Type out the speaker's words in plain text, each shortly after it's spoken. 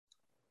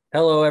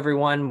Hello,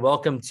 everyone.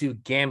 Welcome to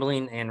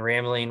Gambling and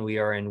Rambling. We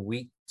are in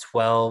week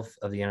 12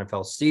 of the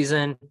NFL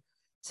season.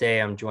 Today,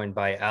 I'm joined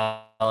by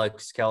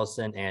Alex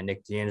Kellison and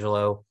Nick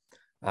D'Angelo.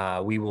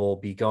 We will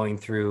be going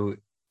through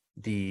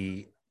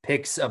the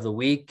picks of the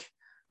week,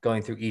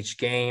 going through each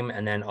game,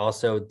 and then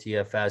also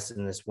DFS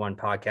in this one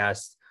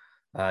podcast.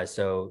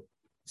 So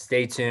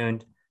stay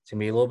tuned. It's going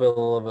to be a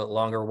little bit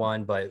longer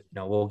one, but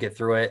we'll get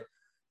through it,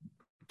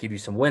 give you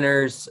some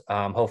winners.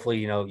 Hopefully,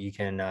 you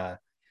can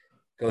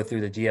go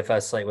through the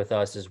DFS slate with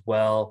us as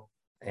well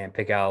and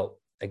pick out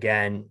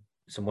again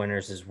some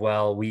winners as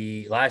well.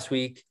 Last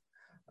week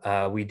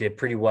we did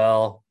pretty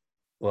well.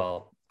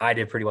 Well, I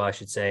did pretty well, I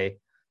should say.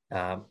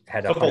 Had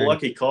a couple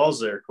lucky calls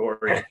there,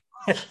 Corey.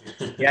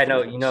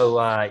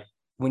 Yeah,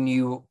 when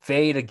you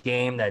fade a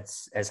game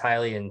that's as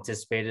highly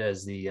anticipated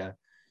as the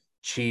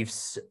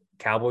Chiefs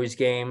Cowboys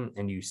game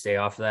and you stay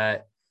off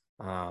that,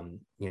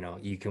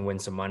 you can win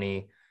some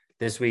money.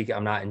 This week,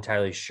 I'm not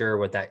entirely sure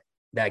what that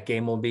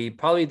game will be.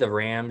 Probably the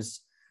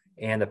Rams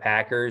and the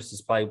Packers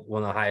is probably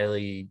one of the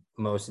highly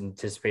most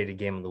anticipated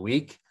game of the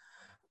week.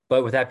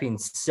 But with that being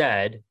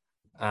said,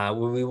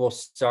 we will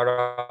start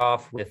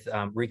off with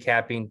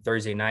recapping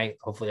Thursday night.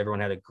 Hopefully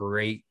everyone had a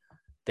great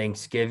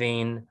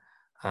Thanksgiving.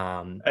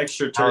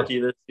 Extra turkey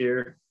this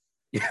year.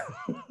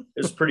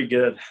 It's pretty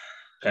good.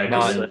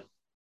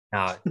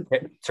 No,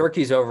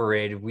 turkey's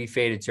overrated. We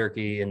faded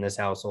turkey in this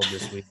household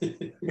this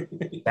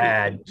week.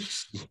 Bad.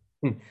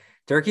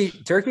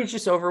 Turkey's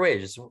just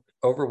overweight. It's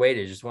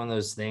just one of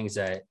those things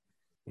that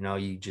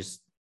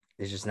it's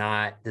just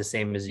not the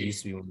same as it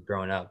used to be when you're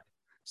growing up.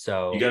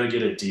 So you got to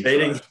get it deep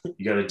fried.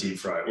 You got to deep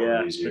fry it one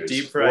of these years.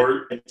 Deep fried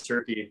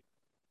turkey.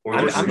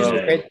 I'm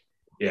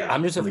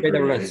just afraid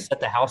that we're going to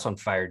set the house on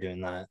fire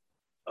doing that.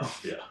 Oh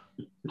yeah.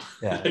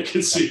 I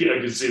can see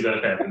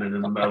that happening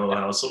in the Mello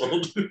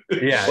household.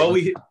 Yeah. Well,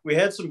 we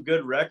had some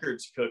good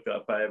records cook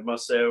up, I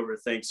must say, over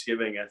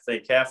Thanksgiving. I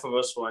think half of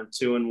us went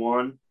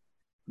 2-1.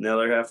 The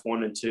other half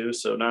 1-2,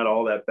 so not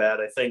all that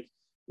bad. I think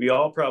we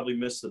all probably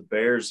missed the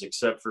Bears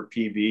except for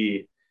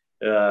PB.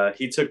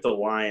 He took the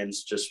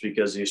Lions just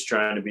because he's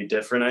trying to be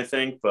different, I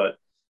think. But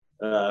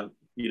what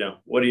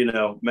do you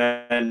know?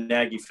 Matt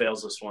Nagy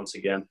fails us once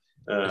again.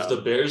 If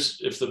the Bears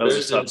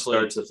didn't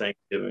play to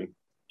Thanksgiving,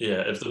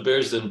 if the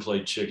Bears didn't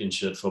play chicken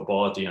shit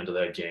football at the end of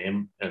that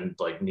game and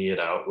knee it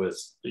out with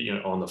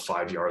on the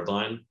 5-yard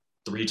line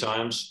 3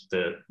 times,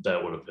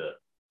 that would have hit.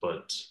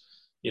 But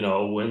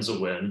a win's a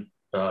win.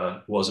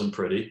 Wasn't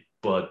pretty,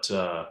 but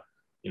all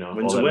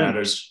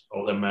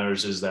that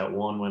matters is that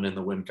one win in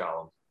the win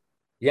column.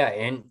 Yeah,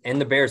 and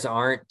the Bears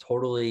aren't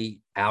totally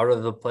out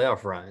of the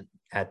playoff run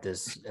at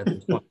this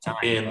point in time.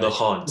 In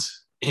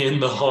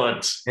the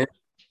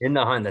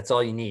hunt. That's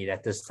all you need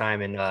at this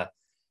time in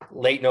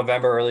late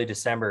November, early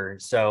December.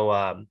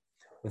 So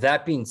with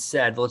that being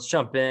said, let's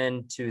jump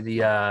into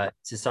the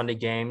to Sunday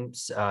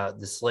games,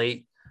 the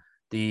slate.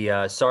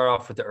 Start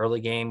off with the early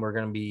game. We're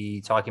going to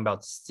be talking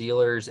about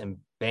Steelers and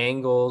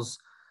Bengals.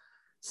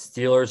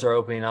 Steelers are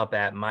opening up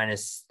at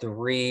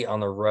 -3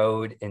 on the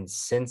road in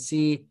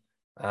Cincy.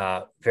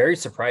 Very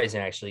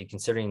surprising, actually,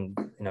 considering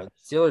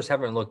Steelers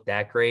haven't looked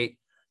that great.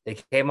 They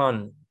came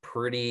on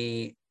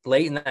pretty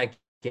late in that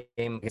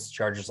game against the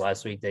Chargers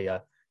last week. They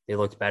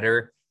looked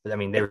better, but I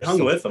mean they were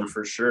hung with them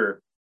for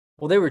sure.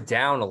 Well, they were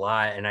down a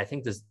lot, and I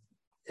think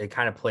it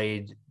kind of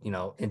played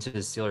into the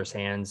Steelers'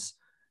 hands.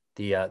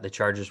 The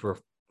Chargers were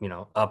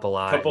up a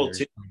lot.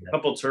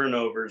 Couple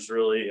turnovers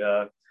really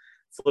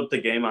flipped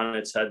the game on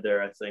its head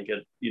there. I think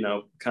it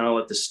kind of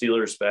let the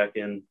Steelers back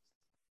in.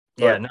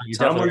 But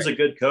Tomlin's a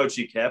good coach.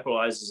 He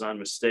capitalizes on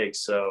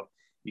mistakes, so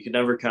you can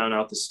never count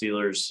out the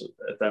Steelers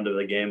at the end of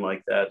the game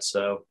like that.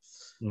 So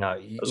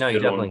you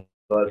definitely.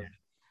 But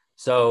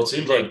so it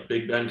seems like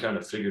Big Ben kind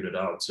of figured it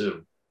out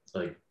too.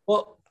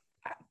 Well,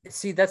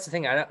 see, that's the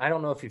thing. I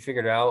don't know if he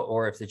figured it out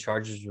or if the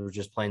Chargers were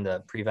just playing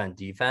the prevent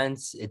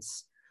defense.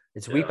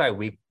 It's week by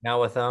week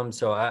now with them.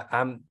 So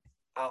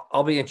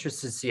I'll be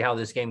interested to see how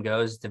this game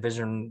goes.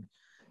 Division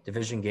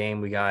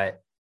game. We got,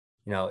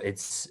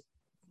 it's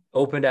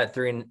opened at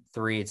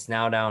 3-3. It's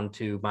now down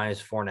to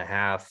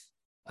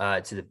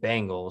 -4.5 to the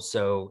Bengals.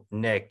 So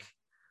Nick,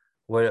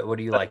 what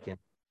are you liking?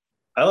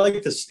 I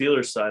like the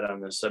Steelers side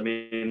on this. I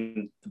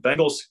mean, the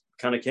Bengals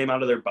kind of came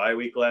out of their bye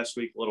week last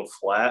week a little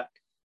flat.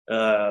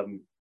 I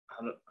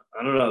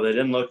don't know. They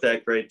didn't look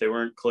that great. They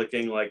weren't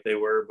clicking like they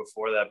were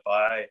before that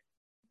bye.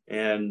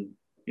 And,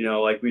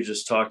 like we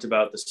just talked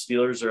about, the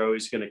Steelers are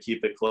always going to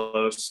keep it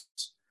close.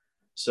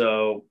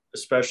 So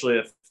especially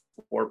if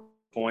 4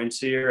 points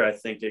here, I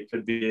think it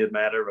could be a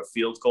matter of a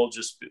field goal,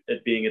 just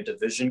it being a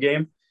division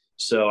game.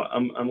 So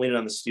I'm leaning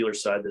on the Steelers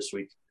side this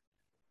week.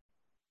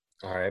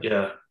 All right.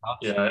 Yeah,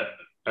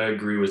 I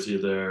agree with you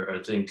there. I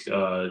think,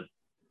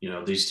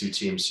 these two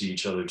teams see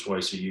each other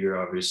twice a year.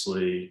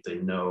 Obviously, they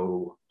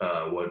know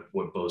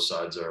what both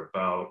sides are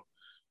about.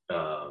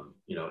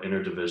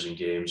 Interdivision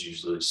games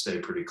usually stay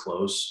pretty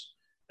close.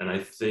 And I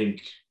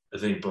think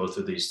both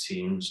of these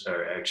teams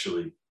are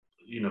actually,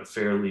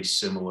 fairly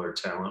similar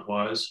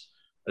talent-wise.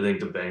 I think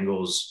the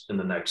Bengals in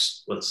the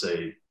next, let's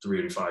say,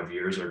 3 to 5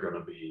 years are going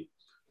to be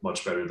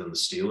much better than the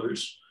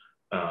Steelers.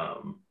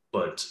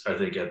 But I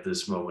think at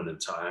this moment in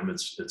time,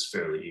 it's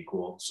fairly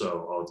equal.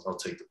 So I'll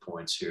take the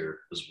points here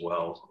as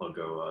well. I'll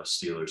go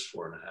Steelers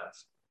 4.5.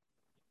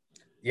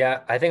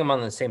 Yeah, I think I'm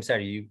on the same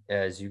side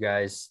as you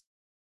guys.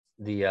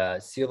 The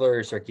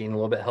Steelers are getting a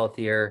little bit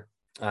healthier.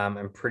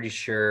 I'm pretty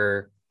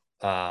sure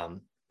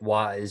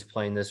Watt is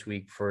playing this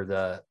week for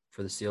the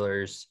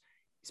Steelers.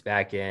 He's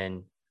back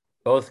in.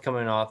 Both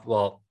coming off.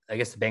 Well, I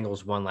guess the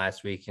Bengals won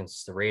last week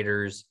against the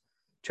Raiders.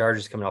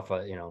 Chargers coming off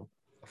a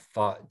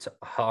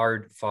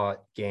hard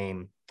fought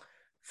game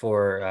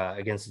for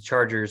against the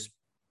Chargers.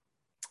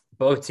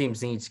 Both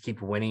teams need to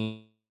keep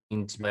winning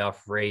to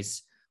playoff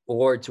race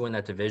or to win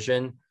that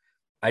division.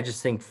 I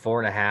just think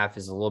 4.5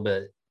 is a little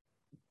bit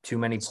too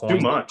many points. Too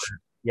much.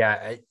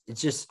 Yeah,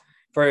 it's just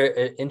for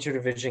an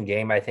interdivision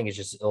game. I think it's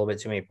just a little bit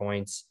too many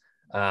points.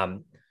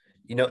 The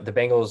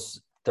Bengals,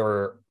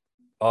 their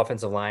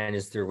offensive line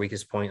is their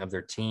weakest point of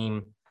their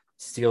team.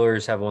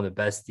 Steelers have one of the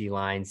best D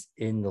lines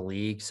in the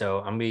league, so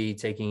I'm gonna be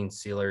taking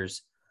Steelers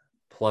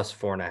plus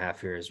 4.5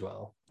 here as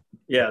well.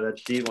 Yeah,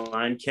 that D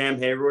line. Cam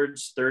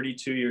Hayward's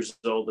 32 years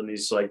old, and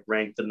he's like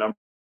ranked the number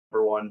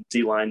one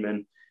D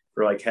lineman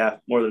for like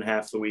more than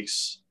half the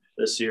weeks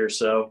this year.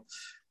 So,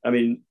 I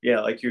mean,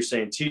 yeah, like you're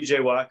saying,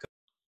 TJ Watt.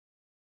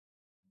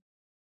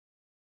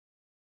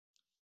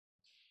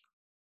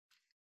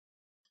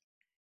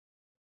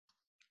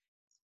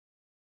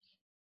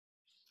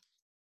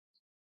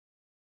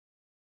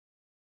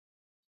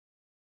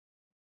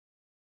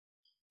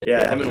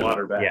 Yeah, him and Watt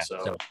are back. Yeah,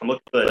 so I'm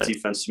looking for that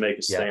defense to make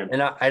a stand.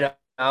 And I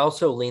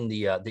also lean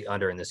the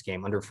under in this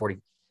game, under 40.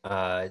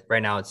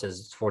 Right now it says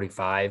it's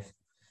 45.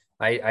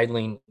 I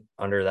lean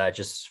under that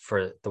just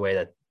for the way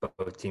that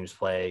both teams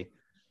play.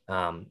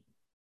 Interdivision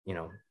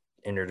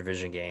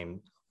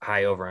game,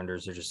 high over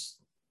unders are just,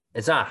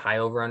 it's not high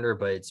over under,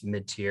 but it's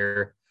mid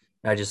tier.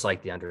 I just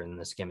like the under in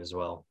this game as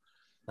well.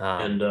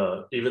 And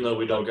even though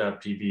we don't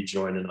got PB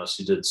joining us,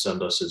 he did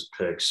send us his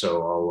picks,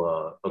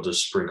 so I'll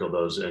just sprinkle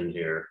those in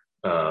here.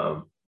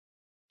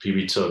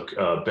 PB took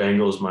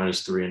Bengals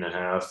minus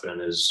 3.5,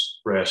 and his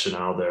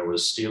rationale there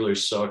was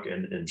Steelers suck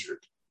and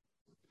injured.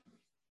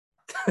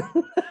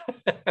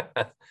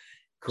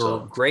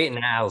 Great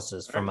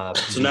analysis from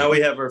So now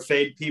we have our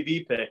fade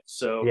PB pick.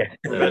 So yeah,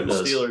 we're betting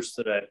the Steelers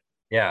today.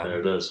 Yeah,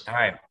 there it is. All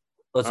right,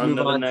 let's move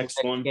on the to next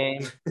the one.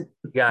 Game. We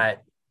got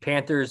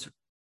Panthers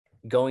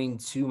going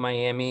to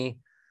Miami.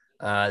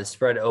 The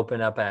spread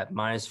opened up at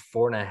minus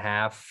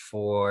 4.5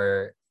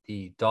 for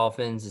the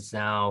Dolphins. It's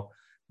now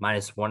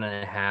minus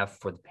 1.5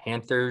 for the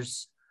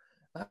Panthers.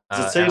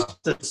 Does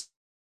it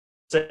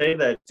say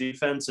that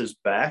defense is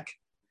back?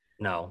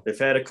 No. They've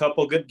had a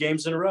couple good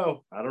games in a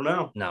row. I don't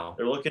know. No.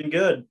 They're looking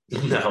good.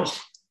 No.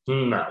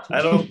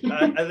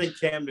 I think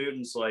Cam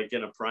Newton's like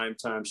in a prime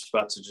time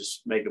spot to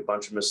just make a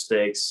bunch of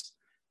mistakes.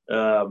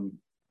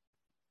 I'm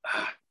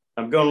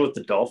going with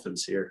the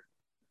Dolphins here.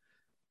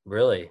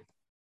 Really?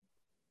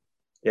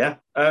 Yeah.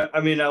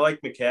 I mean, I like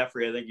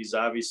McCaffrey. I think he's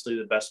obviously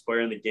the best player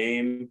in the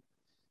game.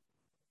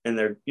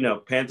 And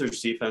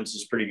Panthers defense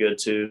is pretty good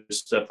too.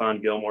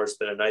 Stephon Gilmore's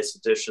been a nice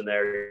addition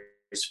there.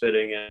 He's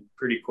fitting in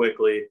pretty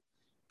quickly.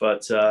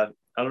 But I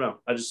don't know.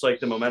 I just like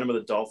the momentum of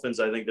the Dolphins.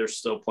 I think they're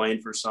still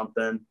playing for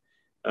something.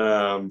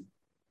 Panthers,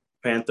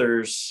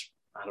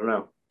 I don't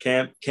know.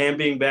 Cam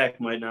being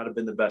back might not have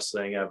been the best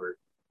thing ever.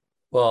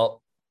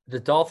 Well, the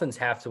Dolphins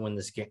have to win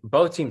this game.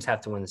 Both teams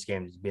have to win this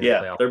game to be in the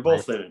playoff. They're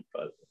both in it.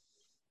 But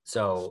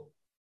so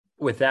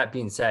with that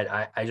being said,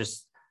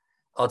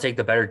 I'll take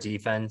the better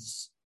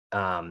defense.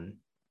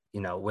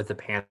 With the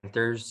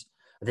Panthers,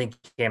 I think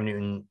Cam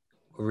Newton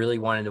really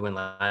wanted to win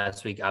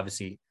last week.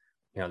 Obviously,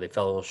 they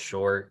fell a little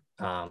short.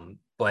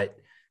 But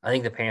I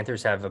think the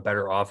Panthers have a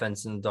better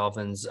offense than the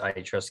Dolphins. I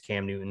trust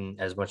Cam Newton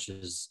as much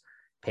as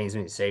pains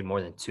me to say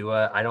more than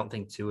Tua. I don't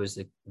think Tua is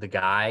the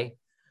guy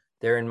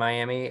there in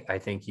Miami. I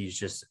think he's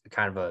just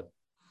kind of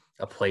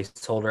a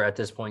placeholder at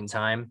this point in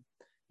time.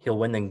 He'll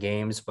win the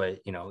games, but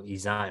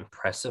he's not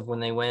impressive when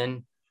they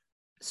win.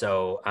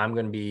 So I'm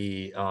going to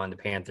be on the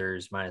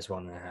Panthers minus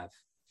 1.5.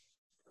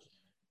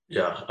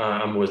 Yeah,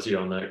 I'm with you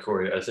on that,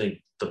 Corey. I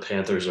think the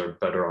Panthers are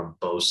better on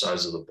both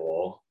sides of the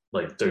ball.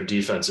 Like their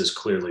defense is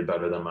clearly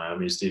better than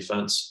Miami's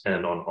defense.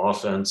 And on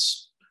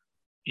offense,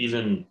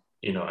 even,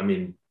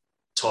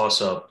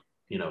 toss up,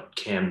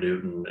 Cam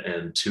Newton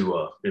and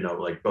Tua,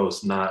 like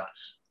both not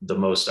the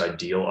most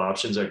ideal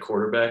options at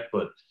quarterback,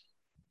 but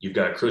you've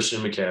got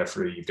Christian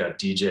McCaffrey, you've got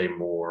DJ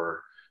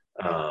Moore,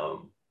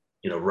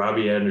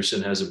 Robbie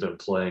Anderson hasn't been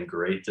playing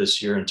great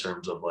this year in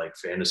terms of like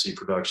fantasy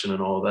production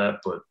and all that,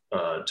 but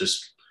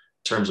just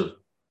in terms of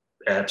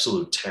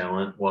absolute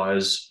talent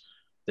wise,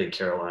 I think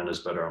Carolina's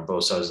better on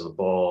both sides of the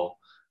ball.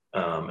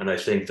 And I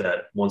think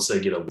that once they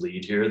get a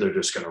lead here, they're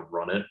just going to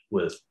run it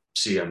with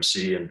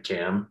CMC and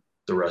Cam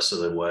the rest of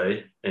the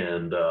way.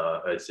 And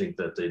I think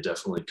that they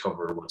definitely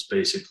cover what's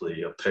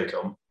basically a pick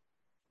 'em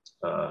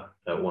at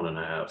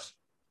 1.5.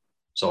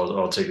 So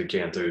I'll take the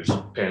Panthers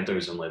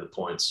and lay the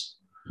points.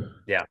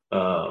 Yeah.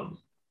 PB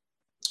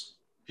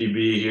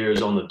here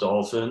is on the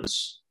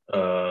Dolphins.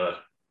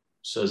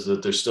 says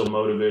that they're still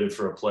motivated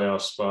for a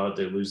playoff spot.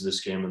 They lose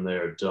this game and they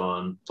are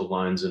done. The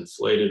line's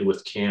inflated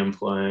with Cam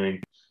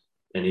playing,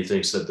 and he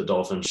thinks that the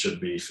Dolphins should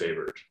be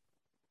favored.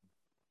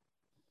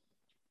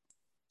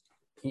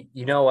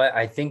 You know what?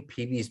 I think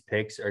PB's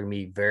picks are going to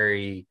be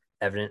very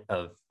evident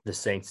of the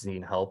Saints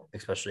needing help,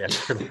 especially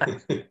after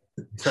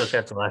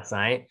last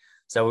night.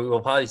 So we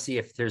will probably see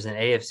if there's an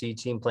AFC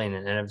team playing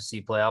an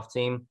NFC playoff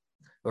team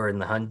or in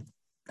the hunt.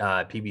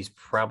 PB's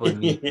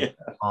probably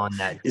on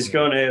that. He's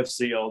going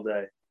AFC all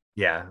day.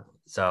 Yeah.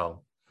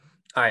 So,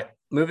 all right,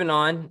 moving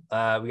on.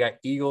 We got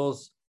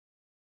Eagles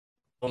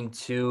going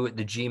to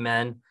the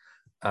G-Men.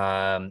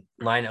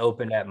 Line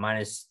opened at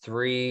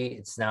 -3.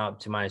 It's now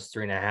up to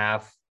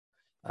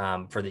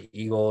 -3.5 for the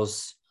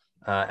Eagles.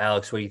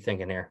 Alex, what are you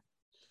thinking here?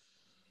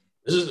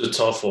 This is a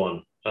tough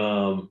one.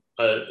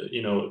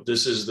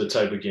 This is the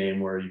type of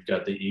game where you've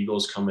got the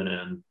Eagles coming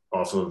in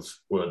off of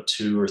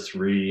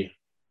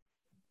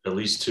at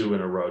least two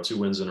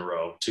wins in a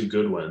row, 2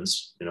 good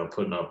wins,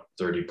 putting up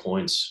 30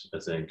 points, I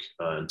think,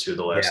 in 2 of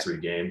the last 3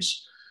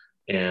 games.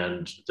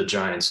 And the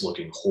Giants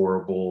looking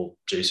horrible,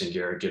 Jason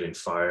Garrett getting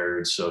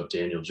fired. So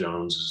Daniel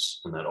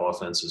Jones and that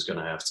offense is going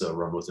to have to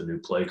run with a new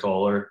play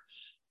caller.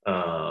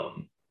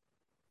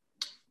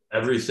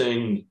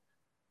 Everything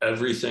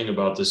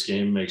about this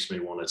game makes me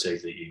want to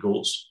take the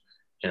Eagles.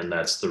 And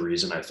that's the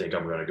reason I think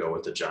I'm going to go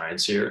with the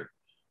Giants here.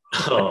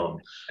 I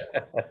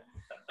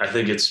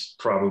think it's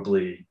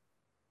probably,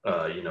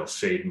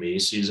 fade me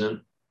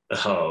season,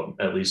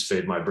 at least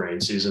fade my brain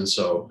season.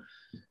 So,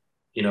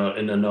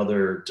 in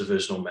another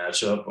divisional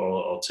matchup,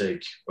 I'll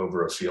take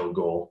over a field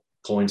goal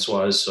points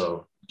wise.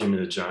 So give me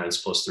the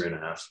Giants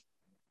 +3.5.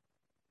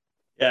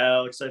 Yeah,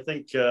 Alex, I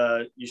think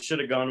you should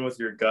have gone with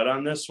your gut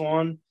on this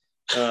one.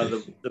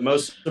 The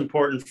most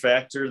important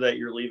factor that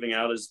you're leaving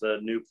out is the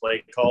new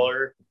play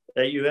caller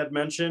that you had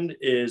mentioned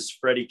is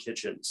Freddie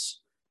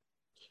Kitchens.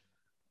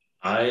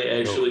 I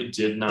actually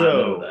did not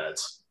know that.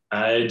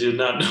 I did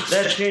not know that.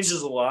 That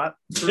changes a lot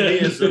for me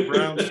as a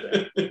Browns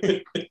fan.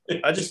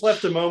 I just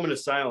left a moment of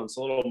silence,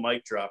 a little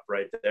mic drop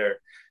right there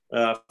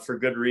for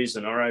good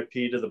reason.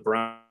 RIP to the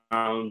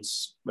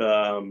Browns,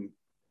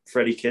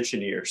 Freddie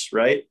Kitchen years,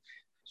 right?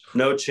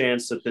 No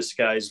chance that this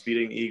guy's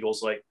beating the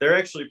Eagles. Like, they're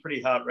actually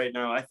pretty hot right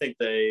now. I think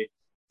they're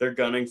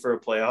gunning for a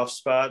playoff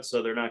spot,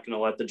 so they're not going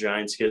to let the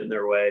Giants get in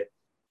their way.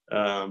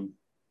 Give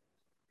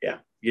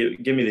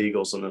me the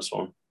Eagles on this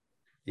one.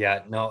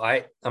 Yeah, no,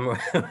 I'm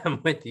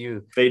with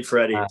you. Fade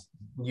Freddie.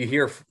 You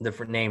hear the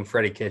name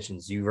Freddie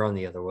Kitchens, you run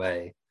the other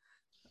way.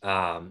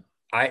 The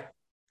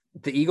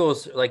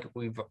Eagles, like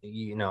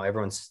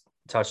everyone's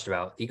touched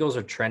about, Eagles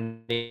are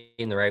trending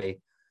in the right way.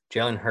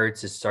 Jalen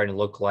Hurts is starting to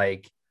look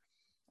like,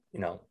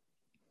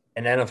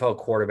 an NFL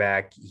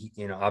quarterback.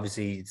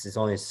 Obviously it's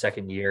only his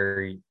second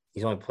year.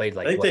 He's only played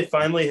I think they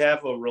finally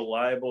have a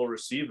reliable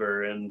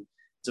receiver in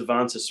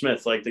Devonta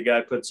Smith. Like, the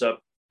guy puts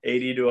up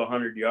 80 to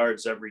 100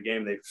 yards every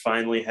game. They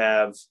finally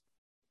have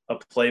a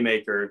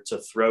playmaker to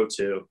throw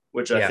to,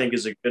 which I think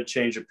is a good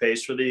change of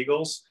pace for the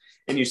Eagles.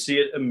 And you see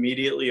it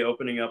immediately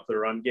opening up the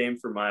run game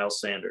for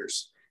Miles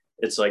Sanders.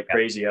 It's like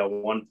crazy how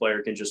one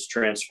player can just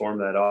transform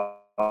that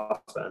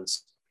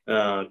offense.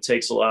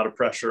 Takes a lot of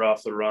pressure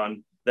off the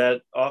run.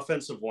 That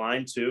offensive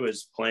line too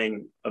is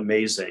playing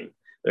amazing.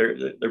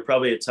 They're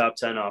probably a top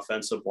 10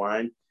 offensive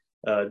line.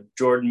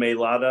 Jordan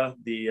Mailata,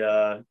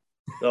 the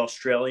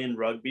Australian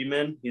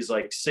rugbyman, he's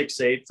like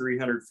 6'8",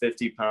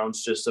 350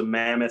 pounds, just a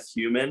mammoth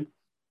human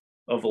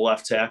of a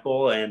left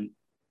tackle. And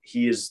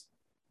he is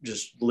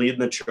just leading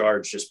the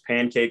charge, just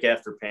pancake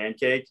after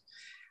pancake.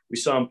 We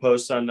saw him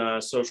post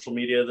on social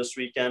media this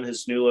weekend.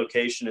 His new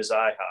location is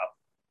IHOP.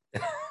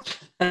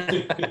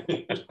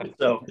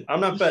 So I'm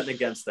not betting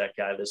against that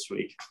guy this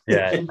week.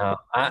 Yeah, no,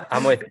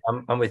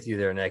 I'm with you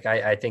there, Nick.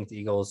 I think the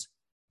Eagles,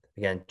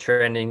 again,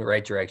 trending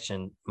right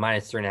direction,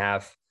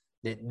 -3.5.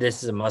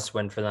 This is a must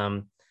win for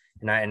them.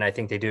 And I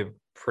think they do it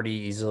pretty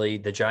easily.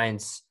 The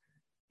Giants,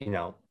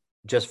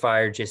 just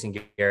fired Jason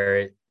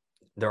Garrett.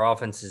 Their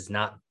offense is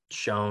not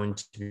shown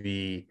to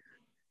be,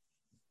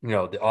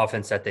 the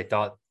offense that they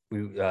thought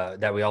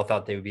that we all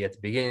thought they would be at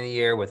the beginning of the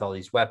year with all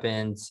these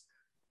weapons.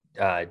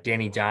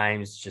 Danny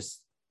Dimes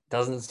just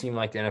doesn't seem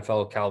like the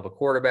NFL caliber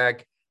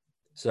quarterback.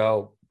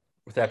 So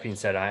with that being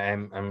said,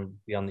 I'm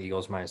beyond the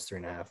Eagles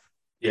 -3.5.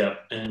 Yeah,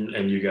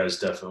 and you guys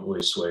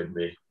definitely swayed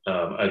me.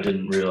 I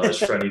didn't realize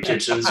Freddie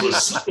Kitchens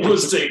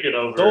was taking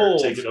over.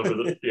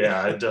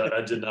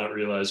 I did not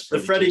realize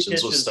Freddie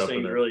Kitchens was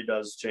stepping thing in. Really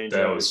does change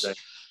everything.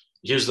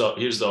 Here's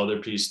the other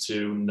piece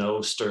too.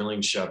 No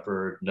Sterling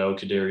Shepard, no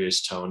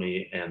Kadarius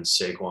Toney, and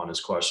Saquon is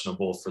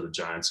questionable for the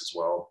Giants as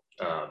well.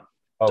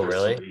 Oh,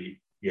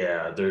 really?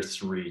 They're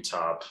 3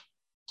 top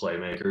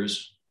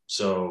playmakers.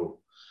 So,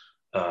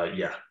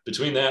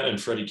 between that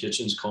and Freddie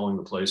Kitchens calling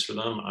the plays for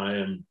them,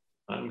 I'm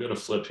going to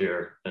flip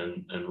here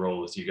and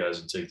roll with you guys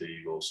and take the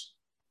Eagles.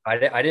 I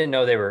didn't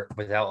know they were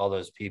without all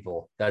those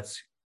people.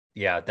 That's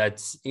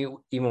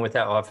even with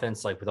that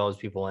offense, like with all those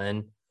people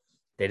in,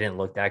 they didn't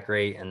look that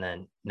great. And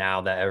then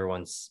now that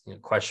everyone's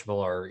questionable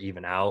or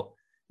even out,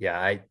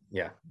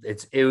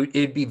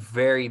 It'd be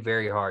very,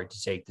 very hard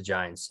to take the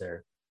Giants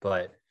there,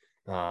 but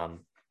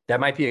that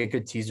might be a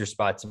good teaser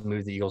spot to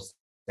move the Eagles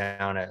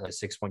down at a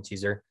 6-point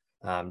teaser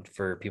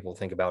for people to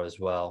think about as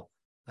well.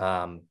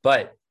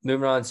 But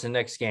moving on to the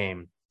next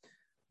game,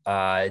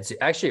 it's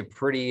actually a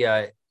pretty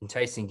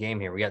enticing game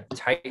here. We got the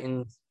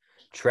Titans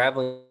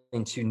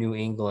traveling to New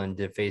England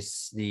to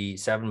face the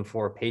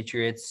 7-4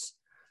 Patriots.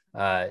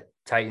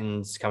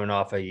 Titans coming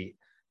off a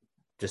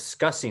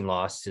disgusting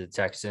loss to the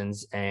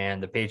Texans,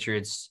 and the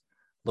Patriots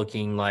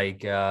looking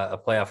like a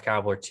playoff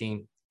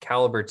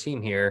caliber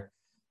team here.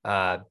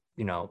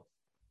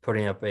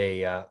 Putting up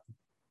a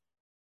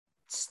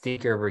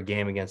stinker of a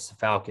game against the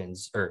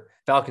Falcons, or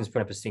Falcons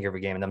put up a stinker of a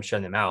game and I'm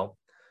shutting them out.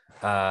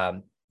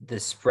 The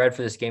spread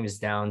for this game is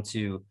down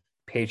to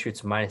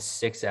Patriots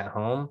 -6 at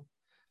home.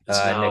 It's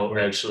now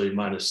actually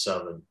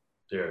 -7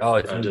 here. Oh,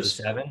 it's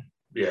 -7?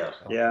 Yeah.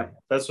 Okay. Yeah,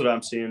 that's what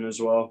I'm seeing as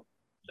well.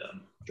 Yeah.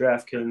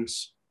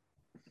 DraftKings.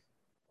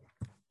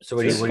 So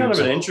this is kind of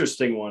an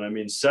interesting one. I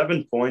mean,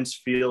 7 points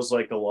feels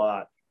like a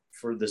lot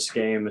for this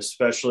game,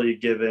 especially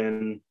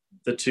given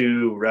the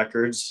two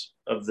records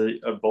of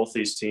both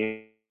these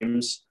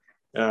teams.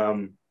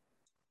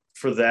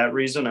 For that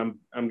reason,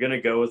 I'm going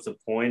to go with the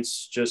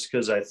points just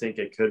because I think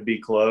it could be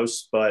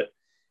close. But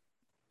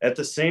at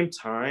the same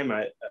time,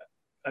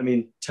 I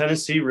mean,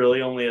 Tennessee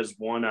really only has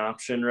one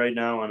option right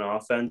now on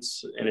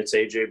offense, and it's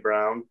A.J.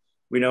 Brown.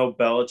 We know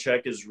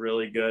Belichick is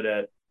really good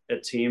at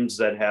teams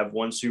that have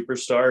one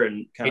superstar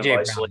and kind of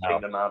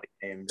isolating them out of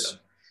games.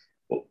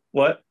 Yeah.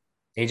 What?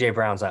 A.J.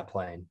 Brown's not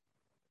playing.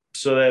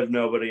 So they have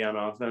nobody on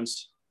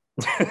offense?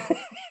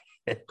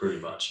 Pretty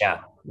much.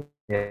 Yeah.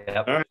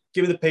 Yeah. All right.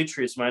 Give me the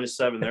Patriots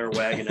 -7. They're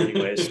wagging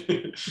anyways.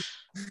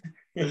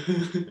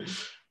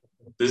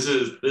 This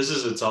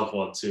is a tough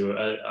one too.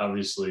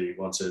 Obviously,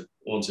 once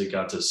it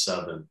got to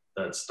 7,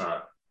 that's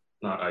not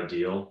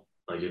ideal.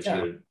 Like if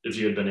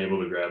you had been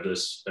able to grab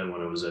this and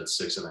when it was at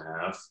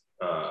 6.5,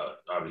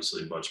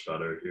 obviously much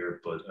better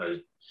here. But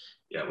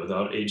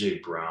without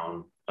AJ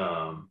Brown,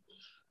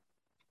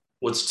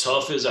 what's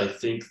tough is I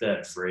think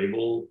that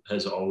Vrabel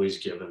has always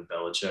given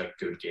Belichick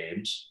good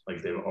games.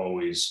 Like they've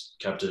always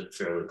kept it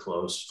fairly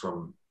close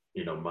from,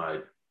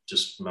 my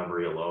just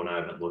memory alone. I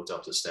haven't looked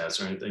up the stats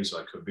or anything, so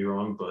I could be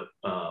wrong, but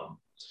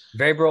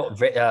Vrabel,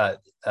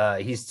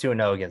 he's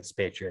 2-0 against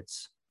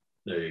Patriots.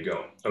 There you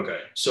go.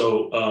 Okay.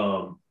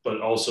 So,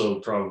 but also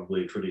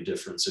probably pretty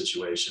different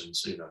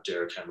situations.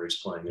 Derrick Henry's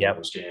playing in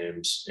those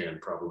games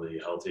and probably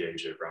healthy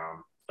AJ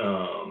Brown.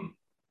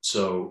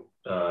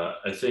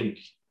 I think,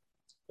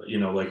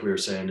 like we were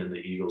saying in the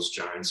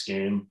Eagles-Giants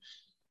game,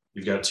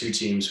 you've got two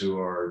teams who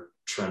are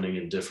trending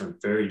in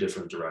very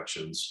different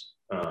directions.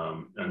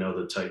 I know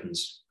the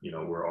Titans,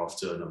 were off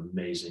to an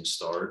amazing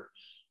start,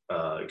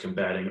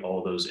 combating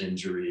all those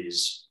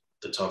injuries,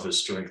 the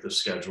toughest strength of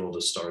schedule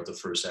to start the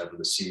first half of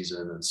the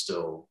season, and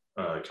still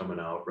coming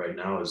out right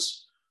now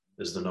is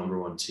the number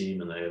one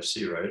team in the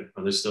AFC, right?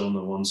 Are they still in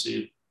the 1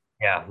 seed?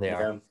 Yeah, they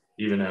are.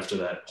 Even after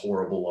that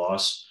horrible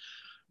loss.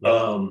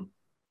 Yeah.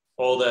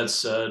 All that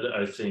said,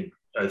 I think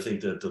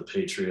that the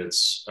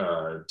Patriots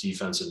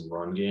defense and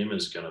run game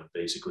is going to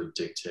basically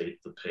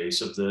dictate the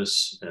pace of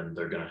this, and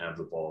they're going to have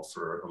the ball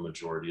for a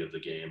majority of the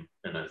game.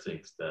 And I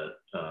think that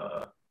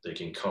they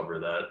can cover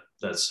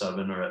that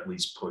 7 or at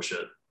least push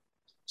it.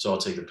 So I'll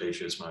take the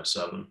Patriots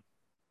 -7.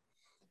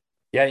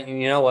 Yeah,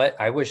 you know what?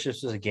 I wish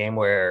this was a game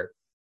where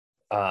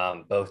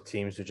both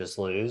teams would just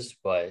lose,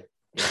 but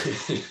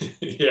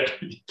yeah,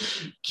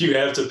 you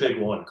have to pick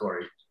one,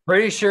 Corey.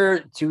 Pretty sure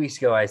 2 weeks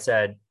ago I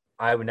said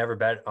I would never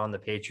bet on the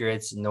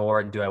Patriots,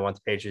 nor do I want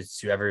the Patriots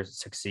to ever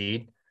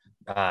succeed.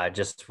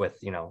 Just with,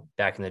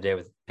 back in the day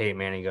with Peyton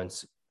Manning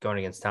going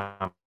against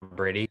Tom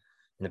Brady,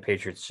 and the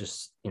Patriots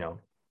just,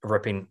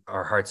 ripping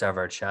our hearts out of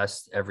our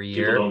chest every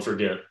year. People don't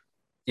forget.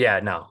 Yeah,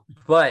 no.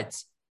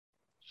 But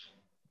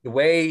the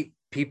way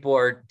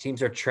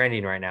teams are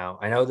trending right now,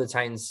 I know the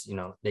Titans,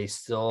 they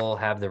still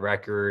have the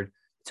record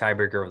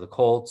tiebreaker over the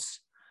Colts.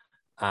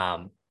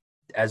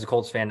 As a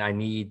Colts fan, I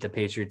need the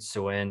Patriots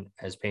to win,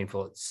 as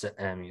painful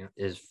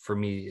is for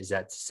me is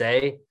that to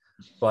say.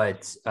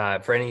 But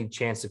for any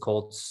chance the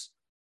Colts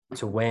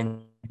to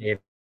win the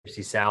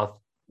AFC South,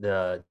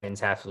 the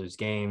Titans have to lose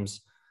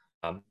games.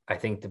 I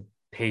think the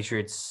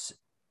Patriots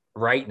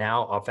right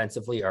now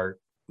offensively are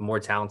more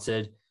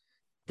talented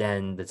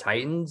than the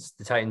Titans.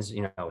 The Titans,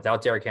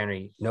 without Derrick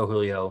Henry, no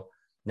Julio,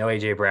 no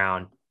AJ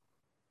Brown.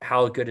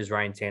 How good is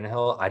Ryan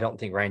Tannehill? I don't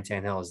think Ryan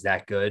Tannehill is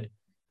that good,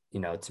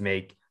 to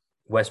make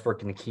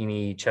Westbrook and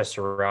Nakini,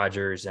 Chester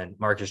Rogers, and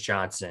Marcus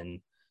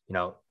Johnson,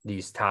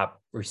 these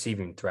top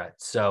receiving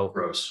threats. So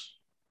gross.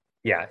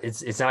 Yeah,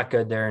 it's not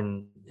good there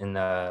in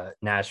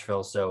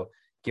Nashville. So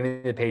give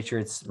me the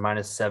Patriots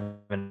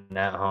 -7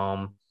 at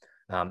home.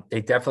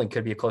 It definitely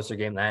could be a closer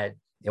game. That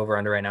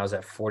over-under right now is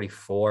at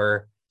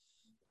 44.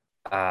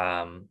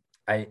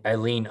 I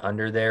lean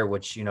under there,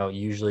 which,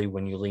 usually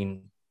when you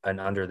lean an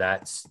under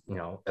that's,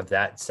 of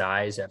that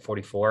size at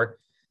 44,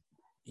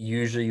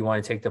 usually you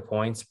want to take the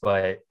points,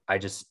 but I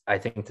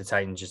think the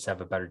Titans just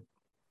have a better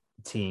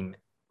team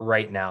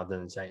right now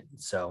than the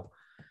Titans. So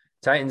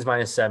Titans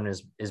 -7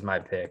 is my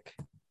pick.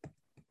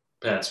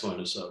 Pats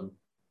 -7.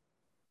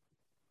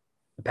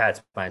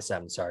 Pats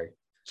 -7. Sorry.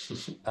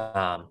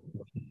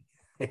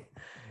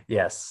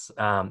 Yes.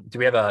 Do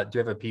we have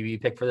a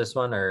PB pick for this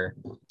one or?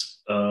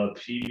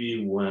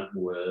 PB went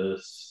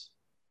with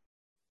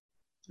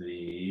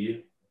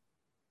the.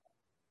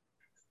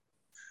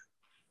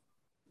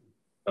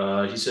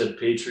 He said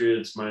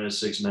Patriots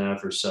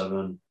 -6.5 or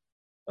 7.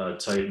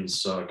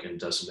 Titans suck and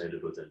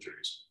decimated with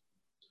injuries.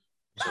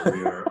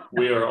 So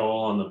we are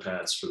all on the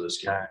Pats for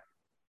this game.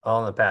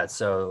 All on the Pats.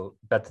 So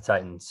bet the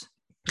Titans.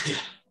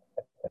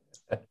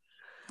 All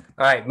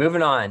right,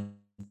 moving on.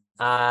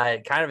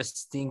 Kind of a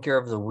stinker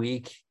of the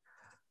week.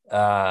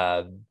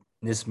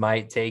 This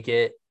might take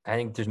it. I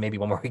think there's maybe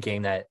one more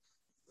game that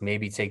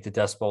maybe take the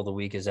Dust Bowl of the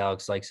week, as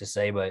Alex likes to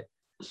say, but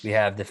we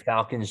have the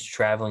Falcons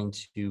traveling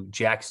to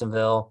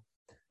Jacksonville.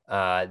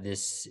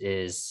 This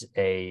is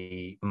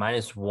a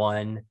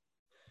 -1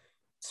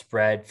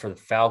 spread for the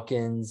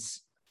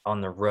Falcons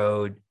on the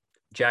road.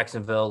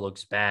 Jacksonville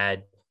looks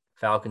bad.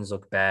 Falcons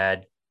look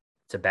bad.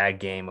 It's a bad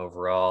game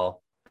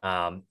overall.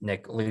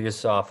 Nick, lead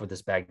us off with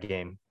this bad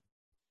game.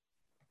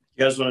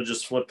 You guys want to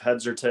just flip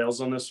heads or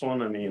tails on this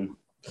one? I mean,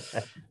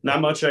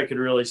 not much I could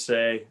really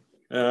say.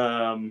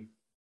 I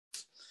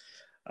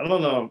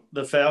don't know.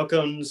 The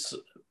Falcons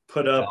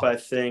put up, I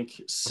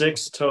think,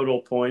 6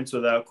 total points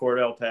without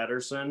Cordell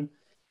Patterson.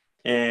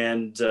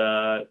 And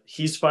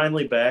he's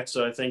finally back,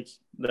 so I think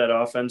that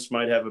offense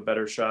might have a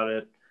better shot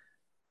at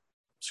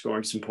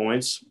scoring some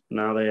points.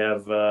 Now they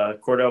have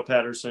Cordell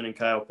Patterson and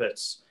Kyle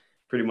Pitts.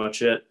 Pretty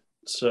much it.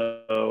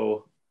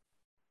 So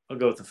I'll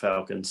go with the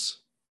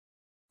Falcons.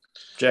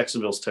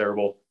 Jacksonville's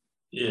terrible.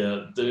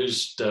 Yeah,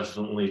 there's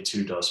definitely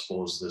 2 Dust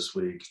Bowls this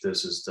week.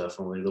 This is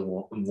definitely the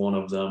one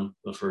of them.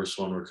 The first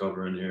one we're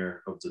covering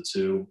here of the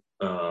 2.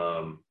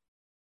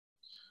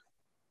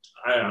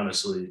 I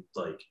honestly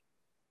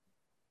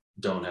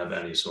don't have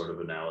any sort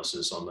of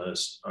analysis on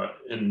this.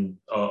 And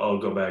I'll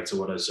go back to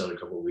what I said a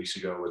couple of weeks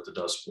ago with the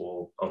Dust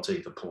Bowl. I'll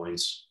take the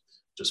points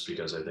just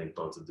because I think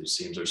both of these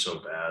teams are so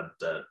bad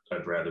that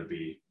I'd rather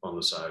be on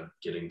the side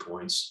getting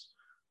points.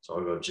 So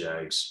I'll go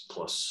Jags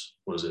plus,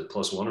 what is it,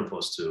 +1 or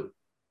 +2?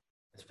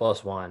 It's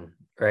 +1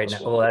 right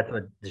now. Well, that's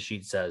what the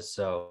sheet says.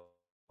 So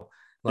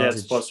yeah,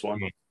 it's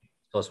 +1.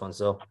 +1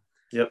 still.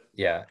 Yep.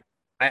 Yeah.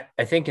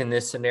 I think in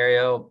this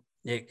scenario,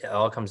 it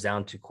all comes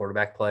down to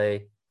quarterback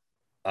play.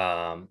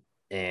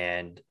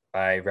 And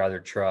I rather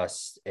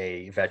trust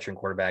a veteran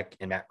quarterback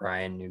in Matt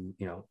Ryan,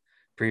 who,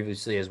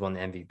 previously has won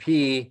the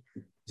MVP.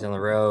 He's on the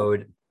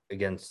road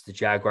against the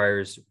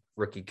Jaguars,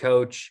 rookie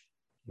coach,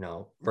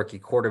 rookie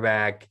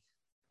quarterback.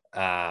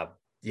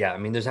 Yeah, I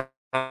mean, there's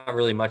not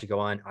really much to go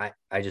on.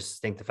 I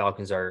just think the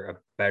Falcons are a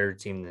better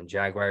team than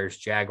Jaguars.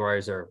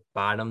 Jaguars are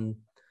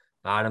bottom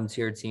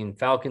tier team.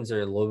 Falcons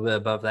are a little bit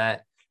above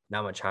that,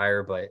 not much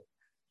higher, but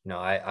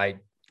I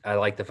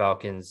like the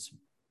Falcons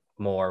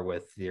more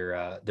with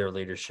their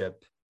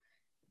leadership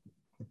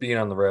being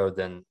on the road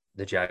than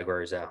the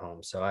Jaguars at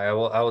home. So I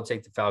will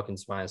take the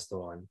Falcons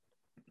 -1.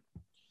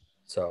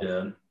 So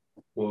yeah,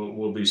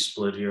 we'll be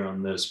split here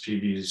on this.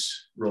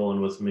 PB's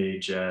rolling with me.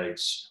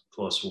 Jags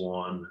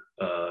 +1.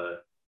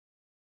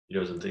 He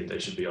doesn't think they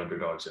should be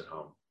underdogs at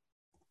home.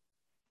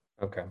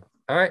 Okay.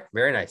 All right.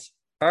 Very nice.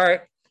 All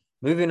right.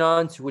 Moving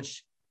on to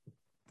which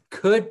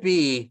could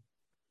be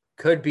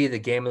the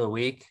game of the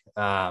week.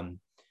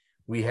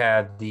 We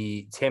have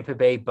the Tampa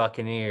Bay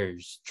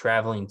Buccaneers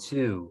traveling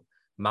to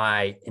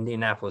my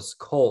Indianapolis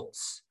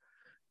Colts.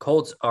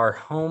 Colts are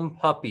home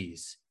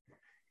puppies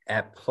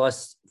at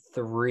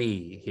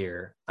 +3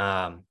 here.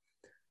 I'll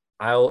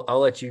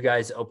let you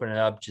guys open it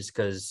up just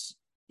because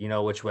you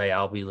know which way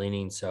I'll be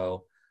leaning.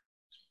 So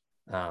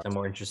I'm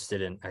more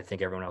interested in, I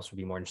think everyone else would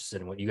be more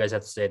interested in what you guys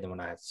have to say than what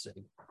I have to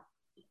say.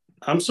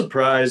 I'm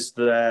surprised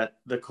that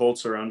the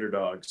Colts are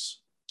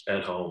underdogs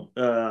at home.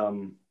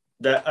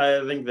 That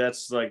I think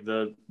that's like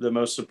the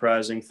most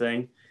surprising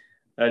thing.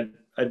 I'd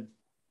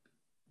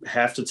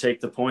have to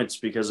take the points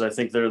because I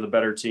think they're the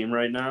better team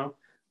right now.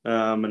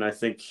 And I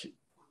think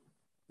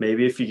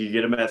maybe if you could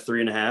get them at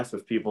 3.5,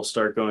 if people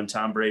start going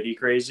Tom Brady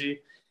crazy, you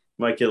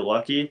might get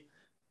lucky.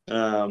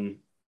 Give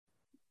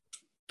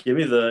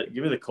me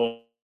the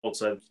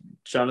Colts.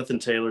 Jonathan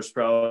Taylor's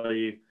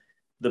probably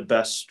the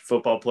best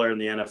football player in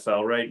the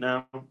NFL right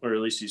now, or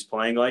at least he's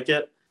playing like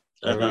it.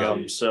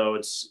 So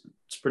it's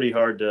pretty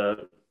hard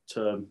to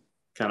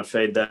kind of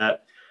fade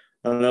that.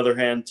 On the other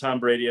hand, Tom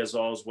Brady has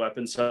all his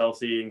weapons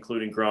healthy,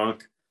 including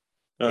Gronk.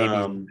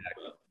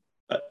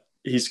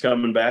 He's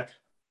coming back.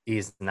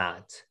 He's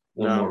not.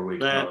 One more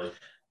week, probably.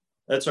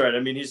 That's all right. I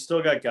mean, he's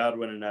still got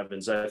Godwin and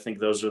Evans. I think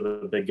those are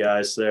the big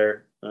guys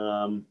there.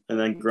 And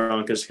then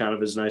Gronk is kind of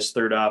his nice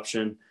third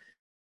option.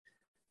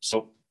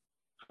 So,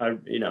 I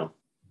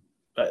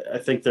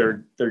think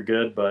they're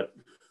good, but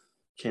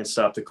can't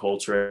stop the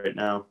Colts right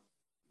now.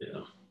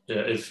 Yeah.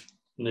 If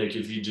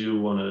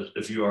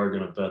you are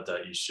going to bet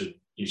that, you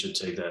should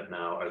take that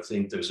now. I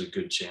think there's a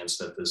good chance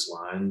that this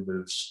line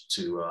moves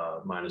to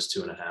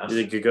 -2.5. You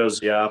think it goes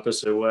the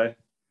opposite way?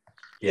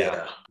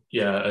 Yeah.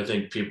 I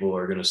think people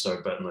are going to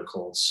start betting the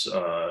Colts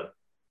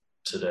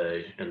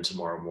today and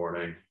tomorrow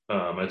morning.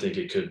 I think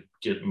it could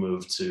get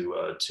moved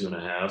to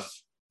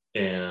 2.5.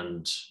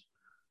 And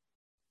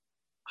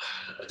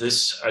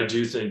I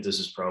do think this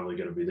is probably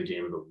going to be the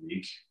game of the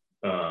week.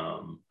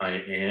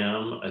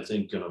 I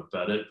think, going to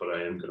bet it, but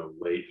I am going to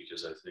wait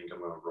because I think I'm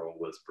going to roll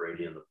with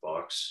Brady and the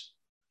Bucks.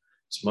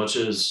 As much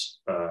as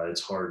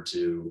it's hard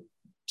to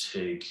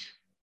take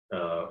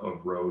a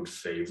road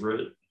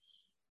favorite,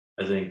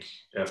 I think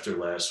after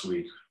last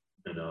week,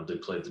 they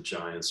played the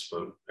Giants,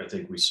 but I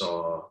think we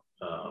saw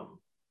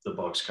the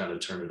Bucks kind of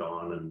turn it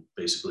on and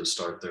basically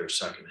start their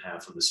second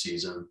half of the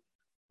season,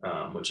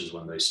 which is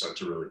when they start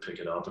to really pick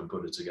it up and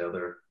put it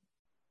together.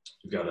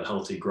 You've got a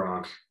healthy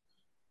Gronk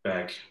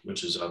back,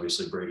 which is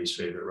obviously Brady's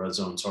favorite red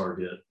zone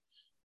target.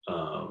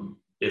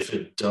 If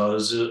it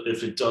does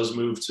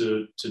move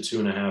to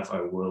 2.5,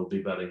 I will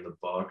be betting the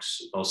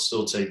Bucks. I'll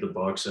still take the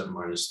Bucks at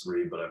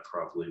 -3, but I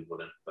probably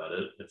wouldn't bet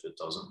it if it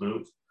doesn't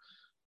move.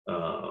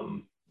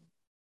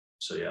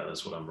 So yeah,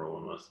 that's what I'm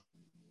rolling with.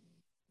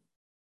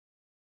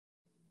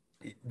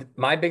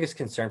 My biggest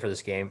concern for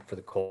this game for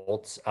the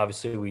Colts,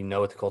 obviously we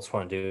know what the Colts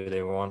want to do.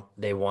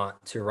 They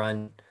want to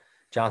run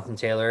Jonathan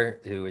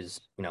Taylor, who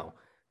is,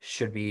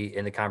 should be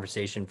in the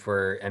conversation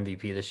for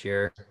MVP this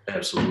year.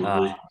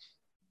 Absolutely.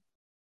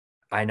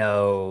 I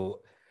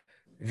know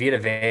Vita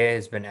Vea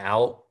has been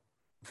out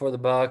for the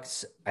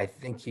Bucks. I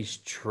think he's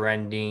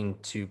trending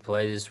to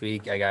play this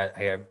week. I got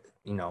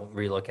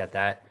relook at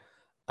that.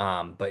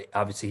 But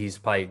obviously he's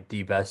probably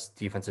the best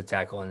defensive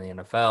tackle in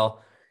the NFL.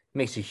 It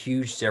makes a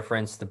huge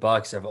difference. The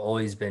Bucks have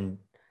always been,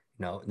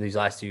 these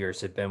last 2 years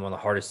have been one of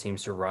the hardest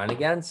teams to run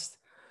against.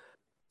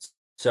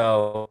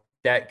 So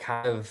that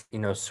kind of,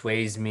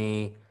 sways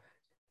me.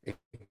 It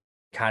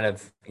kind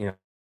of,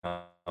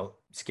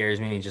 scares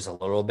me just a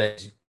little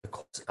bit. The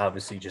Colts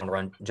obviously just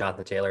run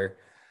Jonathan Taylor.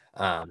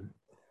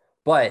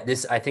 But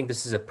I think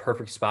this is a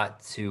perfect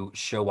spot to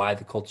show why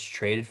the Colts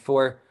traded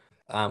for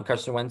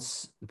Carson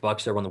Wentz. The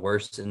Bucks are one of the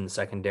worst in the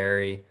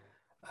secondary.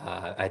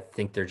 I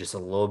think they're just a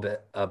little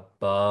bit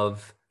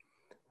above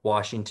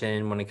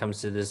Washington when it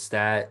comes to this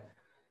stat.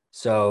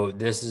 So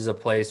this is a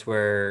place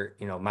where,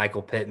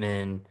 Michael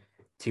Pittman,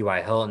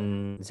 T.Y.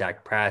 Hilton,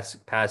 Zach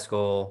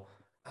Pascal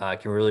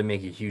can really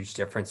make a huge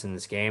difference in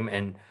this game.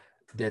 And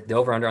the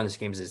over-under on this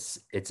game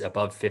it's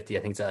above 50.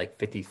 I think it's at like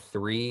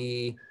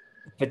 53,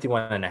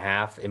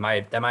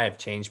 51.5. That might have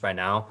changed by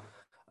now.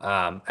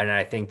 And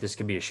I think this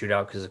could be a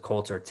shootout because the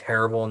Colts are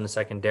terrible in the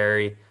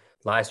secondary.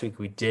 Last week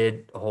we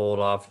did hold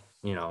off,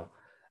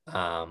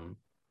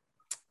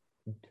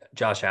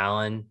 Josh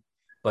Allen,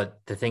 but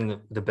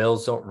the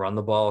Bills don't run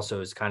the ball,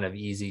 so it's kind of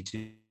easy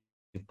to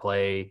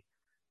play,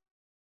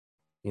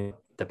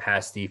 the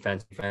pass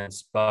defense.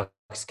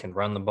 Bucks can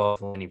run the ball.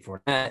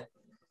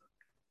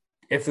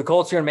 If the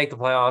Colts are going to make the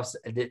playoffs,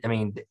 I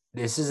mean,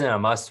 this isn't a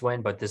must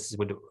win, but this is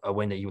a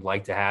win that you would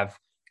like to have,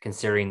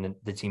 considering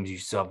the teams you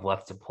still have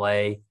left to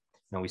play.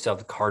 We still have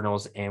the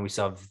Cardinals and we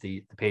still have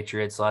the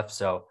Patriots left.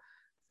 So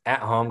at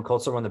home,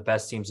 Colts are one of the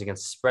best teams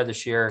against the spread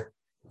this year.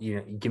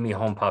 Give me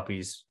home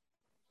puppies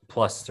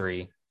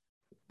 +3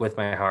 with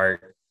my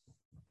heart.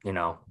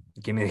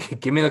 Give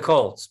me the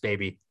Colts,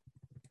 baby.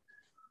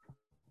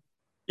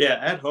 Yeah,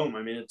 at home.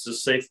 I mean, it's a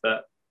safe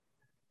bet.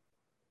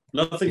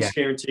 Nothing's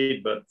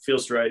guaranteed, but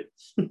feels right.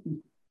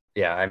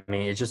 Yeah, I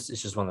mean, it's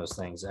just one of those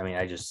things. I mean,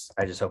 I just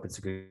hope it's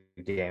a good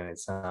game.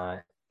 It's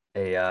not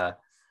a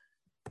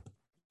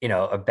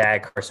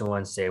bad Carson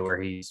Wentz day where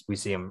we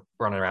see him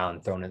running around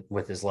and throwing it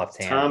with his left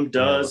hand. Tom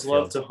does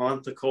love to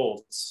haunt the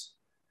Colts.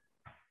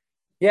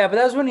 Yeah, but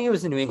that was when he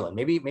was in New England.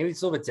 Maybe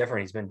it's a little bit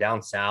different. He's been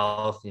down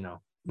south,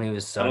 maybe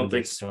his son. I don't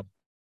think so.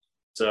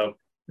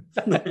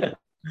 I don't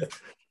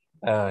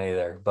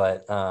either.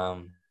 But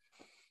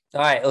all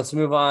right, let's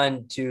move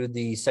on to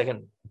the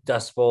second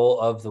Dust Bowl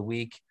of the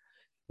week.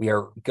 We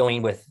are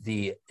going with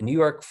the New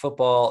York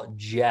Football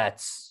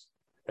Jets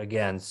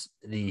against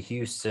the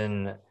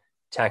Houston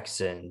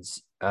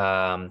Texans.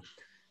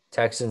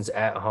 Texans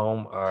at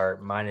home are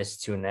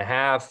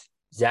 -2.5.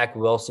 Zach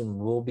Wilson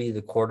will be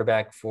the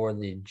quarterback for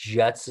the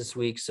Jets this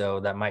week, so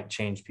that might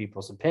change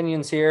people's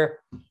opinions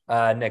here.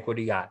 Nick, what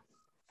do you got?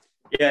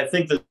 Yeah, I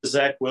think the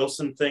Zach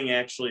Wilson thing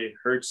actually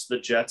hurts the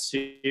Jets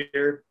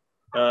here.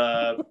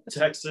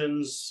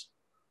 Texans,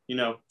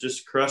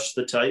 just crushed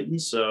the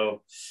Titans,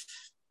 so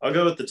I'll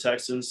go with the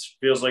Texans.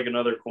 Feels like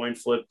another coin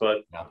flip,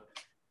 but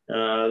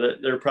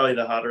they're probably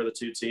the hotter of the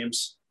two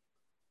teams.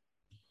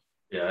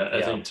 Yeah,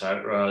 I think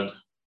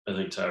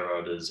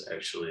Tyrod is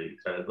actually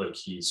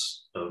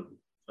he's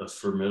a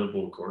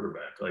formidable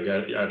quarterback.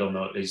 I don't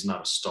know, he's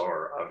not a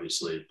star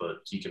obviously,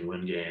 but he can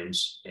win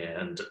games,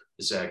 and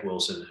Zach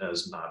Wilson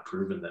has not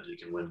proven that he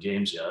can win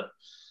games yet.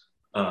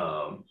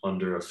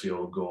 Under a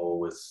field goal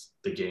with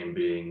the game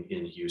being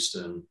in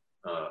Houston,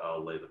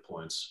 I'll lay the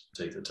points,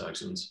 take the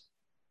Texans.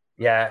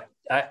 Yeah,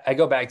 I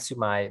go back to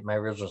my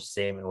original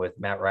statement with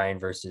Matt Ryan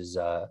versus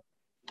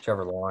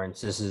Trevor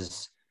Lawrence. This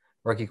is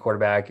rookie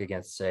quarterback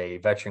against a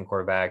veteran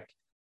quarterback.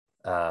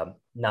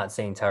 Not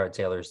saying Tyrod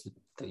Taylor's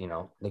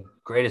the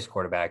greatest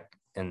quarterback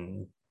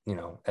and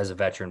as a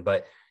veteran,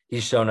 but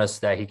he's shown us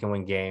that he can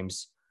win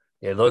games.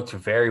 It looked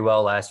very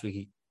well last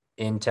week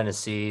in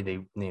Tennessee. They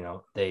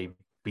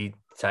beat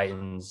the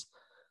Titans.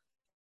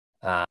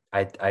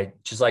 I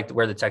just like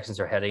where the Texans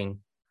are heading.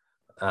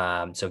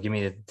 So give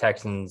me the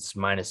Texans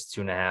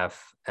 -2.5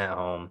 at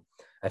home.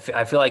 I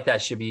feel like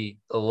that should be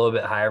a little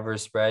bit higher of a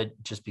spread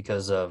just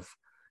because of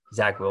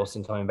Zach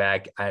Wilson coming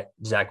back.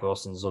 Zach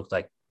Wilson's looked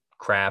like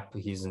crap.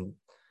 He hasn't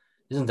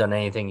done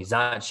anything. He's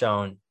not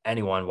shown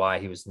anyone why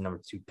he was the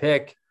number 2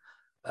 pick.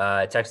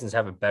 Texans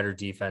have a better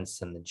defense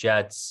than the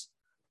Jets.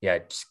 Yeah,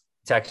 just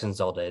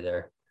Texans all day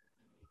there.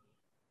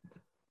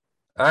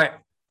 All right,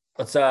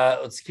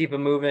 let's keep it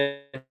moving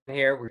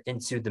here. We're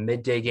into the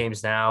midday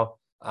games now.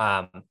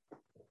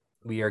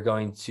 We are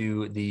going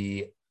to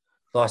the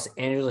Los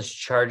Angeles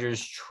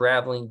Chargers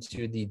traveling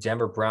to the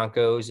Denver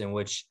Broncos, in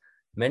which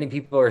many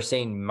people are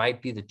saying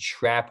might be the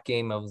trap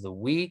game of the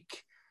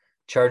week.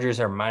 Chargers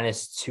are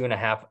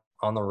 -2.5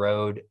 on the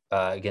road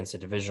against a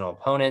divisional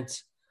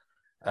opponent.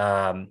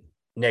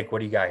 Nick, what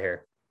do you got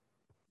here?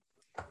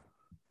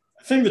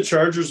 I think the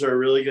Chargers are a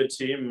really good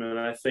team, and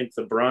I think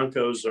the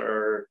Broncos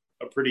are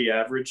a pretty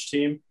average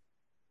team.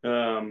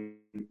 I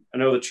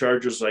know the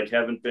Chargers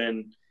haven't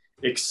been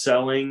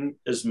excelling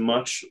as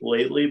much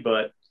lately,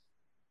 but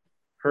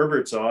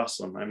Herbert's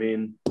awesome. I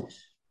mean, I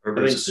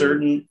think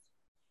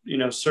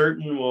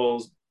certain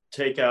will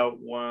take out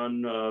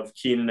one of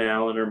Keenan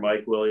Allen or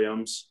Mike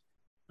Williams,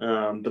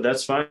 but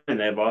that's fine.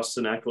 They have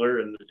Austin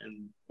Eckler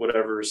and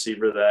whatever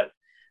receiver that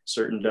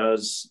certain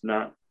does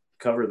not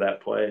cover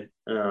that play.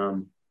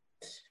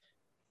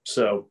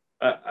 So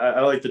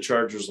I like the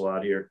Chargers a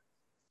lot here.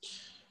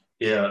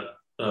 Yeah,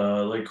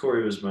 like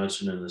Corey was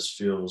mentioning,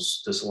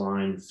 this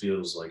line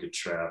feels like a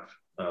trap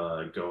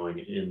going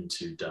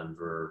into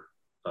Denver.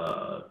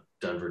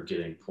 Denver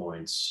getting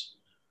points.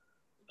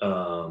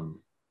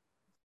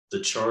 The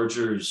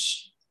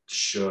Chargers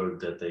showed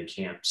that they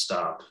can't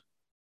stop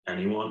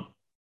anyone,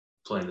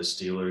 playing the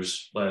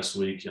Steelers last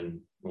week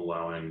and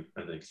allowing,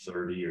 I think,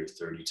 30 or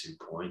 32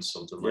 points,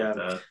 something like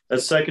that.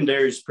 That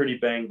secondary is pretty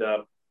banged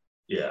up.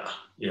 Yeah,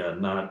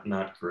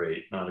 not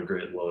great. Not a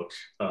great look,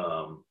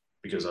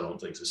 because I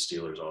don't think the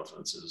Steelers'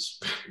 offense is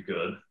very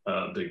good.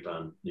 Big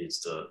Ben needs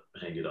to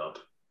hang it up.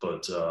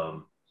 But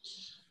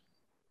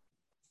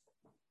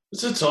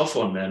it's a tough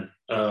one, man.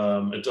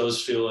 It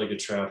does feel like a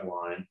trap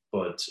line,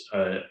 but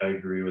I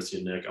agree with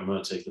you, Nick. I'm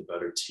going to take the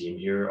better team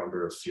here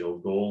under a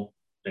field goal,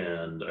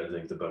 and I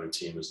think the better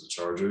team is the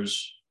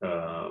Chargers.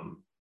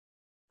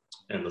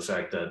 And the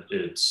fact that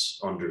it's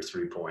under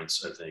 3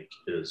 points, I think,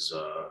 is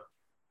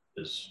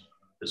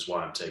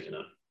why I'm taking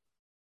it.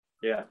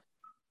 Yeah.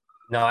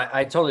 No,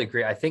 I totally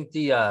agree. I think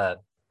the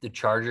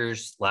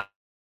Chargers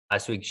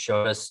last week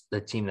showed us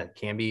the team that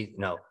can be.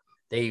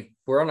 They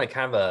were on a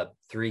kind of a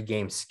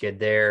 3-game skid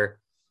there.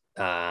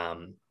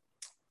 And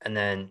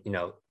then,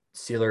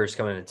 Steelers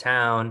coming to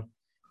town.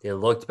 They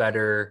looked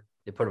better.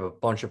 They put up a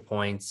bunch of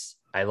points.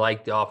 I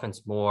like the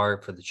offense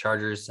more for the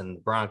Chargers and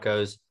the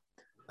Broncos.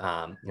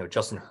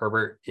 Justin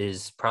Herbert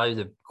is probably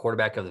the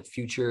quarterback of the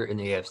future in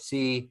the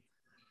AFC.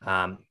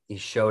 He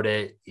showed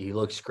it. He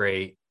looks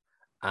great.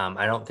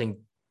 I don't think,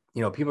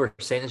 people are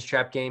saying this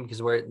trap game because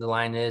of where the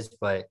line is,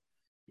 but,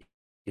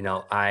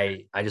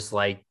 I just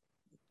like,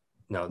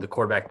 the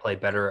quarterback play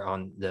better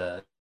on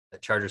the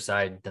Charger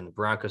side than the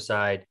Bronco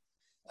side.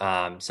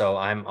 So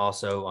I'm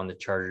also on the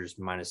Chargers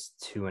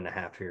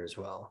 -2.5 here as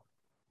well.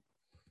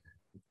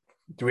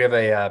 Do we have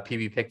a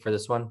PB pick for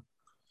this one?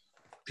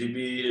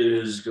 PB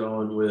is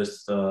going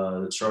with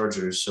the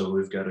Chargers, so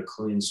we've got a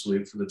clean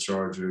sweep for the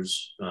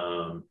Chargers.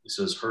 He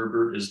says,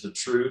 Herbert is the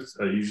truth.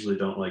 I usually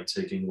don't like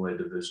taking away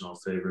divisional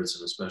favorites,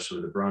 and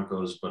especially the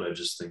Broncos, but I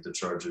just think the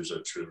Chargers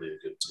are truly a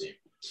good team.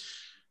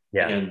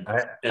 Yeah, and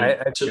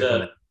I to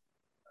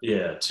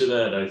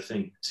that, I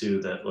think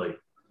too that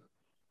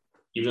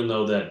even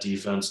though that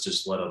defense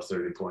just let up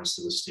 30 points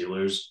to the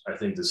Steelers, I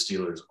think the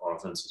Steelers'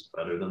 offense is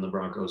better than the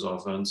Broncos'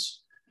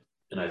 offense,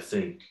 and I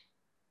think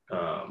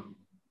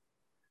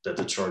that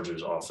the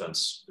Chargers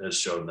offense has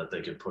shown that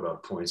they can put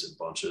up points in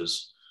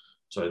bunches.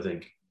 So I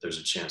think there's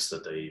a chance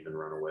that they even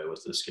run away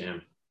with this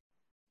game.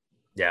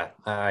 Yeah,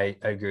 I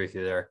agree with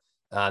you there.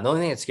 The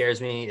only thing that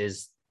scares me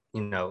is,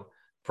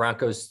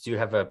 Broncos do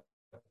have a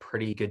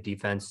pretty good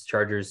defense.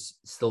 Chargers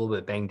still a little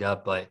bit banged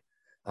up, but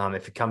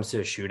if it comes to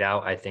a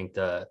shootout, I think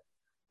the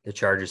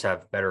Chargers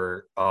have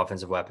better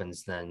offensive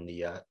weapons than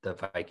the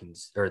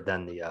Vikings or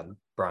than the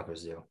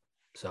Broncos do.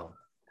 So.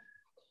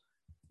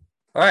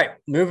 All right,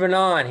 moving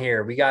on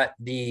here. We got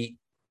this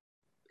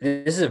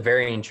is a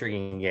very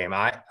intriguing game.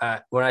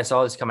 When I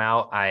saw this come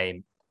out,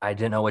 I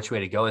didn't know which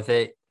way to go with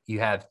it. You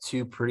have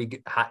two pretty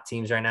good, hot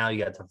teams right now.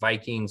 You got the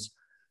Vikings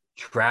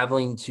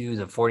traveling to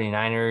the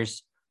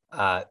 49ers.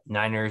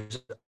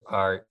 Niners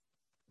are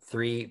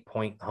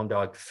 3-point home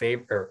dog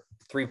favorite or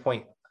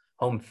 3-point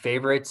home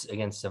favorites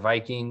against the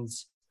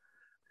Vikings.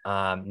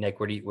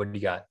 Nick, what do you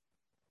got?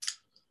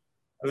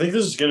 I think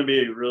this is going to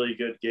be a really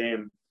good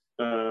game.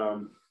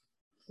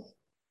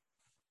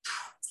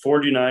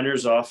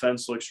 49ers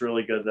offense looks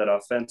really good. That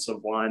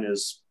offensive line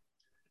is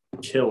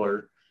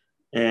killer.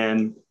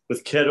 And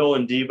with Kittle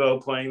and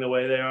Debo playing the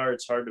way they are,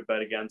 it's hard to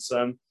bet against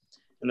them.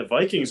 And the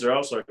Vikings are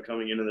also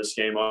coming into this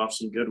game off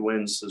some good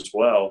wins as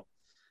well.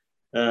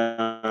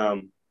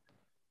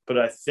 But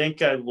I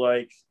think I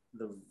like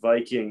the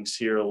Vikings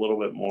here a little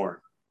bit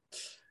more.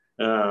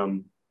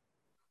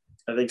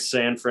 I think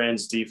San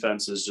Fran's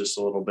defense is just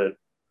a little bit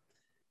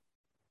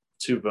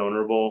too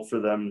vulnerable for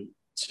them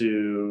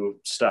to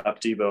stop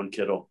Debo and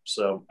Kittle.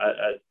 So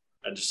I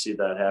just see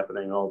that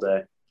happening all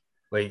day.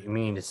 Wait, you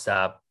mean to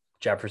stop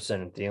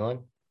Jefferson and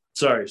Thielen?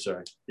 Sorry.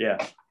 Yeah.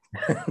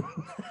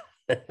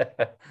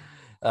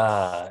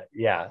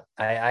 Yeah,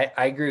 I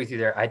agree with you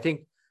there. I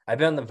think I've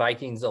been on the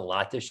Vikings a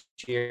lot this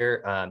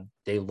year.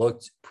 They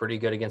looked pretty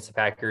good against the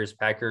Packers.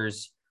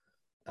 Packers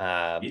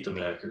beat the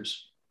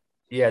Packers.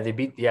 Yeah, they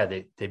beat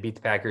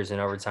the Packers in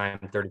overtime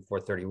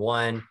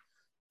 34-31.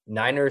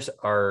 Niners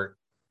are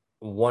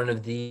one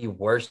of the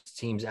worst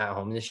teams at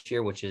home this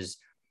year, which is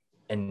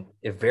a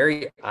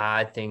very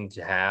odd thing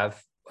to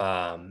have,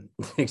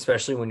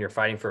 especially when you're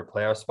fighting for a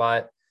playoff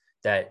spot,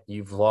 that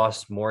you've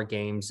lost more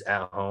games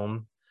at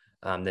home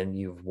than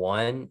you've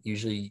won.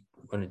 Usually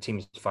when a team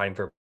is fighting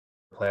for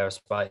a playoff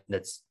spot,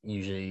 that's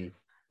usually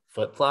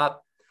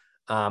flip-flop.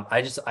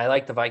 I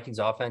like the Vikings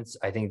offense.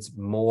 I think it's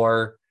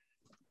more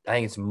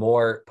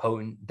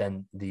potent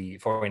than the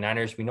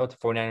 49ers. We know what the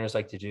 49ers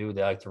like to do.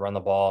 They like to run the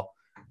ball,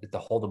 like to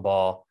hold the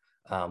ball,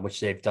 which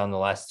they've done the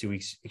last 2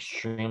 weeks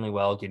extremely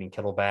well, getting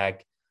Kittle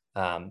back.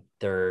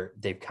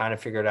 They've kind of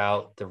figured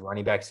out the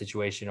running back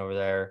situation over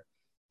there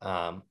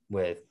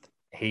with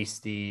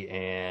Hasty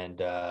and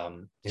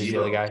who's the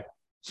other guy?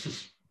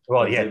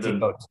 Well, yeah,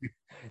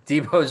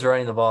 Debo's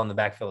running the ball in the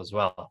backfield as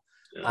well.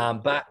 Yeah.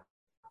 But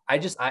I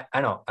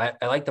know I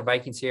like the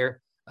Vikings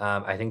here.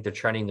 I think they're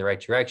trending the right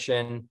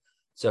direction.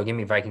 So give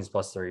me Vikings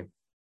 +3.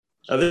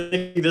 I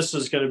think this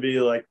is going to be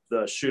like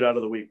the shootout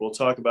of the week. We'll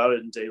talk about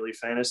it in daily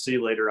fantasy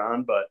later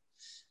on, but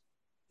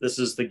this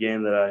is the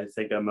game that I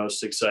think I'm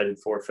most excited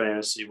for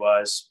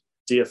fantasy-wise,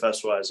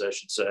 DFS-wise, I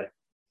should say.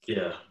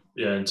 Yeah.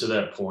 And to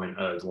that point,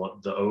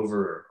 the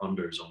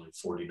over/under is only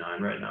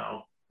 49 right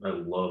now. I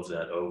love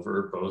that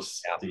over.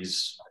 Both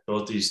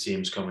these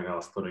teams coming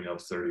off putting up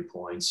 30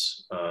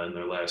 points in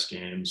their last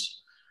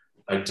games.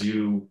 I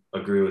do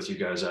agree with you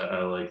guys. I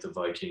like the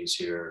Vikings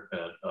here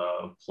at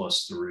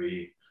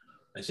 +3.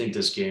 I think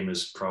this game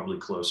is probably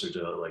closer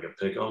to like a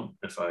pick 'em.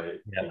 If I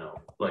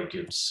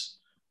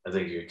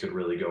think it could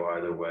really go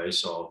either way.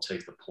 So I'll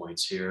take the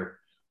points here.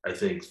 I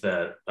think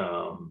that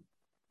the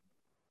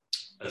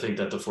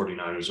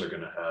 49ers are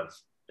going to have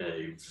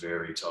a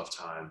very tough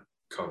time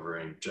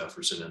covering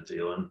Jefferson and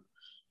Thielen.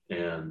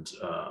 And,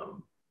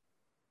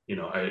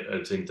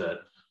 I think that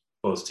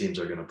both teams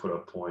are going to put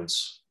up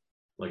points.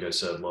 Like I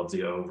said, love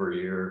the over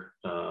here.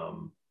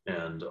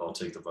 And I'll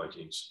take the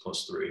Vikings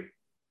 +3.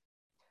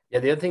 Yeah,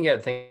 the other thing you got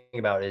to think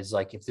about is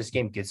like if this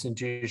game gets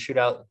into a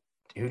shootout,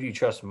 who do you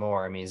trust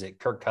more? I mean, is it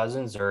Kirk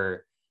Cousins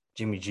or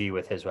Jimmy G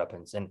with his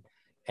weapons? And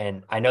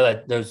I know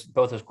that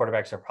both those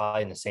quarterbacks are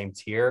probably in the same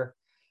tier.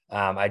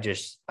 I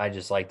just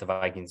like the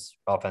Vikings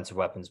offensive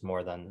weapons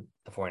more than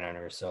the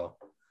 49ers. So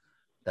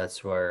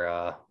that's where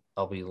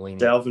I'll be leaning.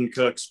 Dalvin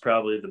Cook's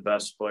probably the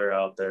best player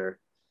out there.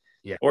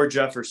 Yeah. Or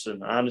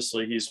Jefferson.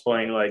 Honestly, he's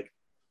playing like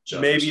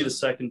maybe the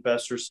second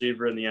best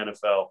receiver in the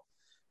NFL.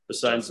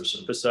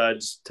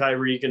 Besides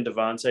Tyreek and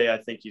Devontae, I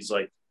think he's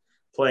like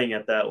playing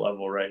at that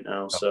level right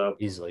now. So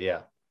easily,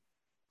 yeah.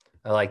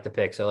 I like the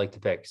picks. All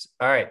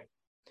right.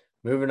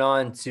 Moving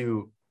on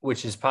to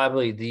which is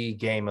probably the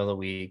game of the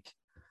week.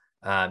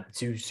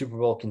 Two Super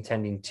Bowl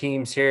contending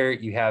teams here.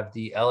 You have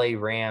the LA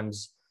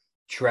Rams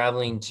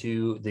traveling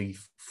to the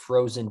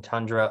frozen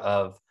tundra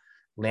of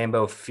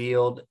Lambeau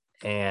Field,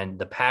 and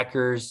the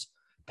Packers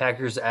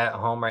at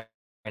home right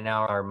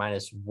now are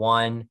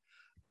 -1.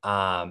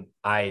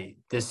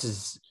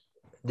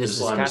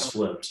 This line is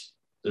flipped.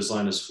 This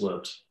line is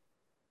flipped.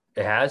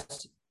 It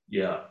has?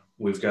 Yeah.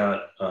 We've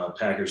got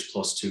Packers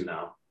 +2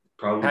 now.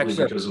 Probably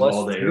because of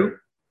all the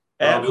air.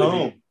 At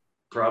home.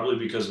 Probably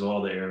because of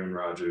all the Aaron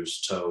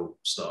Rodgers toe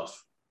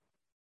stuff.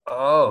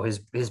 Oh, his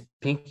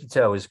pinky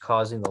toe is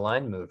causing the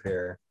line move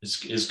here. His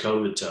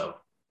COVID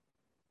toe.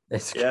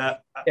 Yeah,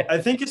 I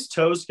think his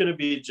toe's going to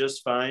be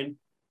just fine.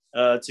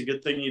 It's a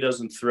good thing he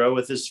doesn't throw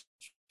with his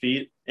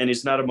feet, and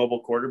he's not a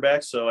mobile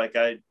quarterback. So,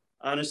 I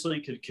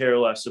honestly could care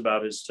less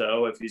about his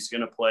toe. If he's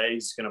going to play,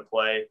 he's going to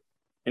play,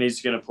 and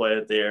he's going to play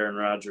at the Aaron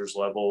Rodgers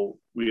level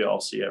we all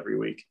see every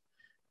week.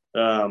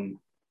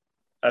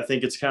 I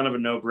think it's kind of a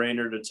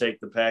no-brainer to take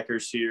the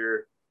Packers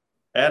here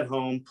at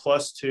home,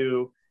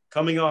 +2,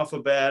 coming off a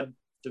bad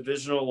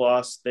divisional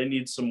loss. They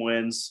need some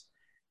wins.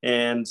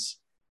 And,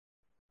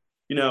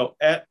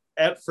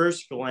 at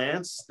first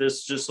glance,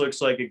 this just looks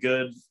like a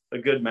good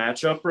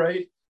matchup,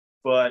 right?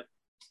 But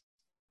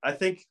I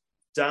think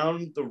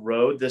down the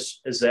road,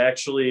 this is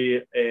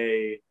actually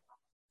a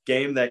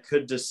game that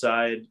could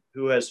decide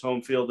who has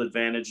home field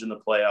advantage in the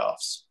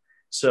playoffs.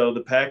 So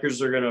the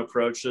Packers are going to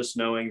approach this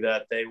knowing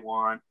that they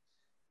want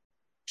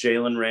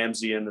Jalen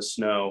Ramsey in the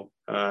snow,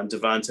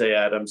 Devontae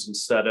Adams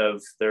instead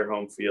of their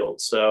home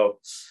field. So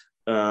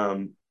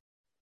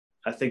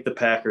I think the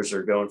Packers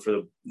are going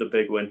for the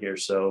big win here.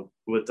 So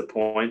with the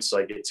points,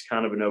 like it's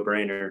kind of a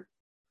no-brainer.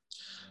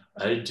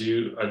 I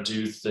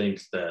do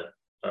think that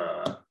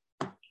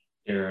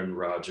Aaron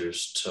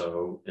Rodgers'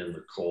 toe in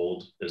the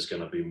cold is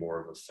going to be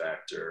more of a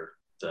factor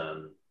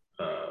than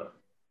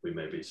we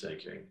may be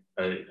thinking.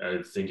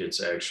 I think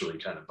it's actually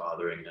kind of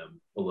bothering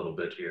him a little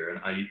bit here.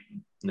 And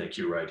Nick,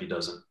 you're right. He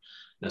doesn't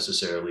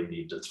necessarily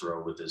need to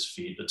throw with his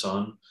feet a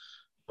ton,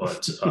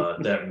 but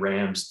that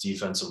Rams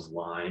defensive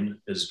line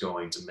is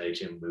going to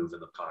make him move in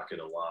the pocket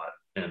a lot.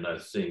 And I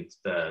think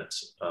that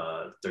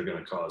they're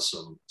going to cause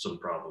some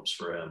problems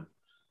for him.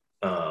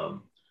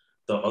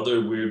 The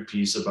other weird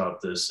piece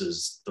about this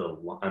is the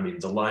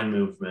line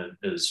movement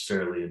is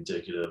fairly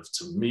indicative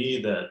to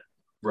me that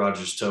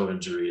Rodgers' toe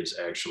injury is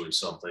actually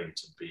something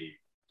to be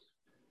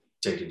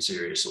taken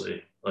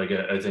seriously. Like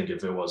I think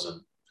if it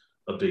wasn't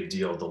a big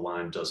deal, the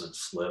line doesn't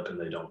flip and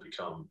they don't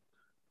become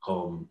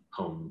home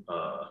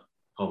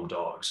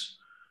dogs.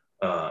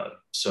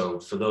 So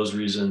for those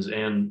reasons,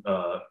 and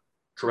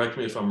correct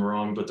me if I'm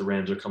wrong, but the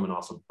Rams are coming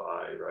off a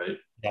bye, right?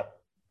 Yep.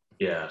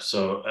 Yeah,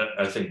 so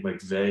I think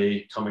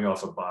McVay coming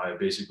off a bye,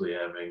 basically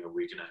having a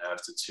week and a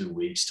half to 2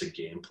 weeks to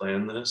game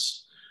plan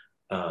this,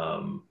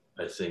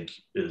 I think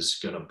is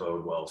going to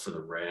bode well for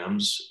the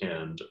Rams.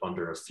 And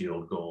under a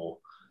field goal,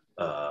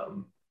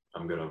 I'm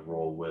going to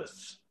roll with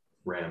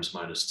Rams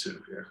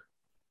 -2 here.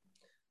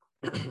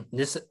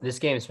 This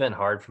game's been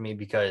hard for me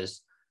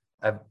because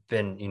I've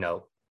been,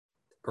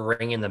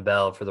 ringing the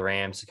bell for the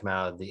Rams to come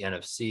out of the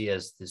NFC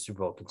as the Super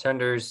Bowl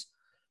contenders.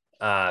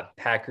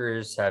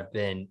 Packers have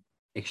been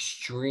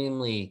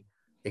extremely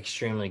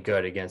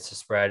good against the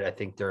spread. I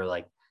think they're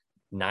like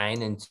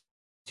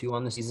 9-2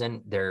 on the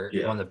season. They're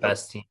one of the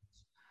best teams.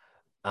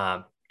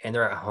 And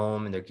they're at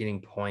home and they're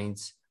getting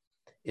points.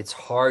 It's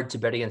hard to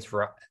bet against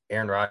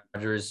Aaron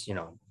Rodgers,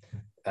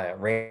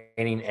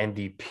 reigning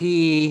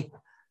MVP.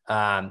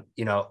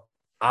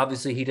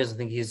 Obviously he doesn't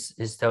think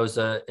his toe's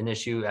an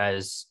issue,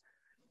 as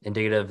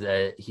indicative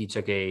that he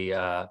took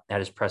at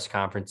his press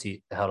conference,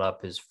 he held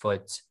up his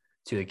foot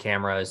to the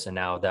cameras, and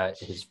now that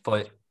his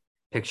foot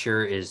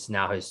picture is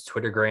now his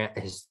Twitter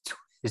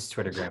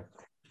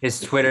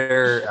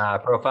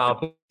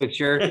profile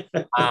picture.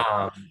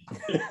 I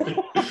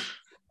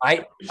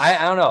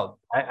don't know.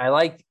 I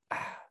like,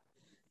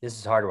 this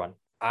is a hard one.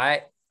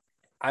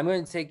 I'm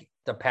going to take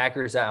the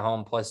Packers at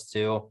home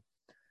 +2.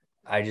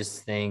 I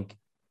just think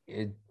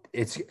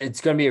it's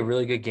going to be a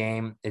really good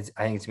game. I think it's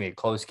going to be a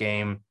close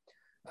game.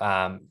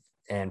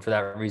 And for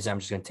that reason, I'm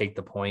just going to take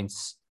the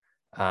points,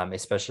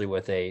 especially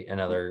with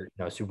another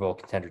Super Bowl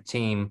contender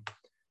team.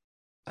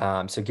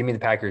 So give me the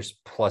Packers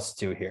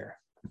 +2 here.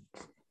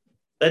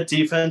 That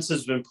defense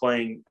has been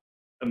playing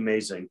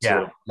amazing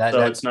too. Yeah,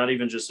 so it's not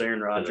even just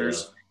Aaron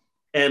Rodgers.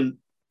 And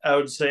I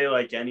would say,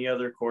 like any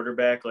other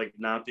quarterback, like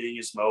not being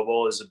as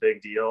mobile is a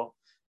big deal.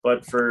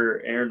 But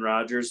for Aaron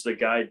Rodgers, the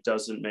guy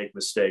doesn't make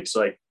mistakes.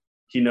 Like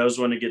he knows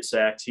when to get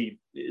sacked. He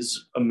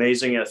is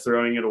amazing at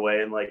throwing it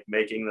away and like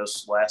making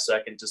those last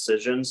second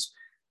decisions,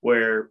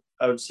 where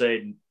I would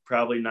say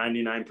probably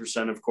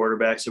 99% of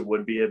quarterbacks, it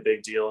would be a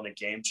big deal and a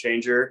game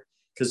changer,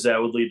 because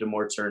that would lead to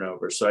more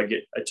turnovers. So I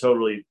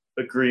totally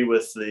agree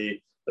with the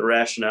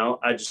rationale.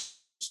 I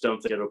just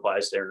don't think it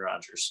applies to Aaron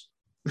Rodgers.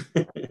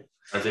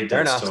 I think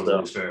that's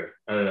totally fair.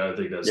 I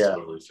think that's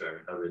totally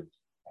fair. I mean,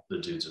 the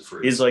dude's a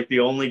freak. He's like the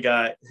only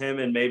guy, him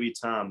and maybe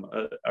Tom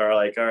are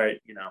like, all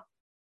right,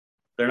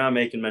 they're not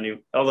making many,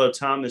 although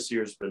Tom this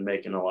year has been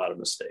making a lot of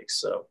mistakes.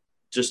 So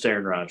just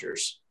Aaron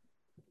Rodgers.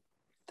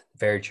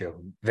 Very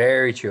true.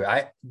 Very true.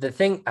 I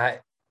don't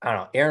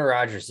know. Aaron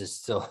Rodgers is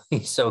still,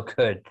 he's so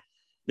good.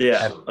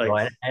 Yeah.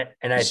 I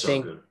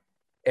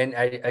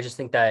just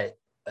think that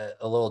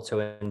a little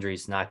toe injury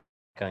is not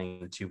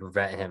going to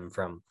prevent him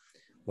from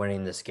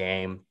winning this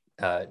game,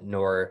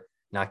 nor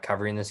not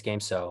covering this game.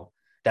 So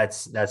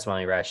that's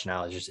my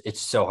rationale.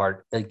 It's so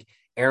hard. Like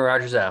Aaron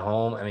Rodgers at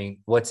home. I mean,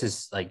 what's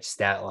his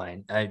stat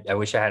line? I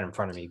wish I had it in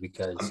front of me,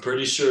 because I'm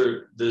pretty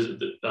sure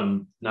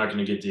I'm not going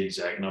to get the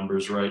exact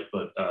numbers right,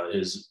 but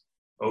his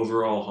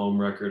overall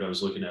home record I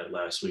was looking at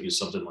last week is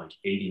something like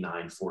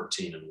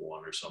 89-14-1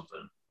 or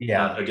something.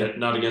 Yeah,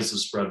 not against the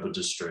spread, but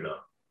just straight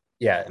up.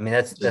 Yeah, I mean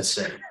that's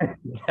insane.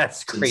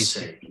 That's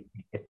crazy.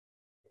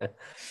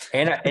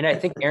 And I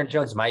think Aaron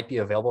Jones might be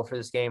available for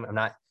this game.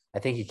 I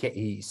think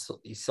he's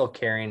still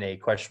carrying a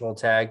questionable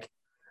tag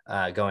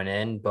going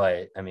in,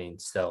 but I mean,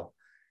 still,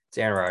 it's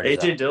Aaron Rodgers.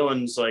 AJ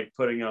Dillon's like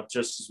putting up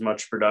just as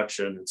much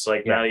production. It's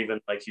like not even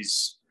like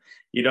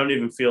you don't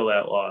even feel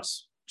that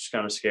loss. It's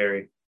kind of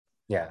scary.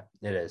 Yeah,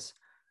 it is.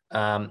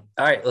 All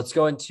right, let's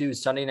go into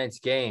Sunday night's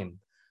game.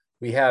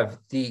 We have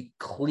the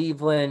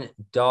Cleveland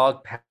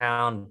Dog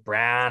Pound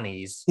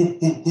Brownies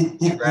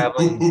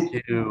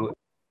traveling to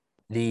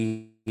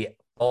the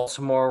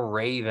Baltimore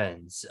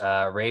Ravens.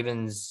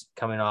 Ravens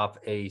coming off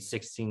a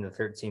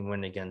 16-13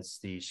 win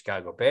against the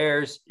Chicago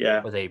Bears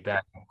with a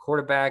backup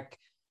quarterback.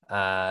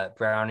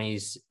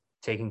 Brownies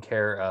taking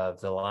care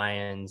of the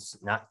Lions,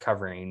 not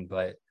covering,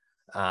 but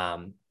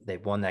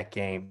they've won that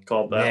game.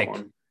 Called that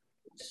one.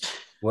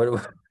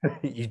 What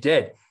you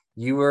did?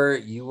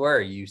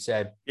 You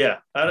said, Yeah,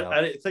 you know,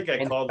 I think I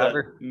and called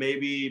cover. that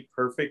maybe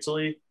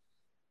perfectly.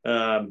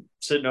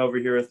 Sitting over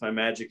here with my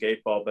Magic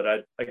 8 Ball, but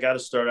I got to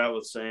start out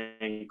with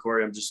saying,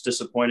 Corey, I'm just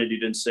disappointed you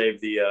didn't save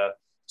the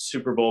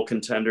Super Bowl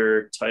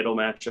contender title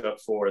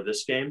matchup for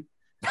this game.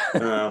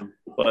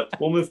 But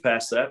we'll move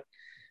past that.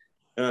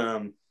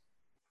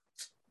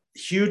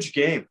 Huge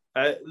game.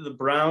 The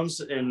Browns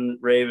and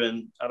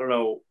Raven. I don't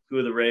know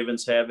who the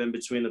Ravens have in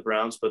between the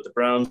Browns, but the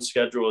Browns'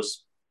 schedule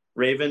is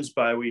Ravens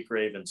bye week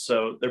Ravens.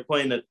 So they're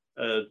playing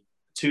a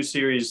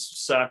 2-series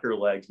soccer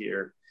leg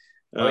here.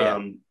 Oh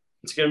yeah,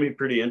 It's going to be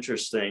pretty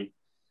interesting.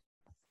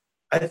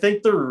 I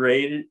think the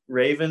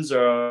Ravens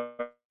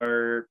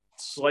are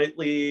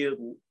slightly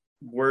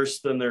worse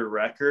than their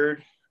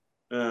record.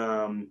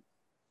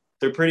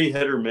 They're pretty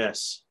hit or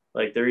miss.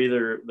 Like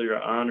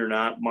they're on or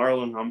not.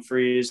 Marlon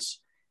Humphreys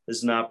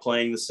is not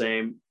playing the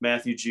same.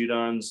 Matthew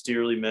Judon's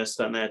dearly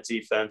missed on that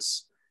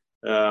defense.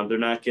 They're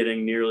not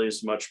getting nearly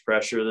as much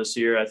pressure this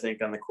year, I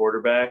think, on the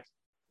quarterback.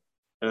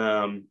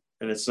 And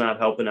it's not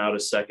helping out a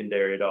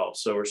secondary at all.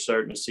 So we're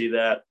starting to see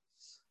that.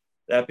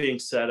 That being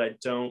said, I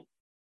don't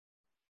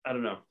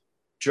know.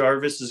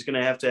 Jarvis is going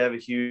to have a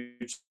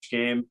huge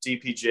game.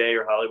 DPJ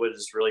or Hollywood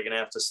is really going to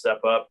have to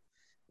step up.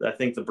 I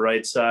think the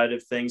bright side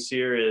of things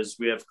here is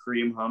we have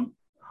Kareem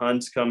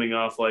Hunt coming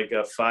off like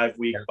a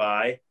 5-week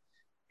bye.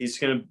 He's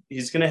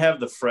gonna have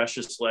the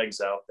freshest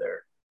legs out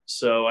there.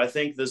 So I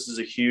think this is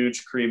a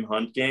huge Kareem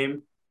Hunt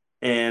game,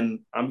 and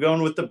I'm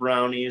going with the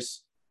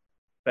Brownies.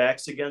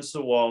 Backs against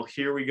the wall.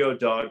 Here we go,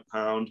 dog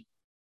pound.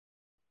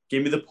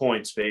 Give me the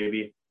points,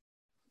 baby.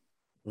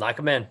 lock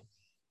them in.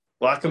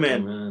 Lock them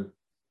in. Man.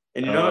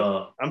 And you know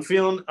what? I'm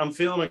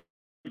feeling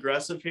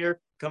aggressive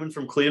here. Coming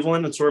from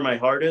Cleveland, that's where my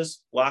heart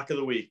is. Lock of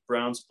the week,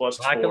 Browns +4.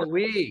 Lock of the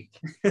week.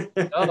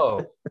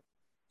 Oh,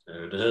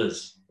 There it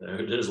is. There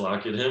it is.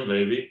 Lock it in,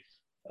 baby.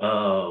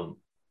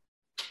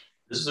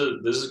 This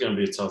is going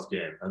to be a tough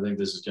game. I think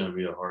this is going to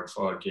be a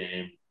hard-fought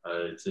game.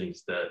 I think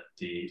that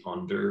the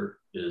under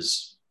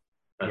is,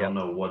 I don't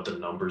know what the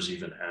number's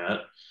even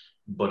at,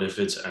 but if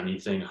it's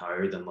anything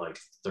higher than like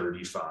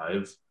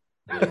 35,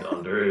 I think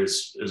under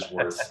is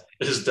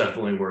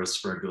definitely worth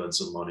sprinkling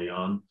some money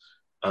on.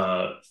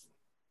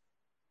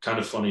 Kind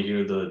of funny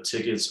here, the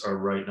tickets are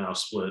right now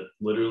split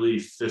literally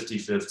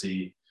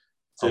 50-50,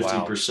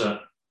 50%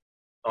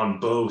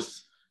 on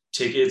both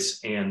tickets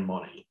and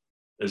money.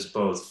 They're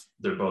both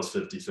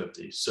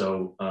 50-50.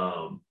 So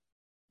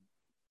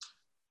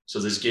so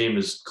this game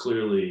is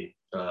clearly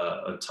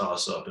a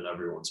toss-up in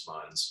everyone's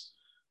minds.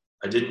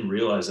 I didn't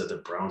realize that the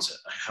Browns,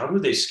 how do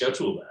they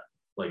schedule that?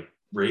 Like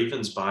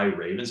Ravens by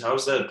Ravens? How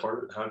is that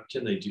part of, how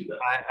can they do that?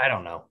 I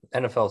don't know.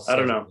 NFL. I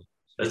don't know.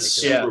 That's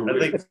super weird. I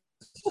think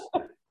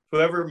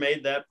whoever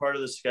made that part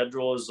of the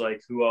schedule is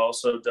like who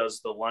also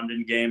does the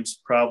London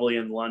games, probably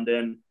in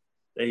London.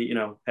 They,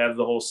 have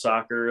the whole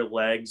soccer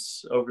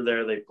legs over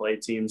there. They play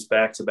teams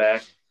back to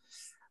back.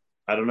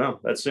 I don't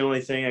know. That's the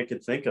only thing I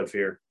could think of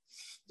here.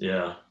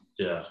 Yeah.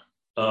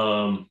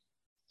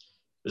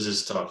 This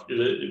is tough.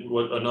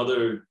 What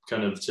another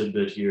kind of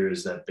tidbit here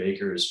is that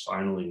Baker is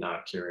finally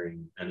not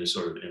carrying any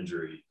sort of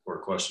injury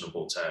or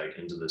questionable tag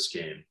into this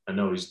game. I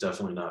know he's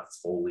definitely not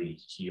fully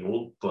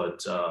healed,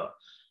 but it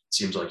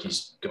seems like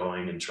he's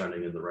going and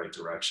trending in the right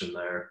direction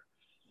there.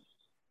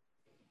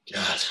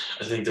 God,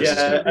 I think this is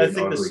going to be I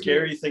think the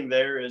scary thing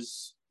there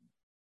is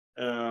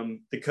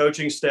the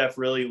coaching staff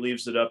really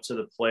leaves it up to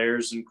the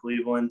players in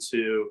Cleveland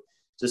to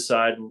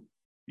decide,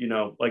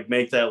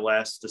 make that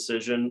last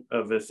decision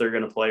of if they're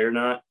going to play or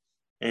not.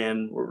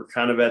 And we're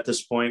kind of at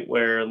this point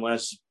where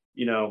unless,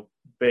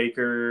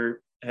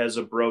 Baker has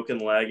a broken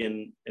leg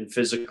and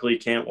physically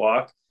can't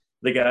walk,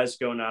 the guy's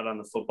going out on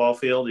the football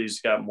field. He's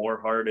got more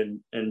heart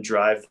and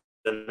drive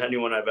than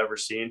anyone I've ever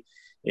seen.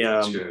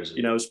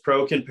 His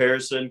pro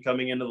comparison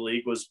coming into the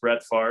league was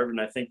Brett Favre. And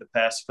I think the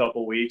past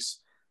couple weeks,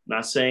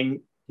 not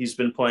saying he's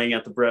been playing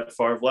at the Brett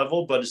Favre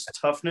level, but his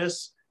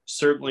toughness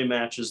certainly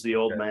matches the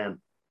old man.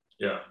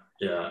 Yeah.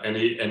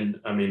 And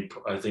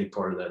I think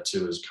part of that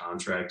too is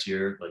contract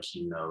year. Like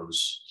he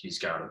knows he's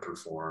got to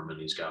perform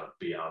and he's got to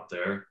be out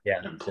there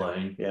and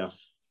playing. Yeah.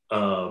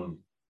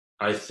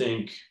 I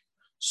think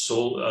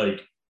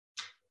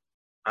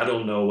I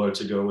don't know where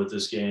to go with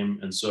this game.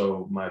 And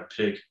so my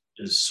pick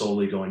is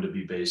solely going to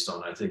be based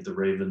on, I think the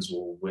Ravens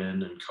will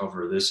win and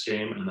cover this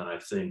game. And then I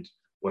think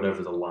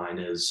whatever the line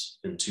is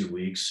in 2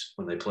 weeks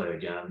when they play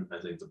again, I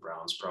think the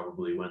Browns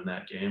probably win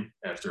that game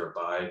after a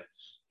bye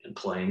and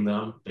playing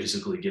them,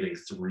 basically getting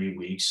 3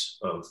 weeks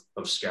of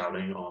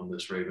scouting on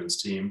this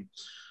Ravens team.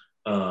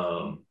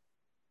 So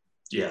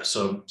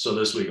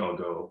this week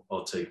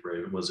I'll take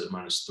Raven. Was it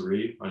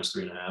 -3,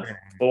 -3.5?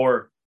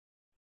 4.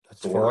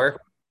 That's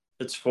 4.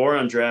 It's 4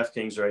 on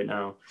DraftKings right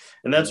now.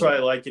 And that's why I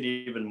like it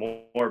even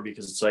more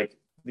because it's like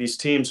these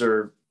teams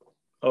are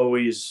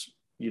always,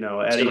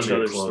 at each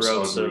other's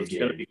throats. So it's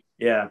going to be,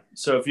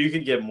 So if you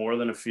could get more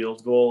than a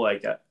field goal,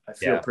 like I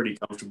feel pretty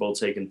comfortable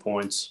taking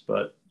points,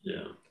 but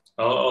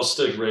I'll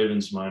stick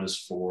Ravens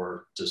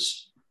 -4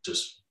 just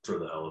for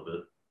the hell of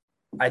it.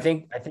 I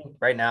think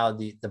right now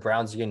the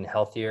Browns are getting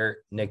healthier.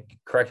 Nick,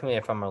 correct me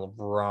if I'm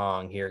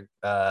wrong here.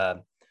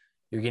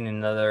 You're getting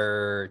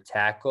another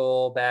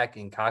tackle back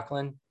in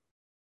Conklin.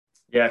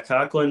 Yeah,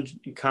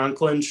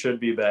 Conklin should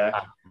be back.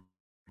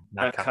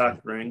 Not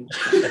Cochran.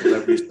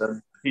 Whatever you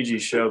said. PG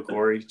show,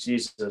 Corey.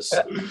 Jesus.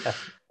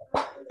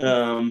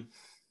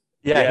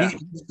 Yeah.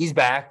 He's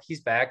back.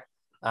 He's back.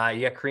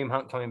 You got Kareem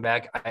Hunt coming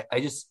back.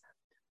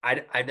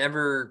 I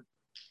never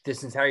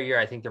this entire year.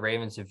 I think the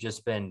Ravens have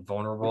just been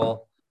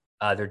vulnerable.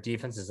 Their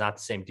defense is not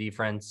the same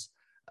defense.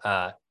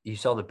 You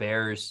saw the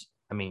Bears.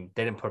 I mean,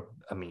 they didn't put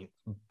a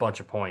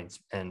bunch of points,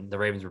 and the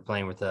Ravens were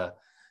playing with a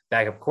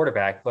backup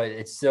quarterback, but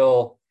it's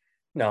still,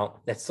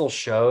 it still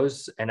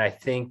shows. And I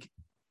think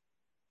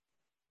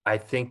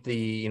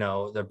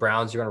the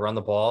Browns are going to run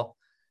the ball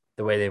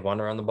the way they want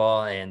to run the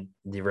ball, and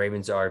the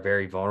Ravens are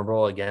very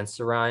vulnerable against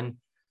the run.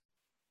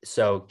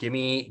 So give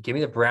me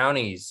the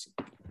Brownies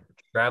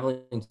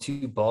traveling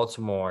to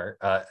Baltimore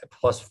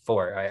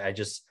 +4.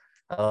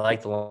 I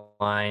like the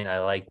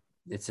line.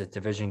 It's a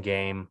division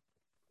game.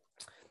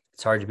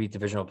 It's hard to beat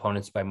divisional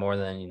opponents by more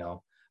than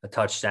a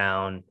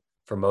touchdown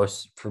for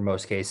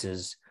most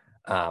cases.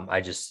 I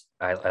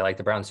like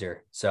the Browns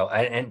here. So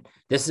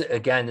this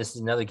is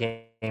another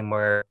game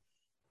where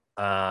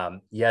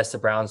yes, the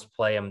Browns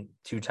play them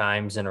 2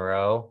 times in a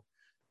row,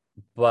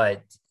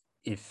 but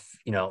if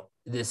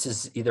this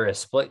is either a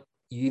split,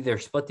 you either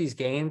split these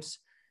games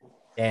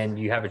and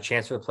you have a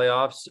chance for the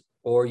playoffs,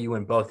 or you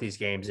win both these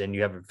games and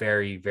you have a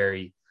very,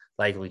 very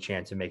likely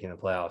chance of making the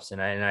playoffs.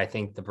 And I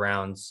think the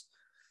Browns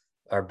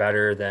are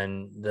better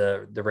than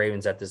the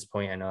Ravens at this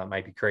point. I know it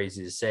might be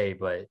crazy to say,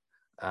 but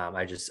I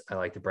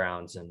like the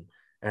Browns, and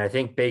I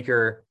think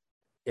Baker,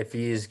 if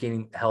he is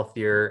getting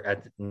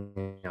healthier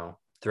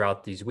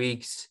throughout these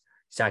weeks,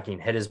 he's not getting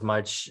hit as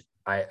much.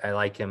 I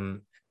like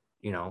him,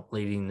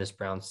 leading this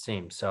Browns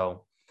team.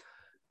 So,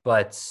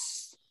 but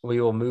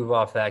we will move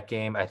off that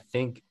game. I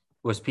think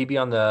was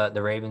PB on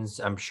the Ravens.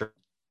 I'm sure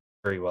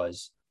he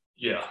was.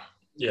 Yeah,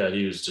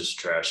 he was just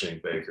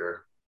trashing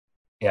Baker.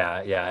 Yeah,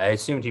 I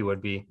assumed he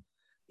would be.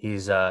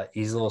 He's a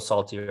little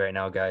salty right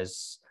now,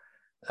 guys.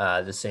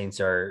 The Saints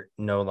are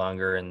no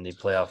longer in the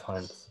playoff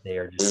hunt. They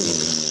are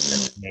just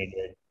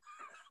decimated.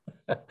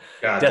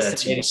 God, that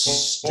team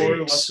stinks. 4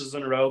 losses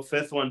in a row,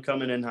 5th one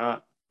coming in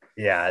hot.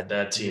 Yeah,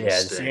 that team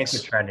stinks. The Saints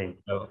are trending.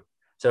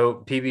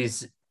 So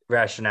PB's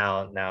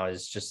rationale now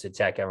is just to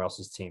attack everyone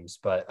else's teams.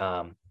 But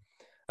all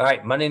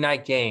right, Monday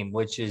night game,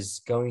 which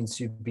is going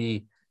to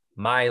be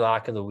my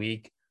lock of the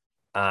week.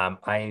 I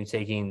am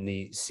taking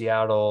the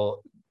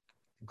Seattle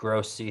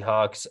Gross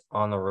Seahawks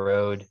on the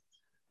road,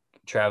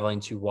 traveling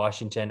to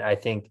Washington. I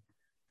think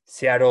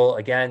Seattle,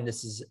 again,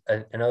 this is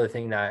another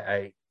thing that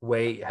I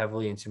weigh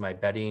heavily into my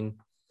betting,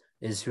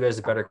 is who has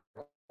a better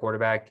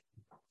quarterback,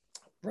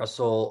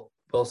 Russell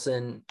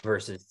Wilson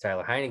versus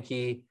Tyler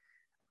Heineke.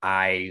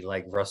 I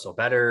like Russell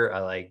better.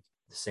 I like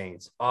the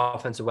Saints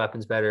offensive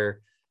weapons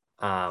better.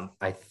 Last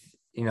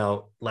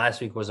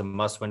week was a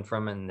must win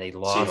from them, and they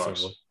lost. It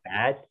was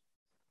bad.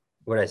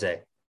 What did I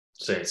say?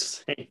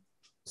 Saints.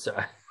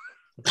 So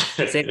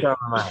Saints on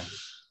my mind.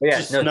 But yeah,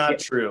 just not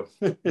true.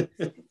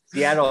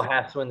 Seattle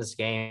has to win this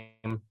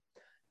game.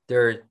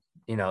 They're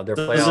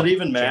Does it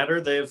even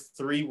matter? They have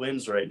 3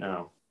 wins right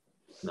now.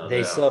 No,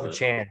 they still have a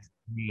chance.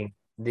 I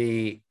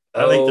think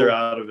they're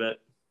out of it.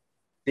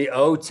 The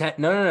 0-10.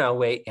 No.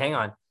 Wait, hang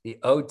on. The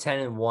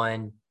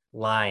 0-10-1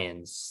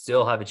 Lions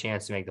still have a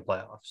chance to make the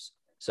playoffs.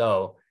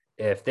 So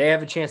if they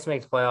have a chance to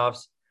make the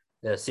playoffs,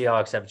 the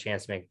Seahawks have a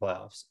chance to make the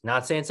playoffs.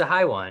 Not saying it's a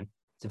high one.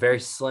 It's a very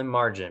slim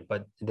margin,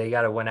 but they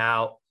got to win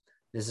out.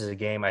 This is a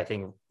game. I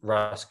think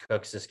Russ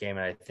cooks this game,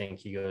 and I think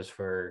he goes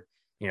for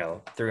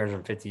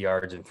 350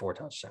 yards and 4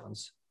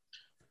 touchdowns.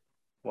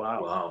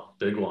 Wow,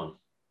 big one.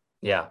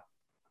 Yeah.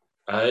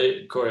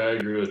 Corey, I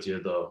agree with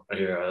you though.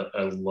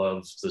 I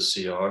love the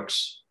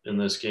Seahawks in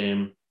this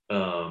game.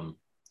 I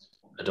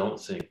don't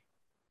think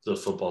the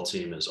football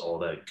team is all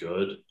that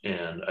good,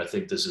 and I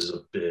think this is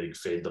a big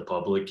fade the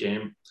public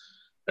game.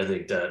 I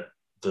think that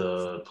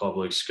the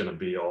public's going to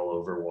be all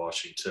over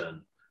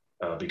Washington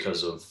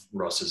because of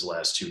Russ's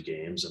last 2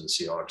 games and the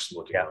Seahawks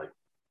looking like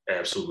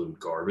absolute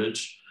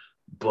garbage.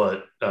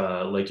 But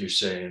like you're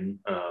saying,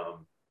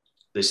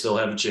 they still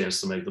have a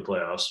chance to make the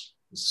playoffs.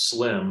 It's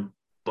slim,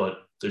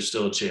 but there's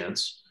still a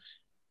chance.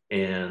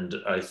 And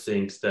I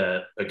think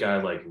that a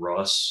guy like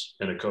Russ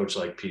and a coach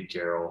like Pete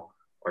Carroll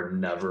are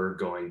never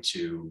going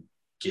to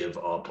give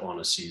up on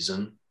a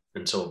season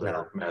until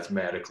they're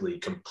mathematically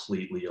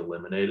completely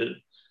eliminated,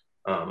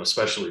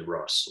 especially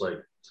Russ. Like,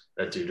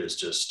 that dude is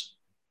just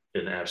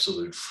an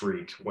absolute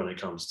freak when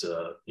it comes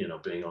to,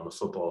 being on the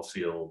football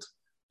field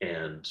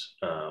and,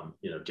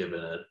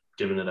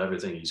 giving it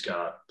everything he's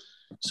got.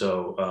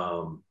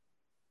 So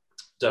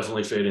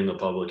definitely fading the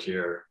public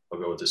here. I'll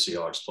go with the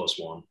Seahawks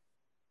 +1.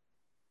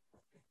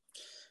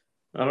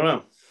 I don't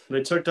know.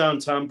 They took down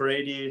Tom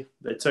Brady.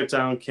 They took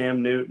down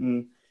Cam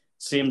Newton.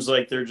 Seems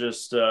like they're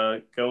just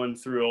going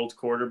through old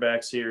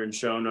quarterbacks here and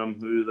showing them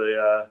who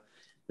the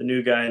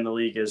new guy in the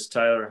league is,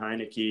 Tyler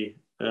Heineke.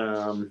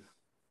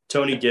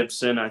 Tony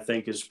Gibson, I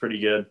think, is pretty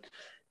good.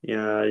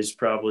 Yeah, it's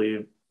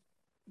probably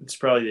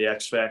the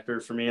X factor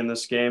for me in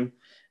this game.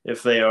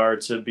 If they are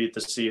to beat the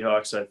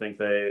Seahawks, I think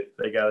they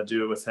got to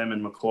do it with him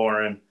and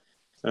McLaurin,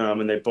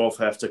 and they both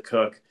have to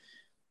cook.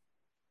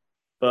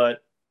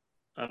 But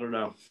I don't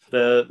know.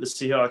 The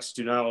Seahawks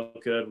do not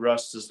look good.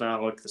 Russ does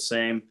not look the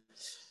same.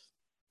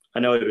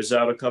 I know he was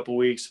out a couple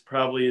weeks.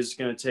 Probably is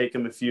going to take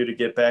him a few to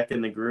get back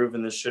in the groove,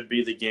 and this should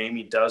be the game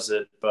he does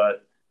it.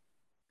 But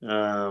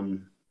I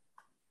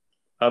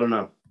don't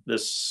know.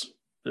 This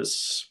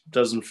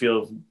doesn't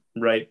feel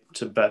right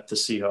to bet the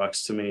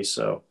Seahawks to me.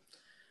 So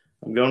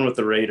I'm going with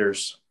the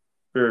Raiders,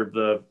 or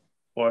the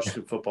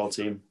Washington football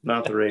team,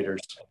 not the Raiders.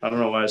 I don't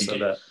know why I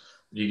said that.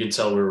 You can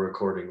tell we're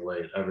recording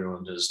late.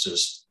 Everyone is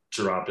just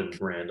dropping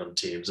random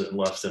teams and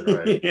left and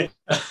right.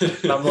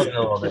 I'm looking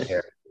a little bit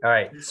here. All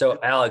right. So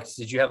Alex,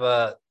 did you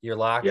have your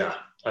lock? Yeah,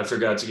 I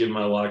forgot to give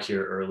my lock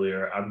here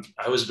earlier.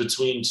 I was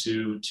between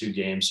two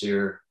games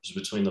here. It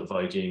was between the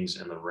Vikings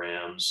and the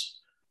Rams.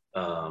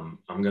 I'm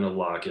gonna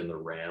lock in the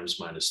Rams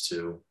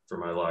 -2 for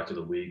my lock of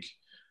the week.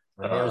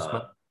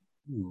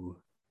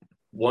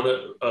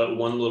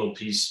 One little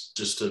piece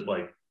just to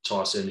like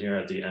toss in here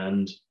at the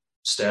end.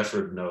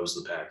 Stafford knows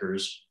the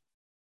Packers.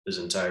 His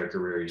entire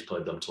career, he's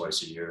played them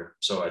twice a year.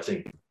 So I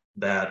think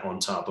that on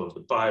top of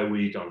the bye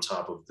week, on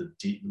top of the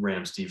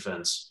Rams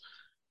defense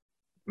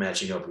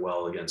matching up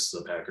well against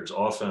the Packers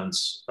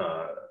offense,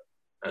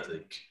 I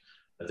think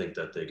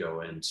that they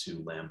go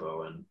into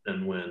Lambeau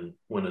and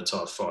win a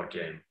tough fought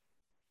game.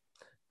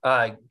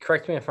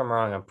 Correct me if I'm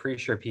wrong. I'm pretty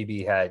sure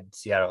PB had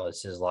Seattle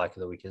as his lock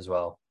of the week as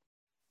well.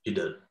 He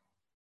did.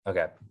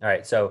 Okay. All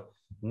right. So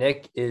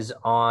Nick is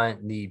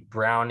on the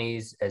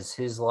Brownies as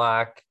his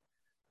lock.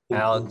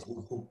 Alex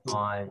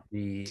on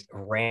the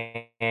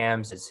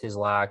Rams as his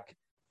lock.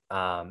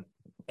 And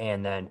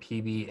then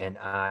PB and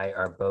I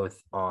are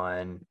both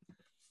on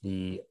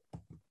the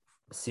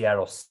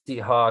Seattle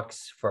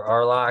Seahawks for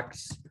our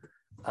locks.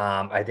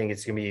 I think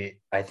it's going to be,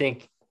 I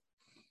think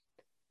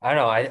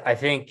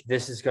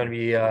this is going to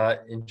be an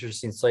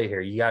interesting slate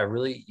here. You got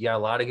a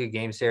lot of good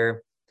games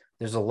here.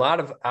 There's a lot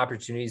of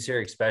opportunities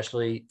here,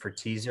 especially for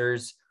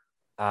teasers.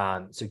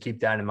 So keep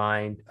that in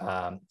mind.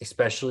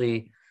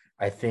 Especially,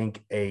 I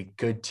think a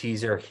good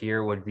teaser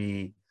here would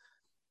be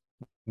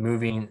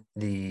moving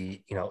you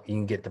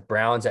can get the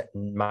Browns at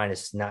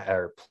 -9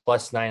 or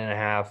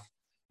 +9.5.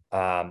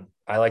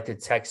 I like the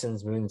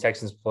Texans, moving the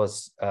Texans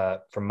plus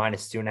from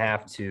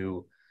 -2.5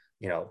 to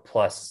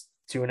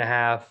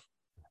 +2.5.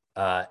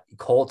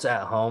 Colts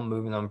at home,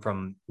 moving them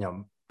from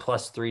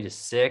 +3 to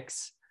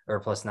 6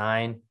 or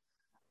 +9.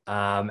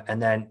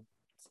 And then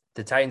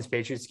the Titans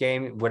Patriots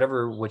game,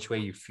 which way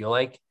you feel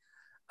like,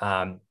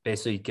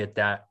 basically get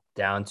that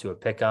down to a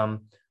pick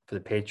 'em for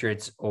the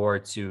Patriots or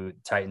to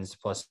Titans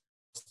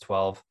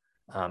 +12.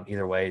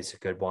 Either way is a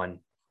good one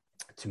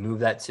to move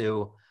that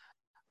to.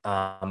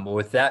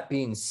 With that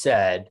being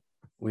said,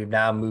 we've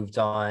now moved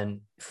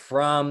on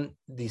from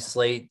the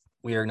slate.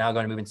 We are now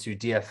going to move into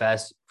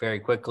DFS very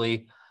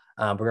quickly.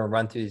 We're going to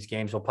run through these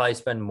games. We'll probably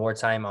spend more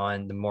time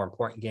on the more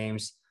important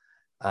games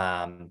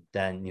than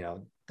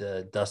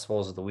the Dust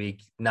Bowls of the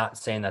week. Not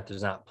saying that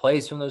there's not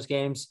plays from those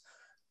games,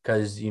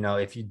 because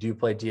if you do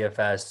play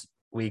DFS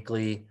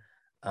weekly,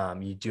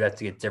 you do have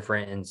to get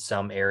different in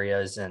some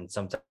areas, and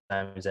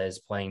sometimes as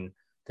playing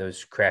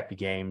those crappy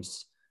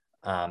games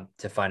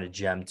to find a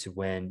gem to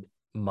win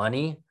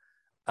money.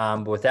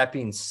 But with that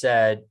being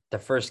said, the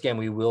first game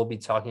we will be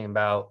talking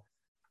about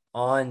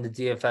on the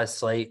DFS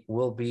slate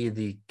will be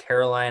the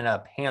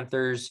Carolina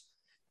Panthers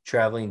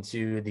traveling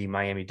to the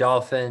Miami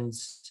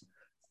Dolphins.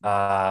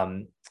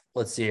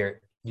 Let's see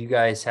here. You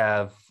guys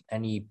have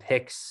any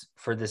picks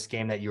for this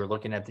game that you're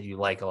looking at that you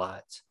like a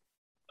lot?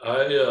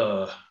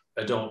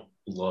 I don't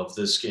love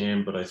this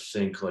game, but I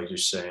think, like you're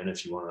saying,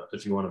 if you want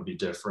to be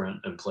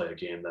different and play a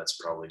game that's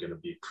probably going to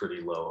be pretty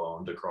low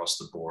owned across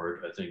the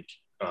board, I think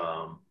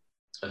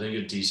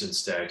a decent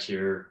stack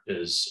here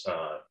is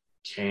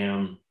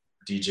Cam,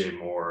 DJ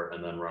Moore,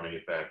 and then running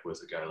it back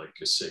with a guy like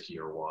Gesicki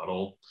or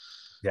Waddle.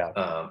 Yeah.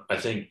 I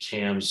think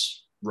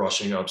Cam's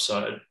rushing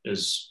upside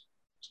is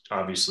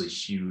obviously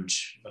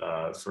huge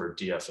for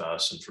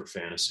DFS and for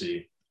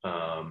fantasy.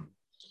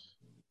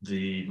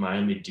 The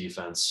Miami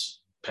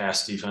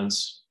pass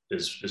defense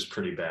is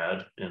pretty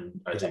bad,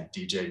 and I think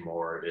DJ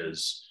Moore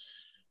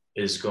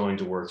is going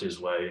to work his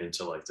way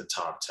into like the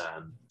top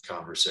 10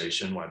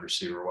 conversation wide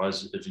receiver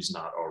wise if he's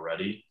not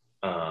already.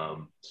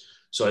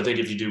 So I think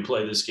if you do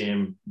play this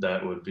game,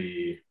 that would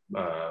be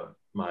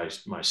my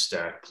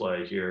stack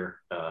play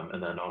here.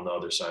 And then on the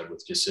other side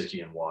with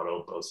Gesicki and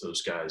Waddle, both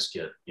those guys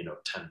get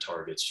 10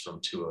 targets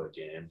from Tua a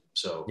game.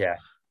 So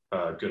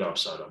good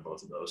upside on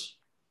both of those.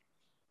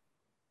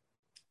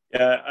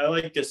 Yeah, I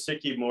like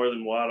Gesicki more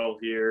than Waddle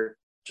here,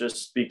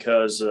 just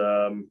because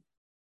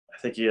I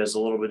think he has a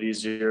little bit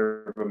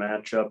easier of a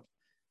matchup.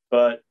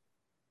 But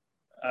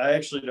I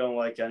actually don't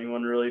like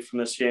anyone really from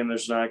this game.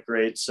 There's not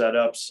great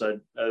setups. I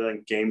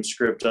think game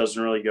script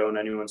doesn't really go in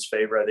anyone's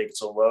favor. I think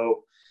it's a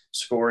low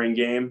scoring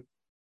game.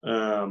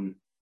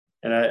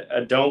 And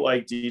I don't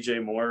like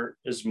DJ Moore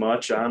as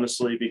much,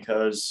 honestly,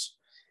 because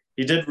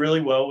he did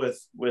really well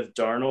with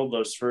Darnold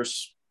those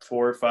first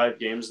 4 or 5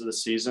 games of the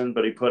season,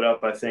 but he put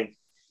up, I think,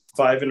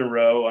 5 in a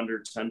row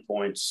under 10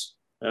 points.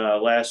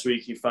 Last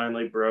week, he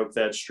finally broke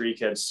that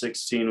streak, had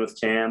 16 with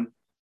Cam,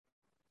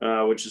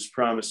 which is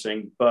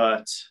promising.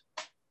 But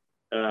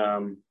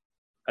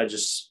I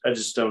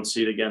just don't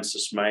see it against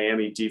this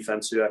Miami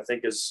defense, who I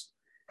think is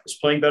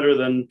playing better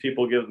than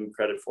people give them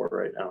credit for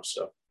right now.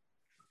 So,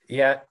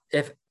 yeah,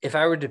 if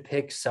I were to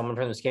pick someone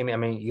from this game, I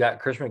mean, you got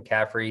Christian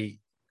McCaffrey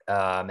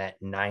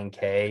at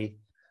 9K,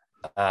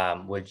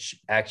 which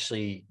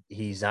actually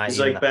he's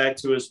like back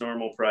to his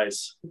normal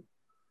price.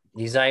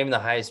 He's not even the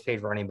highest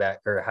paid running back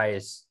or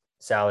highest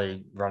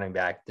salary running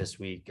back this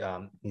week.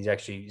 He's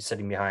actually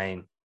sitting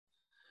behind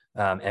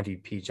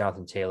MVP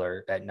Jonathan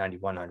Taylor at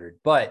 9,100.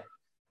 But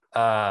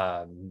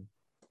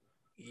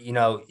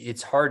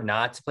it's hard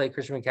not to play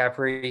Christian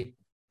McCaffrey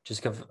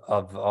just because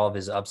of all of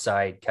his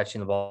upside,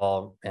 catching the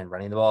ball and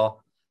running the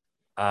ball.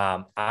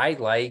 I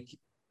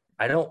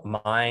don't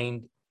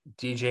mind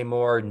DJ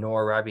Moore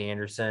nor Robbie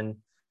Anderson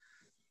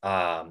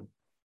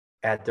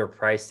at their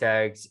price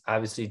tags.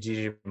 Obviously,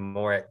 DJ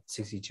Moore at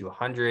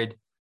 6,200.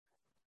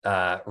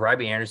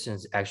 Robbie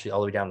Anderson's actually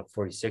all the way down to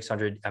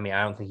 4,600. I mean,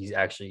 I don't think he's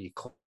actually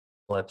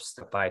eclipsed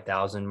the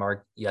 5,000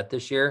 mark yet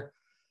this year.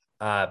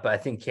 But I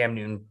think Cam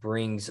Newton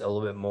brings a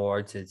little bit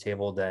more to the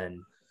table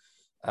than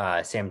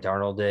Sam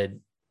Darnold did.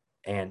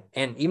 And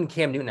even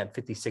Cam Newton at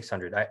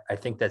 5,600, I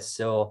think that's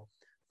still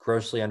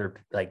grossly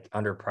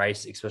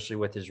underpriced, especially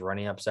with his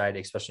running upside,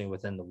 especially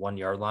within the 1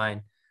 yard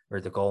line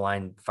or the goal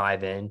line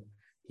 5 in.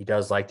 He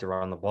does like to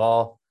run the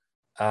ball.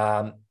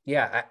 I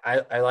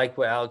like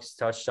what Alex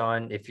touched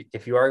on.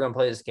 If you are going to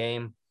play this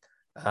game,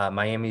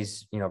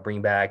 Miami's,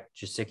 bring back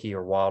Gesicki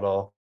or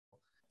Waddle.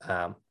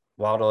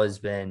 Waddle has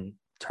been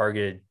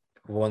targeted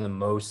one of the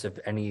most of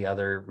any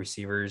other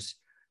receivers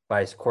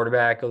by his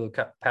quarterback over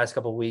the past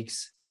couple of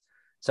weeks.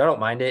 So I don't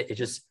mind it. It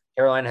just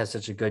Carolina has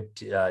such a good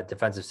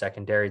defensive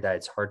secondary that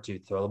it's hard to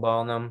throw the ball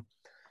on them.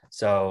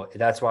 So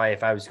that's why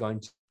if I was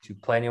going to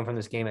play anyone from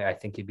this game, I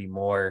think it'd be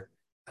more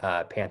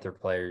Panther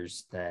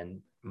players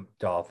than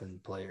Dolphin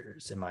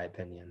players, in my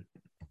opinion.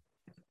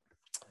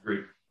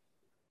 Agree.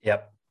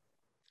 Yep.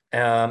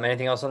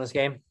 Anything else on this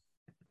game?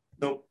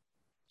 Nope.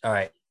 All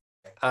right.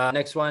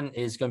 Next one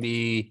is going to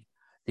be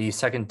the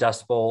second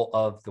Dust Bowl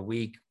of the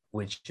week,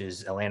 which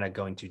is Atlanta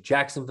going to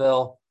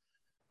Jacksonville.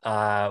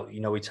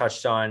 We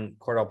touched on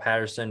Cordell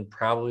Patterson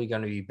probably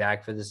going to be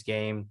back for this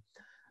game.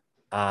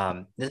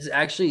 This is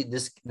actually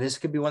this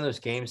could be one of those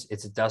games.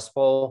 It's a Dust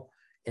Bowl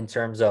in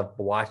terms of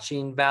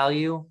watching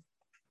value,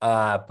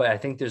 but I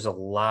think there's a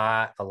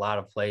lot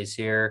of plays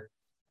here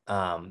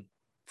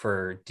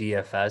for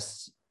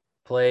DFS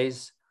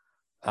plays.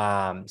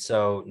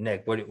 So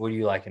Nick, what are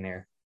you liking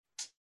here?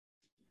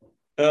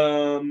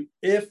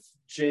 If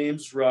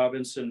James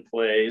Robinson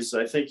plays,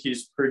 I think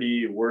he's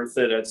pretty worth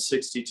it at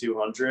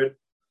 6,200.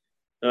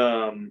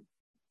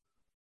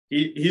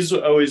 He's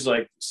always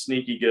like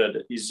sneaky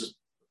good. He's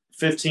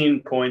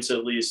 15 points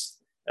at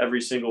least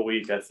every single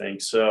week, I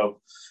think.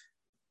 So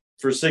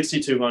for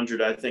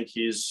 6,200, I think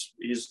he's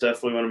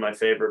definitely one of my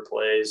favorite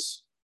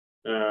plays.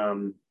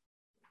 You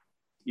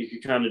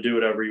can kind of do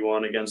whatever you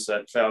want against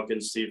that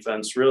Falcons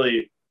defense,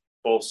 really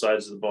both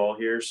sides of the ball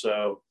here.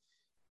 So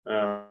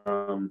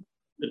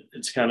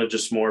it's kind of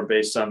just more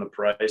based on the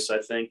price, I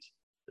think.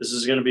 This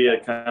is going to be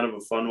a kind of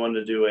a fun one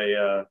to do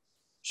a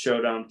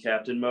showdown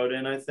captain mode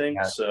in, I think.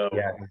 This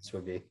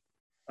would be.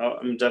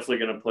 I'm definitely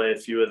going to play a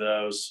few of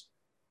those.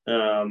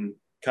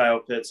 Kyle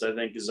Pitts, I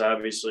think, is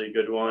obviously a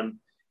good one.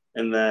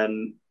 And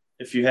then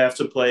if you have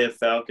to play a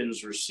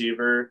Falcons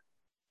receiver,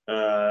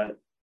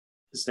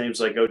 his name's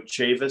like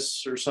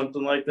Chavis or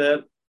something like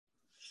that.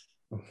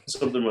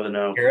 Something with an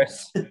O.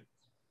 Harris?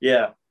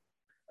 Yeah.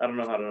 I don't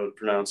know how to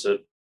pronounce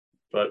it,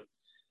 but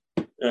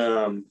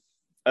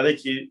I think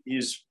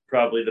he's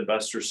probably the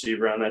best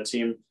receiver on that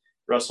team.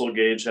 Russell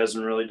Gage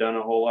hasn't really done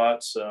a whole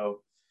lot.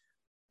 So,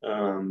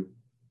 I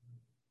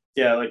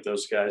like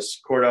those guys.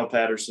 Cordell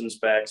Patterson's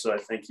back, so I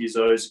think he's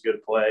always a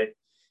good play.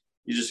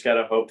 You just got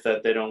to hope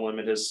that they don't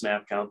limit his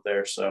snap count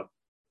there. So,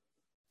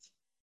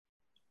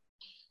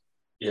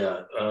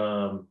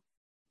 I'm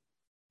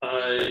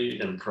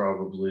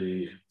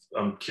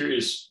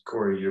curious,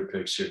 Corey, your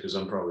picks here, because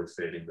I'm probably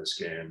fading this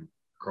game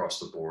across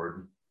the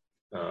board.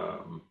 I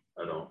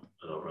don't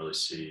really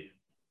see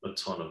a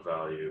ton of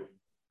value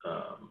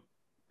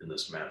in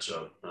this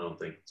matchup. I don't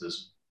think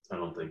there's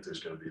going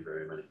to be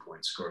very many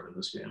points scored in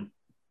this game.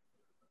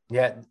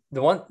 Yeah,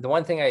 the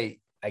one thing I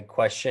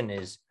question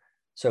is,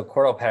 so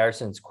Cordell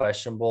Patterson's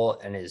questionable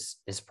and his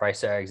price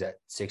tag's at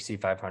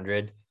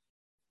 6,500.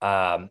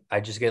 I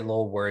just get a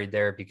little worried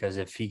there because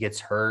if he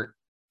gets hurt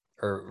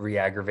or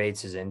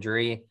re-aggravates his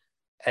injury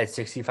at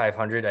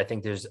 6,500, I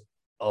think there's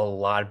a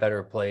lot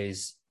better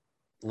plays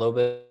a little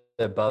bit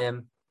above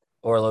him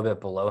or a little bit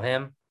below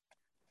him.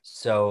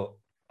 So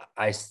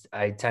I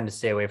tend to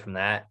stay away from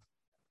that.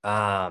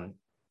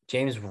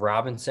 James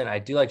Robinson, I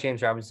do like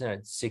James Robinson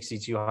at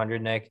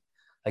 6,200, Nick.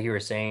 Like you were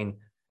saying,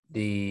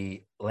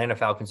 the Atlanta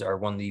Falcons are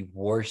one of the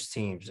worst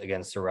teams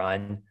against the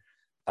run.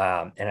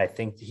 And I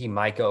think he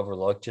might go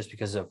overlooked just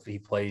because of he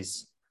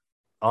plays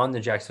on the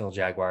Jacksonville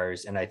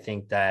Jaguars. And I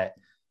think that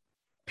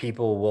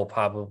people will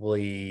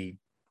probably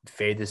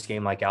fade this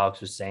game, like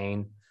Alex was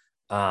saying.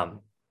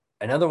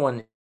 Another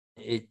one,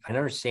 I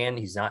understand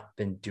he's not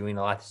been doing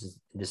a lot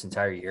this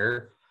entire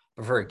year,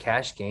 but for a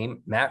cash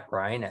game, Matt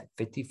Ryan at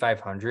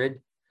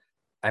 5,500.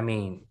 I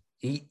mean,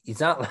 he's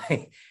not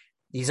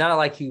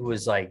like he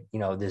was like,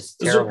 this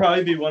will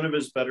probably be one of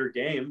his better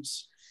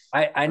games.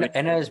 I know,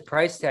 and his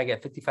price tag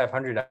at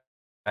 5,500,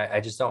 I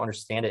just don't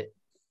understand it.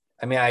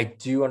 I mean, I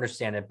do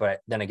understand it,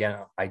 but then again,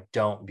 I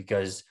don't,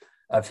 because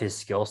of his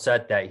skill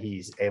set that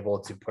he's able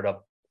to put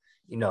up,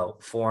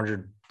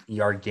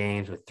 400-yard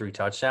games with 3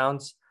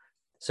 touchdowns.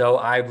 So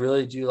I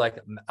really do like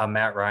a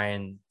Matt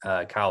Ryan,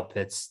 Kyle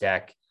Pitts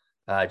stack.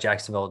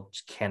 Jacksonville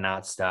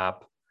cannot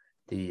stop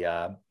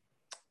the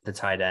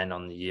tight end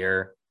on the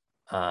year.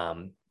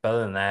 But other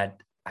than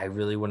that, I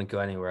really wouldn't go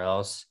anywhere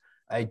else.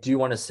 I do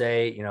want to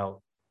say,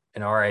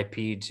 an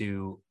RIP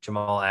to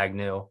Jamal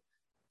Agnew.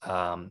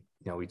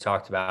 We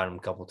talked about him a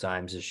couple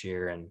times this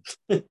year, and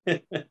is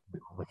this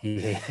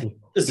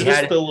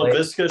the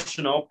Laviska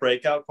Shenault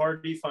breakout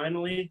party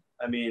finally?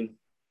 I mean,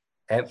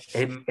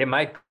 it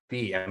might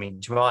be. I mean,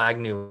 Jamal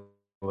Agnew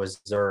was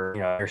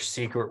their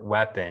secret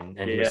weapon,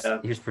 and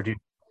he was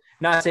producing.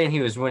 Not saying he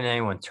was winning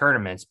anyone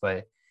tournaments,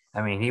 but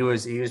I mean, he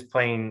was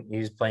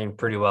playing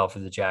pretty well for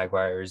the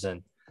Jaguars,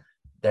 and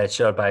that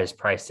showed by his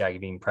price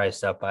tag being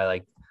priced up by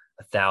like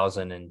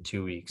 1,000 in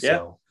 2 weeks. Yeah,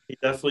 so he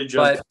definitely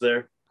jumped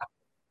there.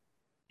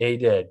 He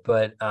did,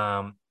 but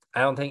I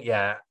don't think.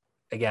 Yeah,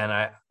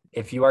 again,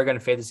 if you are going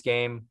to fade this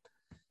game,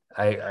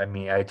 I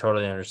mean, I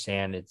totally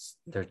understand.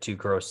 They're 2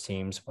 gross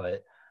teams,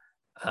 but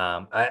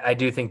I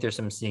do think there's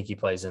some sneaky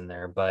plays in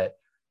there. But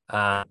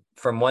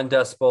from one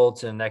Dust Bowl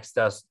to the next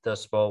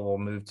Dust Bowl, we'll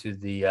move to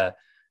the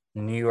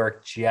New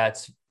York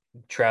Jets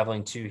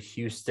traveling to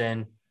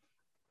Houston.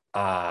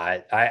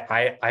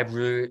 I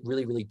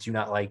really do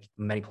not like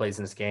many plays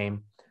in this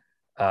game.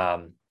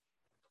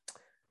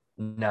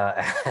 No,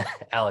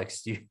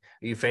 Alex, are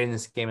you fading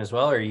this game as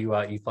well, or are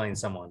you playing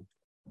someone?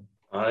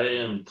 I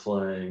am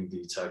playing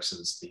the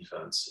Texans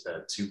defense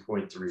at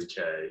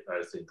 2.3K.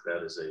 I think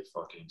that is a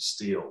fucking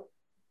steal.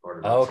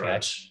 Pardon my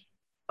French.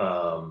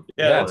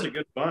 That's a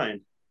good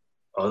find.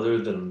 Other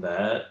than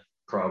that,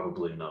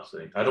 probably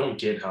nothing. I don't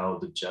get how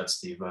the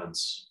Jets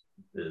defense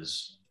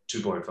is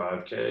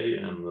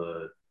 2.5K and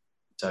the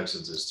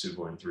Texans is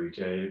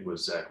 2.3K with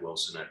Zach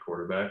Wilson at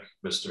quarterback,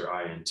 Mr.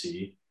 INT.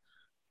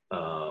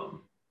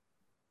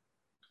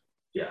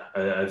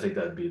 I think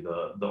that'd be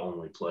the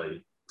only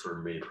play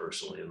for me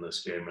personally in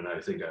this game, and I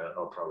think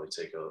I'll probably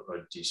take a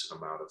decent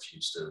amount of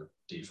Houston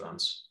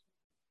defense.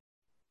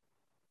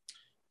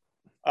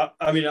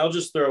 I mean, I'll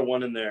just throw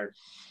one in there.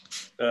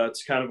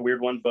 It's kind of a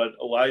weird one, but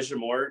Elijah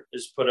Moore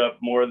has put up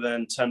more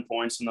than 10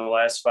 points in the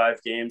last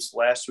 5 games.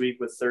 Last week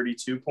with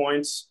 32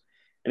 points,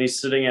 and he's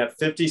sitting at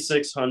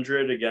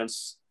 5,600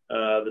 against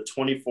the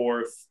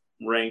 24th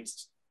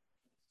ranked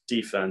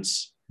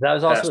defense. That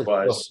was also with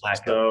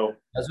Flacco. So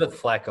that was with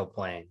Flacco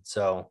playing.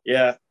 So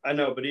yeah, I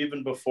know. But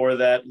even before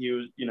that, he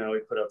was, he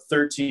put up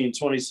 13,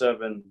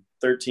 27,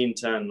 13,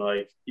 10.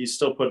 Like, he's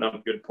still putting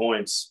up good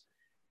points.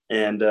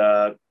 And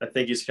I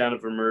think he's kind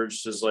of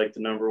emerged as like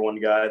the number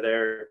 1 guy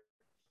there.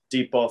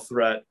 Deep ball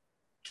threat,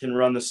 can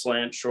run the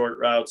slant, short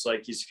routes.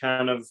 Like, he's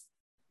kind of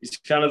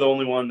the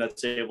only one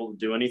that's able to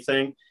do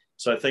anything.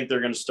 So I think they're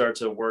going to start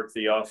to work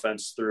the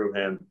offense through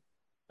him.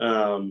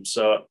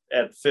 So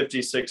at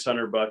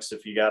 $5,600,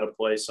 if you got to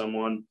play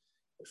someone,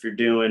 if you're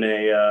doing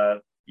a,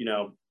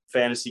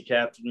 fantasy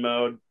captain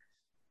mode,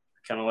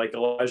 kind of like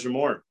Elijah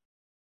Moore.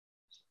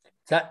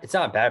 It's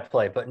not a bad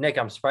play, but Nick,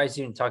 I'm surprised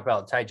you didn't talk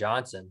about Ty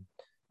Johnson.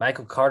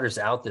 Michael Carter's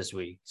out this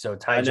week. So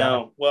Ty Johnson. I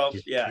know. Well,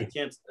 yeah, I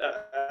can't,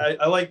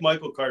 I like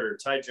Michael Carter.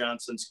 Ty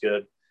Johnson's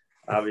good,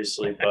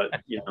 obviously, but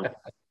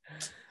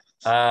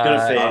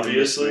gonna fade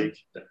obviously.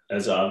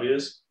 As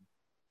obvious.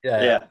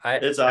 Yeah,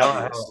 it's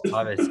obvious. How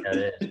obvious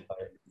that is.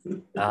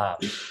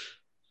 But,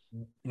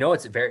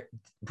 it's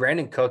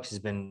Brandon Cooks has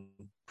been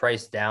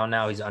priced down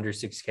now. He's under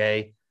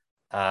 6K.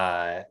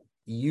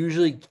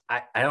 Usually,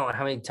 I don't know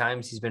how many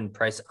times he's been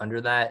priced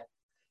under that.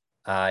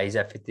 He's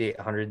at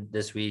 5,800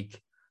 this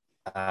week.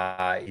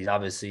 He's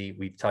obviously,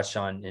 we've touched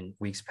on in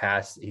weeks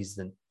past, he's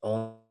the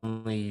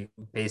only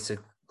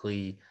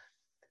basically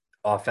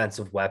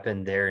offensive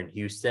weapon there in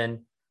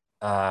Houston.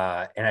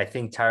 And I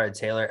think Tyrod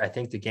Taylor, I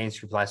think the game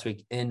script last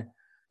week in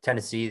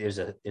Tennessee, there's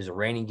a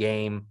rainy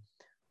game.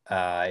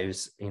 It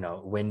was,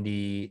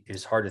 windy. It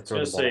was hard to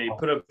throw the ball. He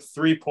put up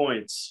 3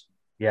 points.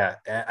 Yeah,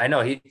 I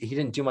know he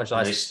didn't do much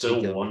last week. They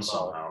still won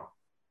somehow.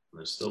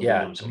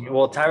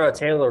 Well, Tyrod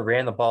Taylor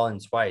ran the ball in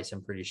twice,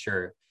 I'm pretty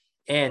sure.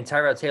 And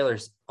Tyrod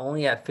Taylor's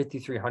only at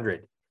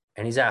 5,300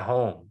 and he's at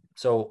home.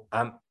 So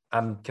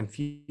I'm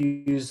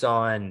confused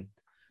on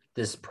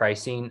this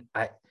pricing.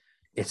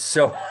 It's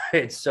so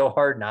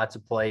hard not to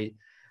play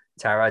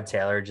Tyrod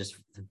Taylor just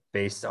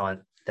based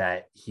on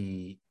that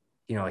he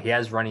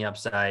has running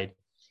upside.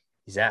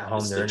 He's at home.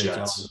 It's They're the in his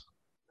Jets. own.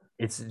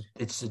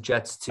 It's the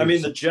Jets too. I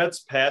mean, the Jets'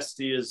 pass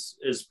D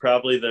is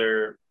probably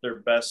their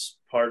best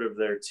part of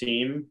their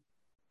team,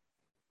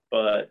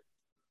 but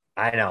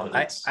I know.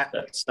 that's not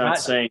not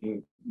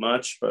saying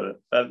much,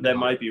 but that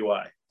might be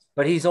why.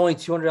 But he's only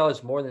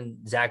 $200 more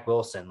than Zach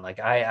Wilson. Like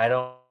I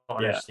don't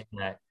understand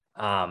that.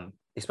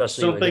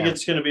 Especially Don't think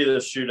it's going to be the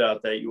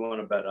shootout that you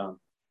want to bet on.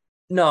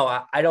 No,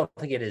 I don't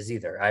think it is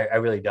either. I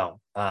really don't.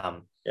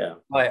 Yeah.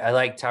 I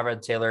like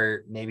Tyrod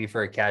Taylor maybe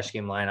for a cash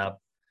game lineup,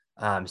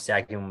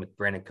 stacking him with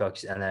Brandon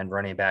Cooks, and then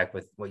running back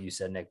with what you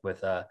said, Nick,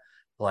 with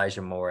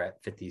Elijah Moore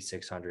at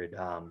 5,600.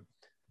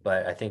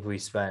 But I think we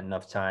spent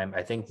enough time.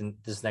 I think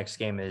this next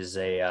game is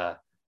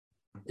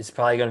it's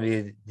probably going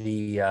to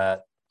be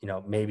the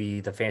maybe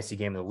the fantasy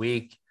game of the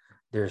week.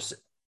 There's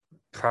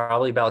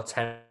probably about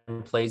 10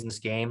 plays in this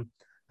game,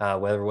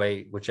 whichever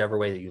way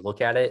that you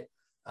look at it.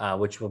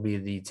 Which will be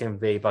the Tampa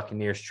Bay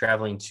Buccaneers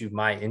traveling to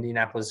my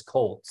Indianapolis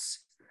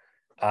Colts.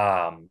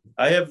 I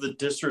have the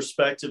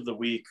disrespect of the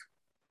week.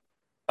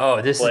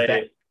 Oh, this is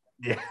bad.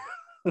 Yeah.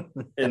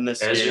 In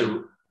this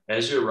game.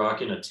 As you're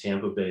rocking a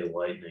Tampa Bay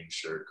Lightning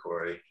shirt,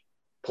 Corey.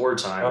 Poor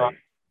timing.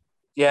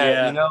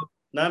 Yeah,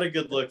 not a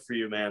good look for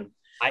you, man.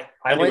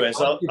 Anyways,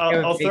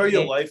 I'll throw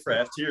you a life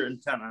raft here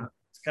and kind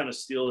of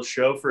steal the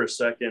show for a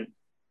second.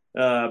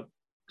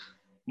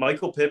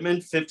 Michael Pittman,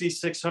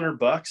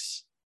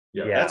 $5,600.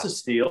 Yeah, that's a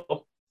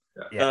steal.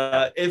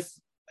 Yeah. If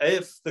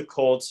the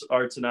Colts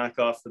are to knock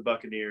off the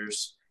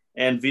Buccaneers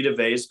and Vita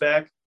Vea's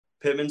back,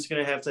 Pittman's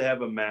going to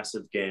have a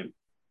massive game.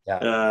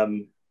 Yeah.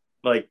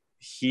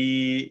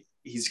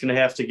 He's going to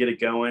have to get it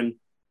going,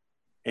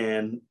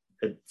 and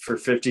for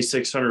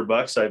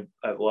 $5,600,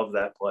 I love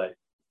that play.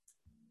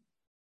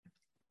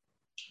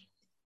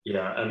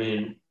 Yeah, I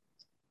mean,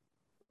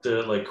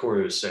 like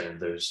Corey was saying,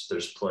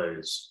 there's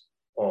plays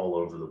all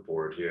over the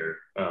board here.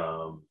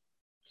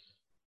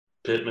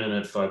 Pittman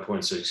at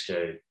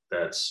 5.6K,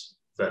 that's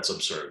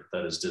absurd.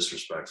 That is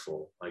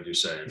disrespectful, like you're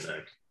saying,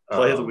 Nick.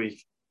 Play of the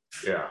week.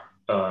 Yeah.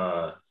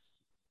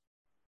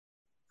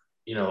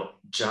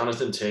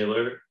 Jonathan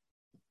Taylor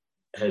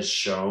has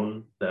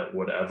shown that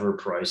whatever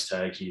price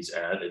tag he's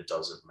at, it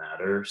doesn't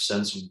matter.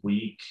 Since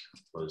week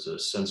 3,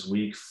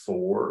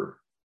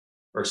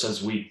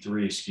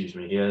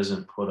 he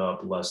hasn't put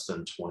up less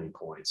than 20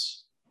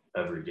 points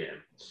every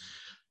game.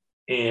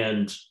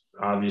 And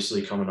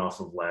obviously coming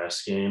off of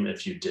last game,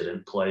 if you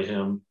didn't play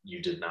him,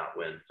 you did not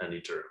win any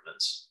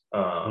tournaments.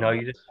 No,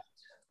 you didn't.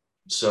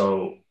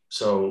 So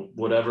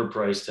whatever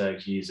price tag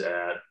he's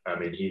at, I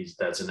mean,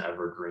 that's an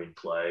evergreen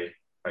play.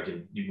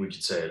 We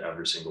could say it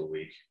every single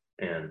week.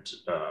 And,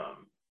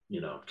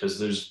 because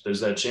there's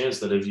that chance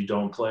that if you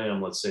don't play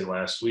him, let's say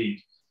last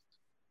week,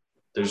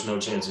 there's no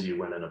chance that you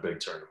win in a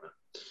big tournament.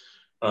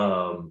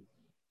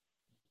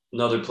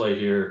 Another play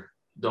here,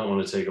 don't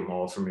want to take them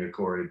all from you,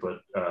 Corey,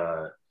 but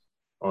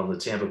on the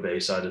Tampa Bay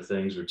side of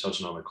things, we're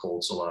touching on the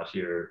Colts a lot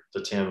here.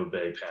 The Tampa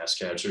Bay pass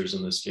catchers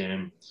in this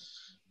game,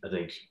 I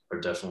think,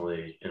 are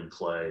definitely in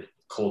play.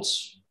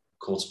 Colts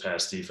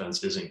pass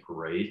defense isn't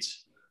great.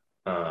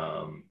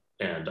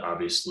 And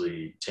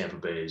obviously Tampa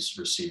Bay's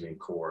receiving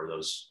core,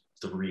 those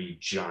 3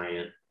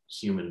 giant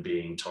human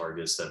being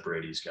targets that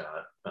Brady's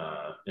got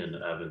in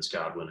Evans,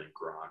 Godwin, and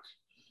Gronk,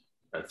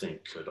 I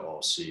think could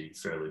all see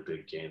fairly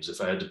big games. If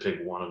I had to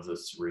pick one of the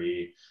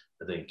 3,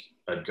 I think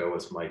I'd go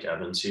with Mike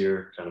Evans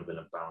here, kind of in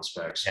a bounce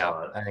back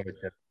spot. Yeah, I think it's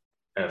good.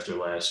 After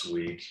last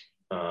week.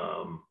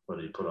 What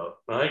did he put up?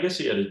 I guess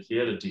he had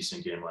a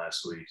decent game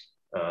last week.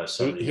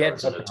 70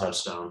 yards and a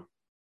touchdown.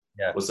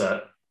 Yeah. Was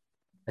that?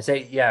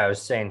 I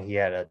was saying he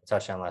had a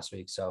touchdown last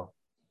week. So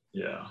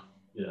yeah.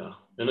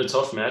 And a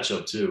tough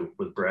matchup too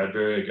with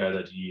Bradbury, a guy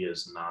that he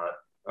has not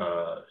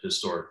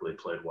historically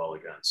played well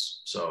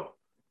against. So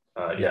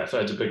if I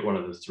had to pick one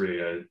of the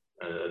 3,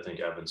 I think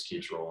Evans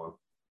keeps rolling.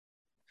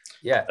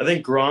 Yeah. I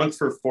think Gronk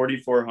for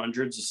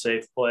 4,400 is a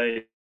safe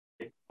play.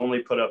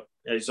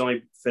 He's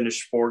only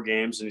finished 4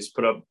 games and he's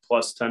put up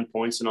plus 10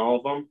 points in all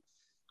of them.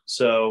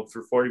 So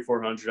for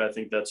 4,400, I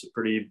think that's a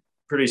pretty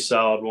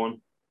solid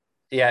one.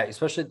 Yeah,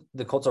 especially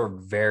the Colts are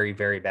very,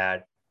 very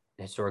bad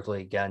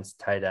historically against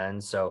tight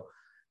ends. So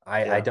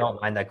I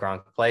don't mind that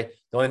Gronk play.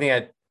 The only thing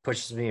that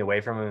pushes me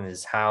away from him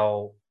is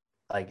how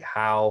high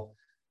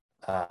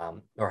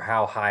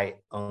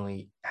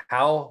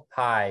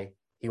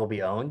he will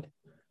be owned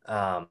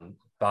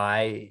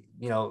by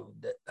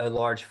a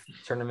large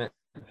tournament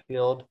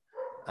field.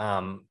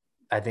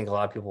 I think a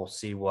lot of people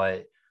see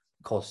what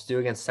Colts do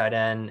against tight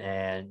end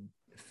and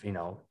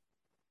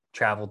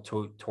travel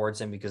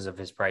towards him because of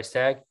his price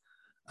tag.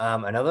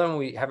 Another one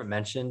we haven't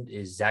mentioned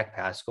is Zach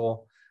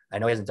Pascal. I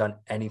know he hasn't done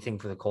anything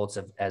for the Colts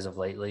as of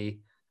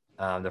lately.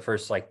 The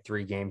first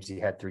 3 games he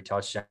had 3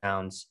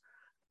 touchdowns.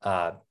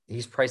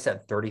 He's priced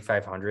at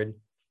 3,500,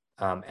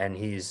 and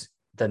he's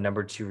the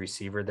number 2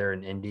 receiver there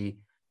in Indy.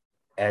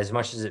 As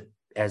much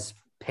as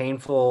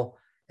painful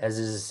as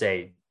it is to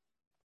say,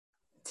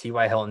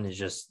 T.Y. Hilton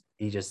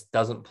he just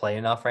doesn't play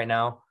enough right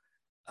now.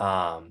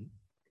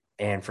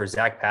 And for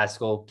Zach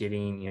Pascal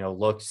getting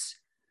looks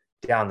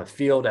down the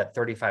field at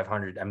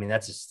 3,500. I mean,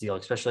 that's a steal,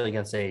 especially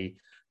against a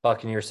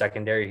Buccaneer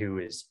secondary who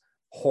is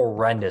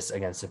horrendous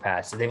against the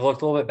pass. So they've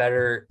looked a little bit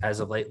better as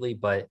of lately,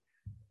 but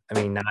I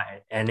mean, not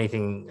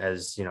anything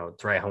as, to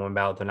write home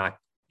about. They're not,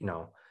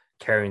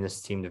 carrying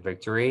this team to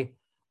victory.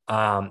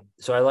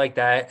 So I like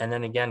that. And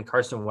then again,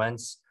 Carson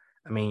Wentz,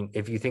 I mean,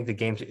 if you think it's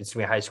going to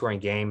be a high scoring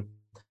game,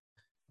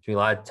 it's going to be a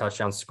lot of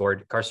touchdowns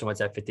scored. Carson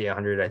Wentz at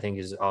 5,800, I think,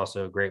 is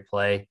also a great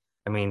play.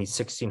 I mean, he's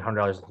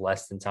 $1,600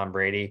 less than Tom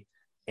Brady,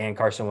 and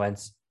Carson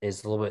Wentz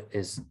is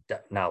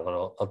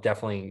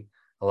definitely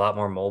a lot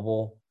more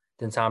mobile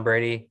than Tom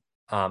Brady.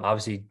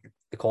 Obviously,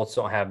 the Colts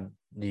don't have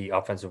the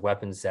offensive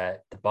weapons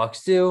that the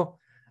Bucs do.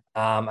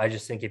 I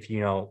just think if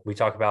we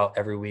talk about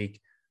every week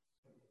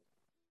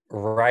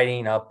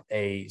writing up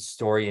a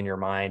story in your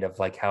mind of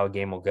like how a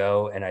game will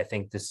go, and I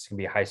think this is gonna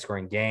be a high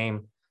scoring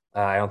game.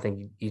 I don't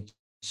think each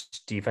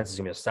defense is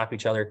gonna be able to stop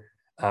each other.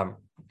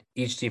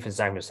 Each defense is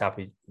not gonna stop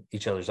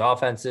each other's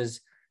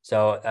offenses,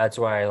 so that's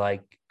why I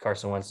like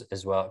Carson Wentz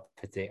as well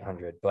at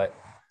 5,800. But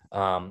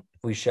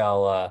we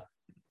shall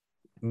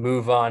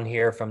move on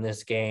here from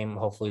this game.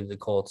 Hopefully the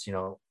Colts,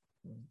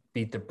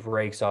 beat the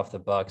brakes off the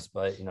Bucs,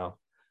 but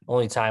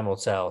only time will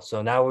tell.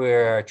 So now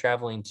we're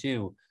traveling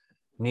to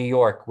New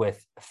York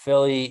with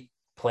Philly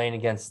playing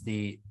against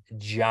the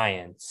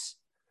Giants.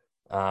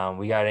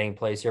 We got any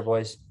plays here,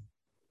 boys?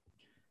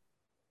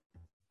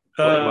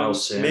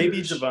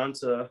 Maybe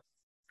Devonta.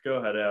 Go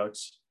ahead,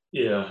 Alex.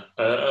 Yeah,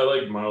 I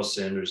like Miles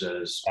Sanders at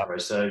his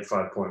price tag,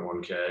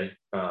 5.1K.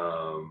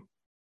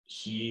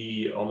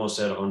 He almost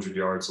had 100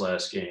 yards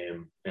last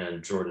game,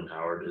 and Jordan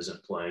Howard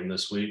isn't playing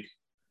this week.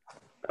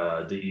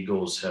 The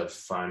Eagles have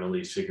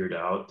finally figured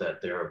out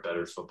that they're a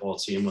better football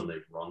team when they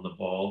run the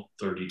ball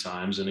 30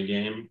 times in a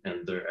game,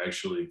 and they're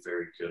actually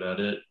very good at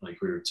it.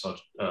 Like we were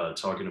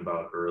talking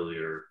about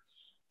earlier,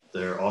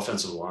 their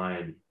offensive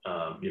line,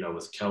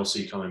 with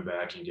Kelsey coming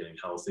back and getting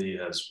healthy,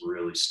 has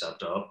really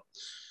stepped up.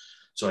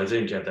 So I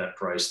think at that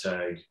price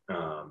tag,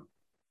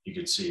 you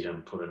could see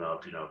him putting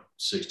up,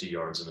 60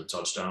 yards and a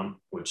touchdown,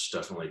 which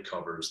definitely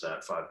covers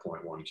that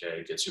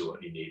 5.1K, gets you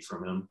what you need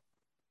from him.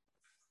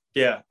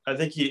 Yeah, I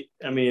think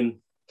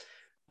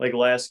like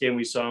last game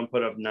we saw him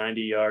put up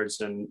 90 yards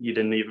and he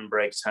didn't even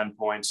break 10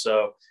 points.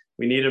 So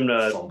we need him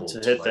to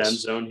hit the end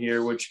zone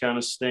here, which kind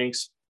of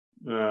stinks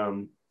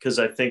because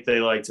I think they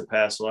like to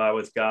pass a lot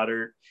with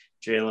Goddard.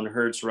 Jalen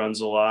Hurts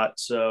runs a lot.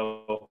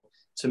 So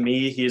to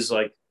me, he's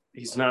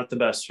not the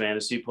best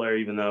fantasy player,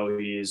 even though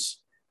he's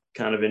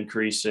kind of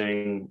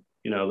increasing,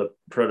 the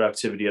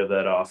productivity of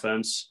that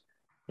offense.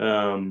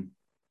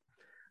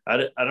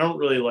 I don't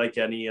really like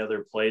any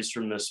other plays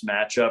from this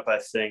matchup.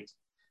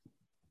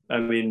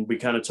 We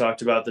kind of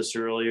talked about this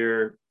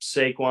earlier.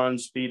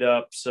 Saquon's beat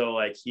up, so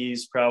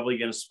he's probably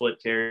going to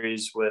split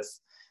carries with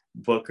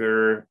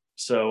Booker.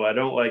 So I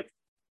don't like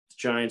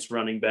Giants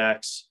running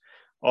backs.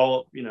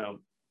 I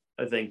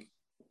think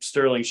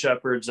Sterling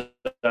Shepard's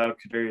out,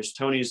 Kadarius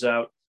Toney's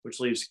out, which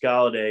leaves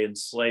Galladay, and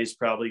Slay's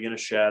probably going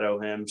to shadow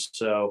him.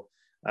 So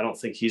I don't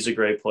think he's a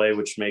great play,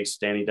 which makes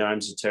Danny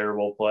Dimes a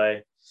terrible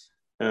play.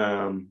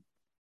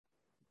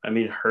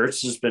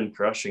 Hurts has been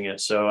crushing it,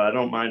 so I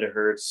don't mind a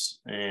Hurts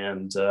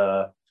and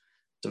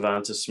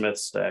Devonta Smith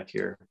stack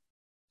here.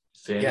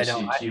 Fantasy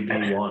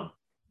QB1,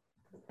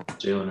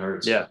 Jalen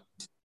Hurts. Yeah.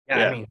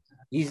 I mean,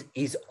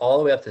 he's all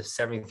the way up to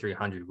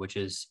 7,300, which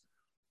is,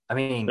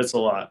 it's a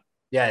lot.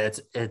 Yeah,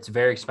 it's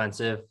very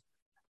expensive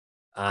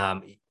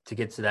to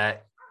get to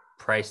that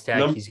price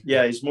tag.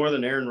 He's more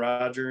than Aaron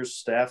Rodgers,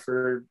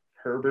 Stafford,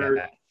 Herbert.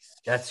 Yeah,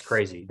 that's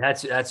crazy.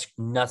 That's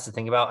nuts to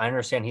think about. I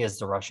understand he has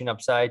the rushing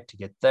upside to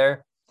get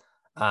there,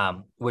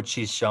 which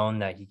he's shown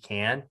that he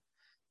can.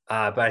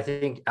 But I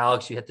think,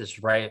 Alex, you hit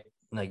this right,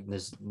 like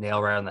this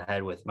nail right on the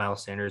head with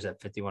Miles Sanders at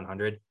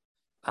 5,100.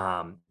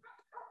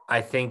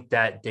 I think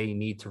that they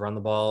need to run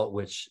the ball,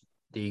 which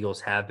the Eagles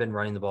have been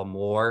running the ball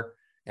more,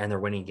 and they're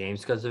winning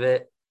games because of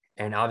it.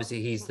 And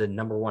obviously he's the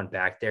number one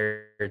back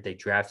there. They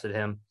drafted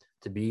him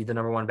to be the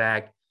number one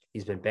back.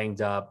 He's been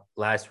banged up.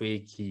 Last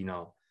week, he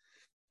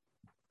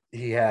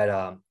had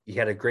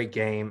a great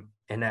game,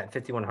 and at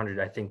 5,100,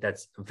 I think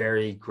that's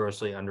very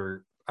grossly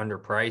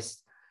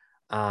underpriced.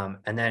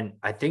 And then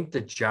I think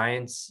the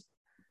Giants,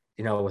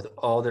 with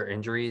all their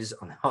injuries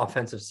on the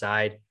offensive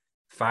side,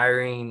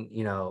 firing,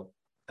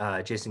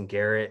 Jason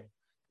Garrett,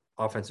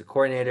 offensive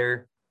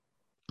coordinator,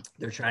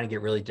 they're trying to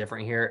get really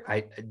different here.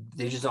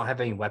 They just don't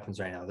have any weapons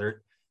right now.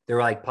 They're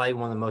like probably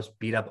one of the most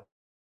beat up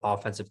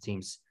offensive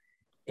teams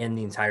in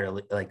the entire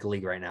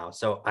league right now.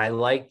 So I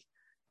like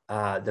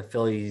the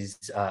Phillies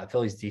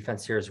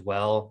defense here as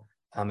well.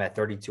 At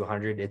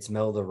 3,200, it's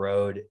middle of the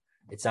road.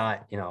 It's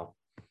not,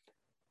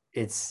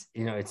 it's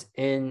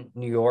in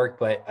New York,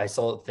 but I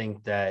still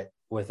think that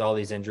with all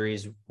these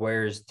injuries,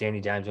 where's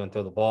Danny Dimes going to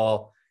throw the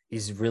ball?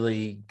 He's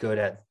really good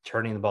at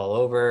turning the ball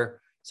over.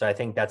 So I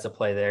think that's a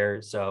play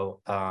there.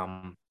 So,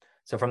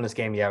 so from this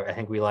game, I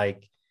think we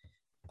like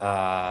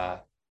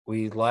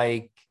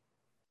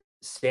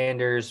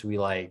Sanders, we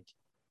like,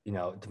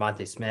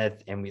 Devontae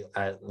Smith, and we,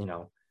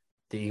 the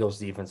Eagles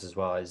defense as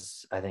well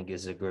I think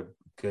is a good,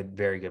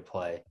 very good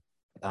play.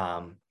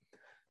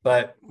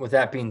 But with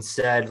that being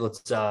said,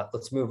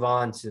 let's move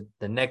on to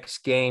the next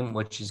game,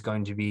 which is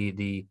going to be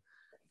the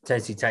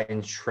Tennessee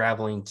Titans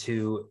traveling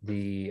to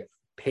the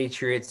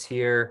Patriots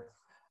here.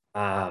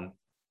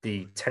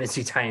 The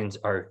Tennessee Titans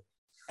are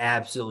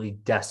absolutely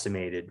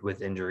decimated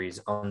with injuries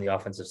on the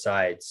offensive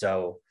side.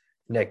 So,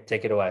 Nick,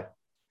 take it away.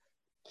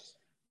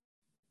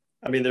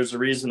 I mean, there's a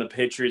reason the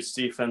Patriots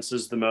defense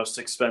is the most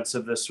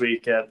expensive this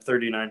week at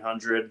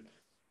 $3,900.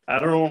 I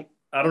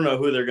don't know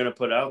who they're going to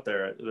put out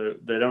there.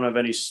 They don't have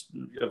any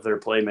of their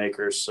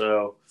playmakers.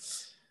 So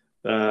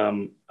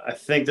I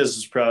think this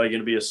is probably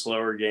going to be a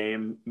slower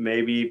game.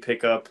 Maybe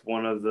pick up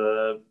one of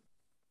the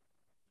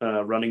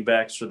running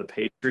backs for the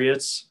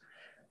Patriots.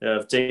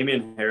 If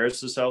Damian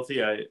Harris is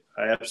healthy, I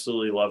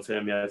absolutely love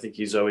him. Yeah, I think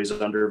he's always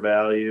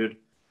undervalued.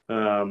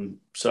 So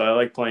I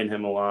like playing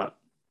him a lot.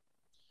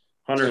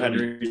 Hunter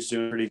Henry's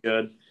doing pretty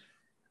good.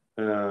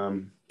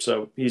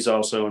 So he's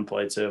also in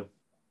play too.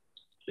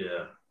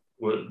 Yeah.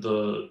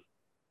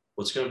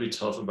 What's going to be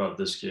tough about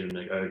this game,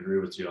 Nick, I agree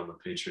with you on the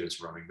Patriots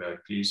running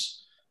back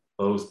piece.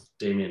 Both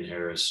Damian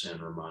Harris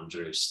and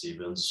Ramondre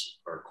Stevens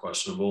are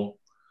questionable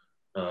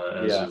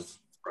as of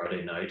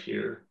Friday night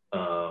here.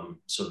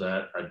 So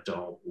that I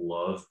don't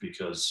love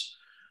because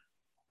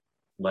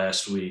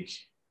last week,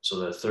 so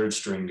the third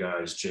string guy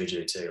is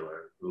J.J.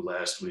 Taylor, who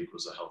last week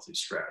was a healthy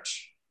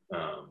scratch.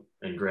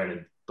 And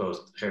granted,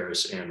 both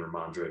Harris and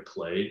Ramondre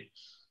played,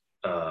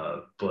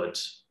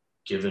 but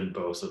given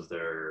both of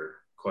their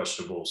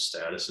questionable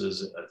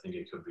statuses, I think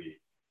it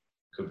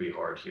could be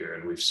hard here.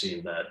 And we've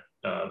seen that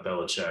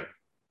Belichick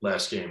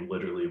last game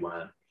literally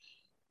went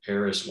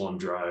Harris one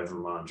drive,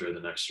 Ramondre the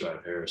next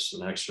drive, Harris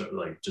the next drive,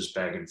 like just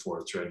back and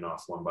forth, trading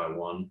off one by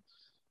one.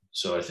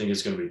 So I think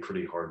it's going to be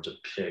pretty hard to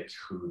pick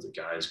who the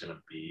guy is going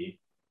to be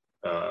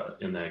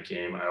in that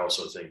game. I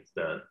also think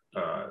that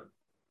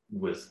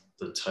with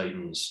the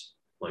Titans,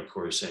 like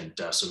Corey's saying,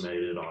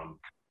 decimated on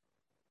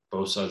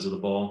both sides of the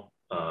ball,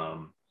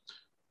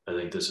 I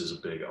think this is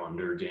a big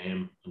under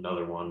game.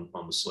 Another one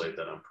on the slate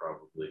that I'm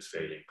probably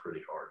fading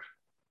pretty hard.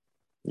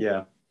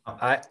 Yeah.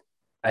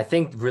 I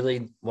think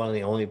really one of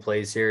the only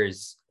plays here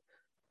is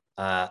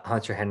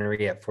Hunter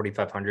Henry at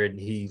 4,500.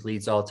 He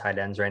leads all tight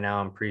ends right now,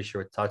 I'm pretty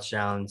sure, with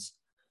touchdowns.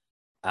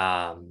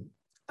 I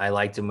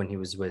liked him when he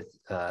was with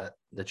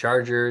the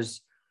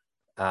Chargers.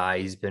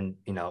 He's been,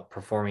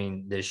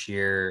 performing this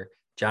year.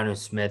 Jonnu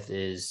Smith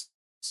is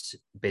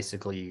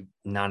basically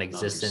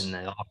non-existent in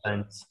the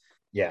offense.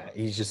 Yeah,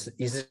 he's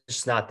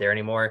just not there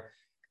anymore.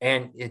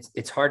 And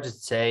it's hard to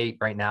say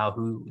right now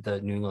who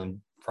the New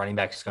England running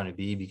back is going to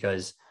be,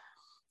 because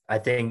I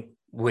think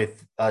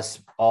with us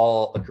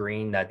all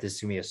agreeing that this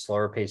is going to be a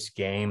slower paced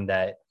game,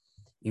 that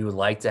you would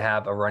like to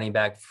have a running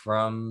back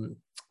from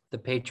the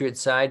Patriots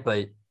side,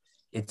 but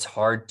it's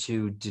hard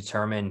to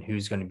determine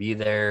who's going to be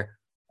there.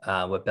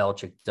 What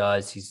Belichick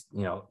does,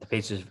 the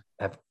Patriots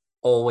have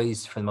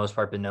always, for the most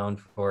part, been known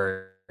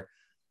for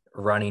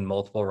running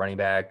multiple running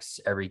backs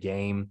every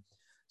game.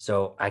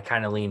 So I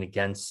kind of lean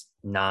against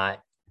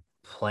not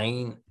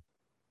playing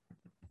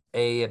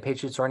a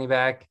Patriots running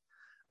back.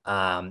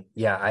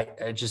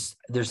 I just,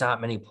 there's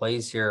not many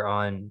plays here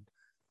on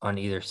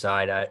either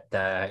side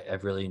that I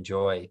really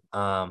enjoy.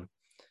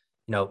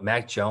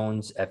 Mac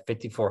Jones at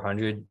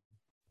 5,400,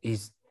 he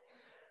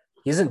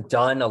hasn't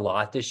done a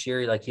lot this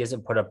year. Like, he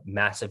hasn't put up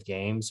massive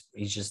games.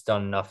 He's just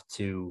done enough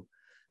to,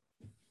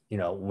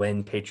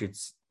 win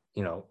Patriots,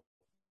 win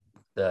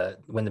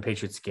the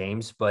Patriots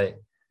games, but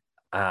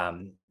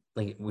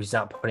he's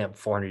not putting up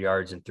 400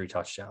 yards and 3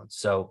 touchdowns.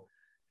 So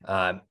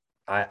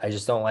I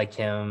just don't like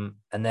him.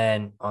 And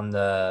then on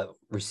the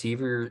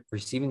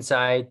receiving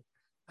side,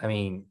 I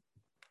mean,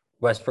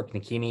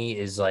 Westbrook-Ikhine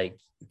is like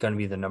going to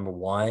be the number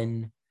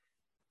one.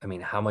 I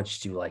mean, how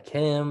much do you like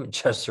him?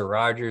 Chester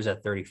Rogers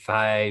at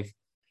 35.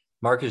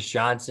 Marcus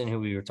Johnson, who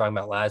we were talking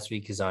about last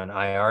week, is on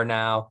IR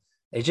now.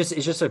 It's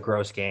just a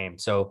gross game.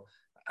 So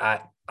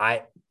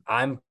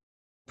I'm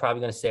probably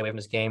going to stay away from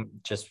this game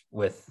just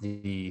with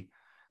the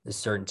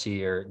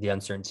certainty or the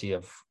uncertainty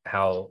of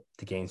how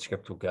the game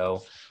script will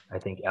go. I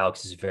think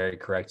Alex is very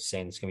correct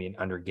saying it's going to be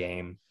an under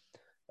game.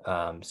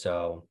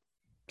 So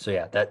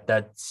yeah,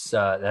 that's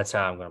how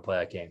I'm going to play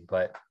that game.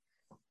 But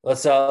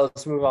let's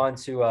move on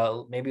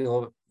to maybe a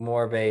little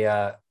more of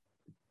a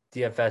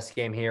DFS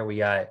game here. We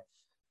got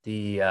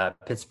the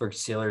Pittsburgh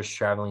Steelers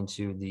traveling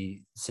to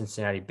the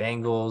Cincinnati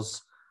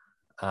Bengals.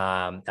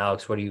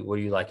 Alex, what do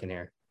you like in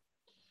here?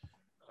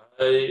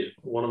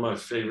 One of my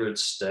favorite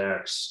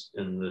stacks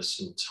in this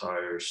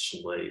entire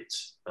slate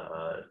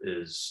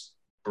is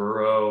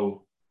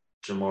Burrow,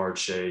 Jamar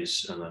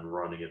Chase, and then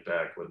running it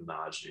back with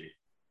Najee.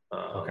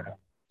 Okay.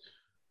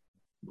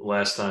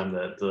 Last time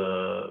that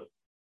the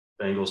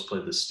Bengals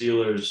played the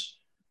Steelers,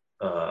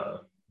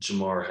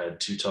 Jamar had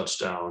 2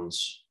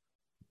 touchdowns.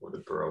 What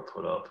did Burrow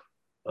put up?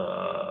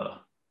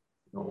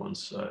 No, one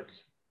sec.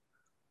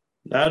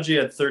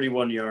 Najee had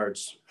 31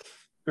 yards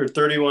or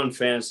 31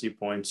 fantasy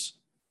points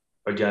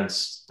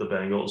against the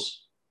Bengals.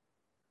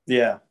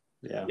 Yeah.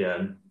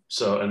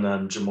 So, and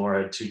then Jamar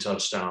had 2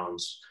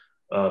 touchdowns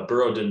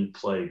Burrow didn't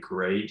play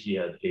great. He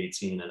had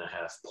 18 and a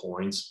half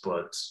points,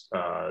 but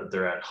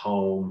they're at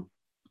home.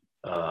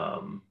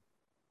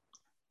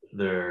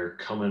 They're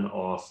coming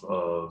off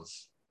of,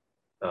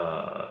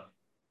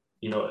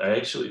 they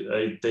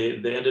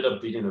ended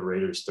up beating the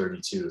Raiders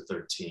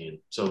 32-13.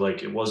 So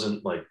like it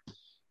wasn't like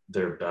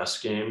their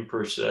best game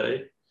per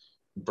se.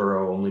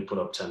 Burrow only put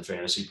up 10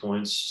 fantasy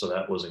points, so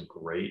that wasn't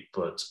great.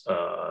 But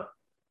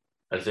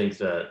I think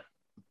that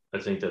the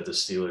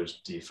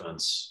Steelers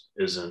defense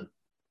isn't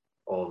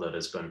all that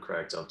it's been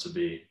cracked up to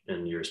be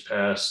in years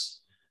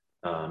past.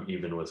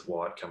 Even with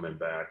Watt coming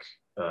back,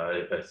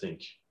 I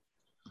think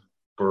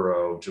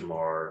Burrow,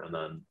 Jamar, and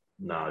then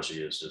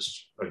Najee is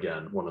just,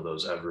 again, one of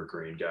those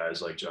evergreen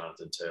guys like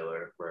Jonathan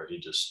Taylor, where he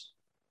just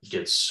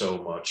gets so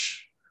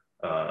much,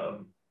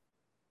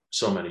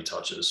 so many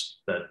touches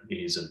that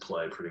he's in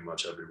play pretty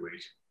much every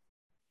week.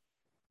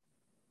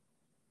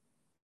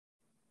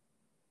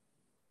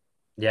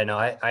 Yeah, no,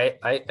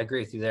 I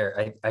agree with you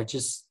there. I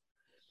just,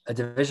 a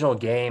divisional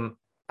game,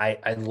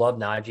 I love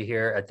Najee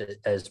here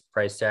as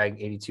price tag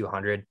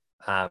 8,200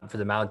 for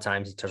the amount of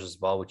times he touches the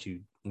ball, which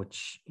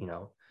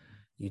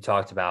you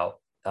talked about,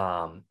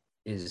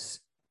 is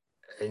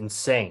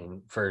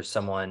insane for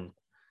someone,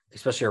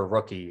 especially a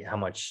rookie, how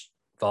much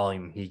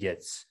volume he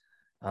gets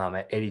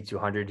at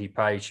 8,200. He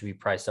probably should be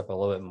priced up a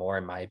little bit more,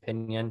 in my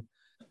opinion.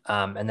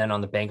 And then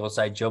on the Bengals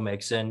side, Joe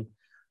Mixon,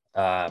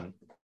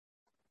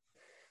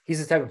 he's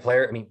the type of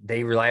player, I mean,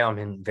 they rely on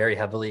him very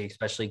heavily,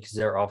 especially because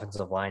their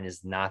offensive line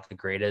is not the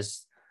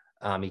greatest.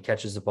 He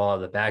catches the ball out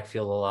of the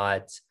backfield a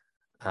lot.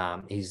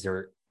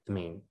 Samaje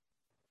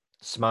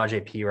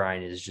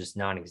Perine is just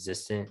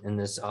non-existent in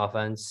this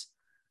offense.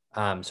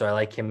 So I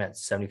like him at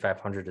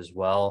 7,500 as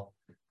well.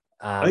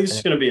 I think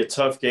it's going to be a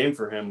tough game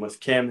for him with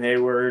Cam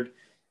Hayward.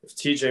 If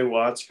TJ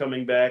Watt's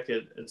coming back,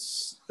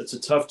 it's a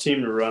tough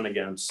team to run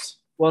against.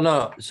 Well,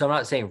 no, so I'm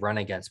not saying run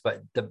against,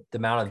 but the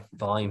amount of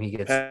volume he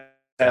gets.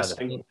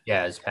 Passing.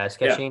 His pass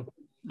catching. Yeah.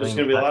 There's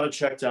going to be a lot of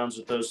checkdowns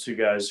with those two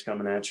guys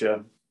coming at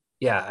you.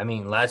 Yeah, I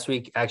mean, last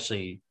week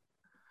he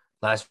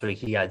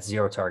got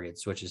 0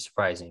 targets, which is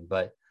surprising.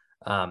 But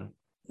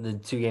the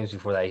 2 games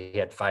before that, he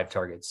had 5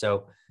 targets.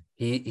 So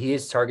he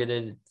is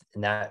targeted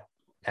in that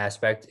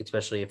aspect,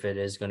 especially if it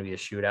is going to be a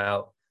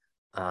shootout,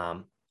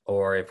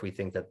 or if we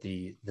think that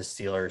the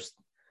Steelers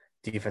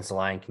defensive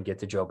line can get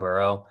to Joe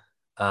Burrow.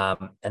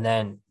 And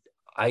then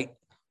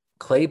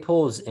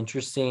Claypool is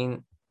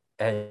interesting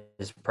at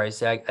his price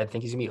tag. I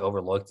think he's gonna be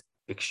overlooked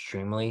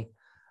extremely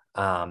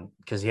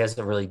because he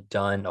hasn't really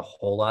done a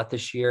whole lot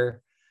this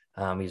year.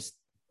 He's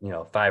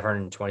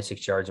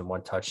 526 yards and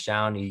 1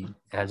 touchdown. He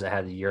hasn't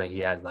had the year he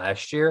had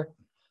last year.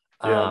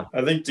 Yeah,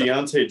 I think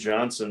Deontay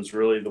Johnson's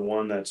really the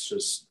one that's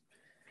just,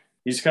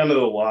 he's kind of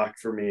the lock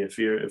for me. If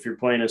you're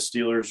playing a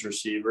Steelers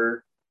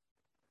receiver,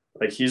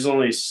 like he's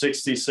only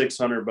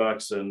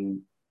 $6,600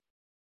 and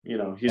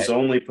he's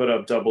only put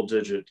up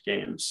double-digit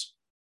games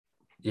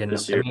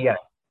this year. I mean, yeah,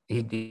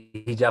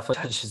 he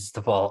definitely touches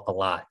the ball a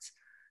lot.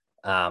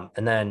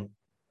 And then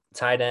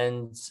tight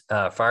ends,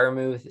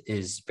 Freiermuth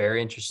is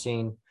very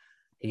interesting.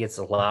 He gets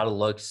a lot of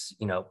looks,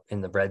 in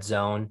the red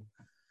zone.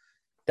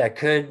 That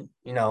could,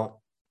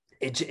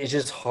 it's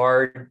just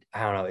hard.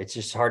 I don't know. It's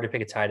just hard to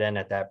pick a tight end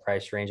at that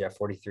price range at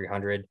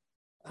 4,300.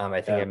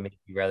 I think I'd maybe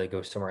rather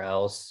go somewhere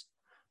else.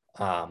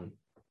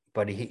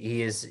 But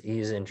he is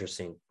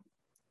interesting.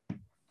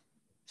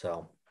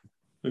 So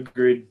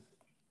agreed.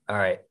 All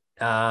right.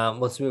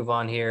 Let's move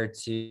on here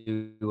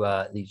to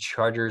the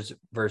Chargers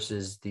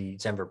versus the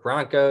Denver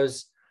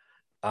Broncos.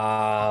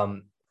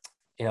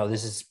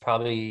 This is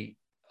probably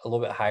a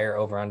little bit higher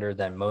over under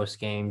than most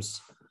games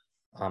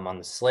on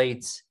the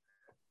slates.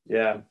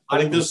 Yeah, I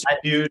think this is a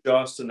huge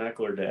Austin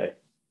Eckler day.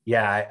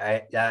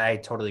 Yeah, I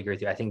totally agree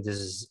with you. I think this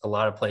is a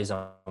lot of plays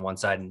on one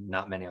side and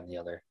not many on the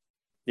other.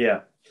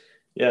 Yeah,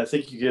 I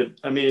think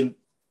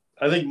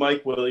I think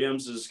Mike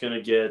Williams is going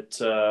to get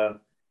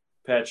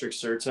Patrick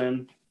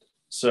Surtain.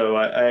 So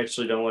I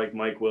actually don't like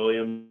Mike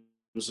Williams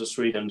this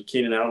week, and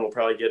Keenan Allen will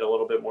probably get a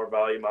little bit more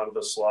volume out of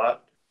the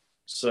slot.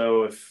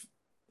 So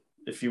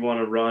if you want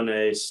to run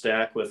a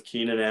stack with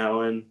Keenan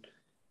Allen,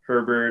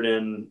 Herbert,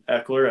 and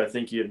Eckler, I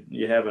think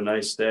you have a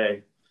nice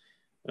day.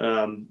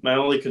 My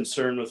only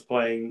concern with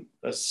playing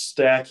a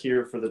stack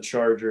here for the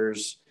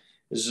Chargers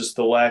is just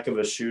the lack of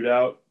a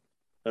shootout.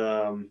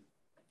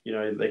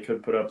 They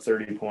could put up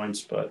 30 points,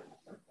 but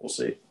we'll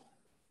see.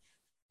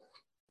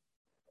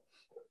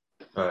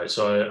 All right,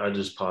 so I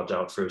just popped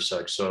out for a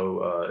sec.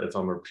 So if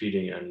I'm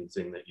repeating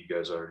anything that you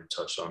guys already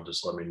touched on,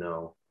 just let me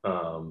know.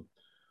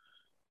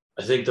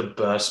 I think the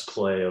best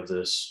play of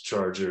this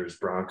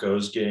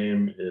Chargers-Broncos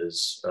game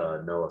is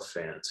Noah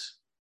Fant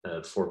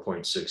at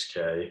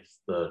 4.6K.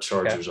 The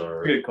Chargers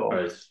are good call.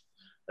 I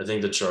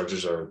think the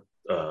Chargers are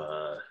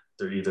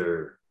they're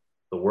either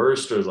the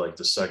worst or like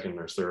the second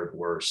or third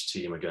worst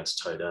team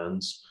against tight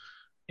ends,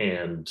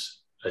 and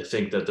I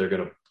think that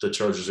the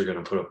Chargers are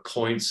gonna put up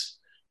points,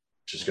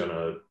 which is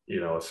gonna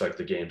affect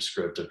the game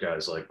script of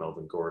guys like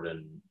Melvin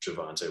Gordon,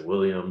 Javonte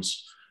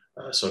Williams.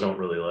 So I don't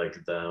really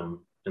like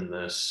them in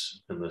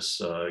this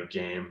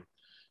game.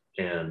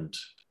 and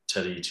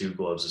Teddy Two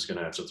Gloves is going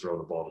to have to throw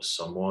the ball to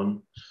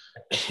someone.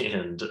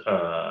 And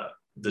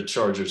the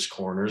Chargers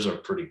corners are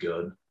pretty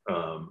good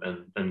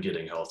and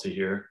getting healthy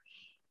here.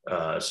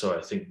 So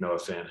I think Noah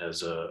Fant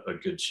has a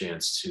good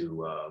chance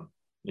to,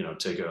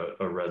 take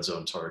a red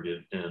zone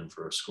target in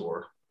for a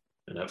score.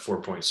 And at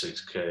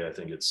 4.6K, I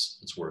think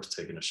it's worth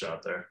taking a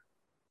shot there.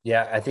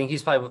 Yeah, I think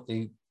he's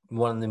probably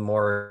one of the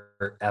more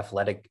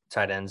athletic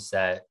tight ends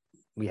that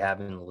we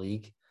have in the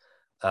league.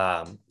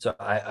 So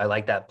I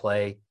like that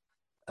play.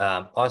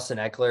 Austin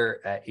Eckler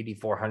at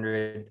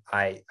 8,400.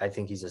 I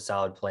think he's a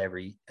solid play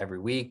every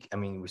week. I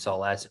mean, we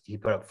saw he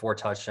put up 4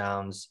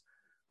 touchdowns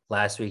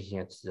last week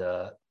against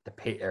the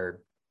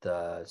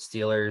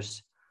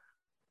Steelers.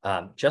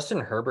 Justin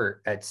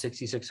Herbert at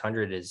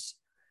 6,600 is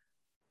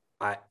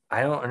I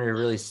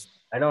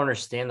don't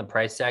understand the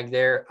price tag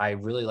there. I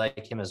really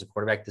like him as a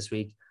quarterback this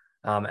week.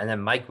 And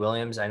then Mike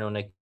Williams. I know,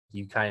 Nick,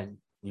 you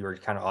were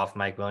kind of off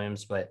Mike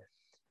Williams, but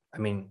I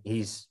mean,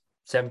 he's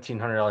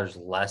 $1,700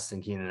 less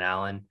than Keenan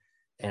Allen,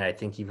 and I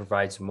think he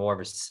provides more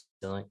of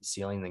a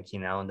ceiling than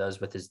Keenan Allen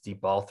does with his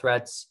deep ball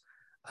threats.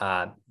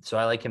 So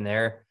I like him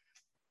there.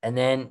 And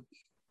then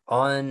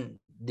on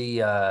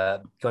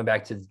the going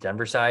back to the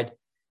Denver side,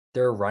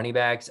 their running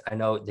backs, I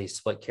know they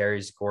split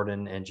carries,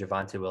 Gordon and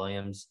Javonte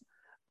Williams,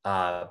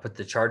 but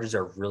the Chargers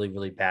are really,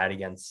 really bad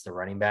against the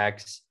running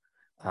backs.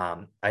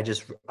 I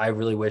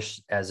really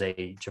wish as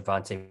a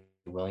Javonte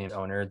Williams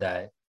owner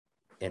that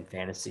in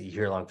fantasy,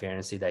 year-long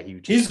fantasy, that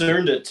he's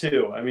earned it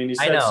too. I mean, he's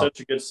had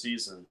such a good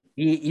season.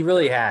 He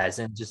really has.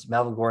 And just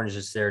Melvin Gordon is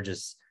just there,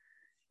 just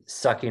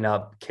sucking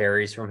up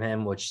carries from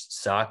him, which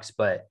sucks.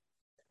 But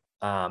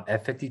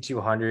at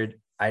 5,200,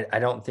 I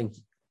don't think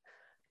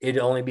it'd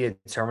only be a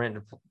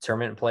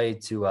tournament play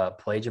to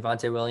play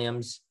Javonte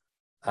Williams.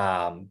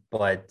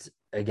 But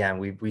again,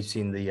 we've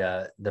seen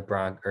the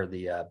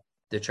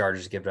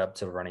Chargers give it up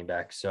to the running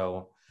back.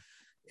 So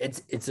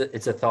it's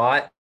a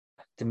thought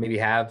to maybe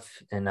have.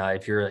 And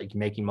if you're like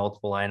making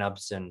multiple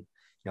lineups and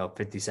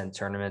 50-cent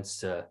tournaments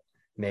to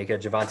make a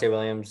Javonte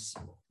Williams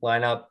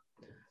lineup,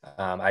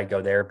 I'd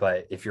go there.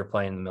 But if you're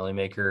playing the Millie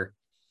Maker,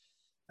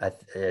 I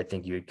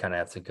think you would kind of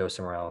have to go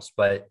somewhere else.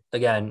 But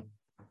again,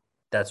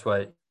 that's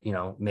what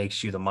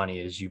makes you the money,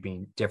 is you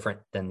being different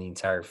than the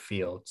entire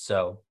field.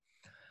 So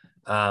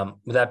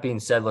with that being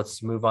said,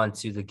 let's move on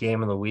to the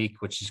game of the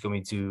week, which is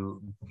going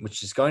to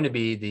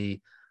be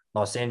the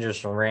Los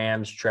Angeles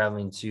Rams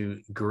traveling to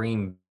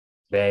Green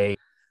Bay.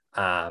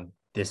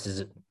 This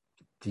is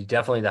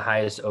definitely the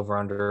highest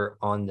over/under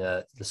on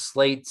the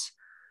slate.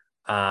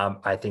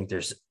 I think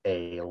there's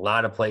a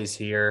lot of plays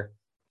here.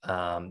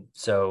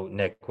 So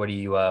Nick, what are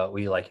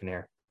you liking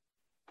here?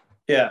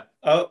 Yeah,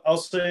 I'll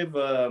save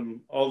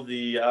all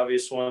the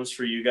obvious ones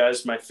for you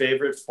guys. My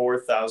favorite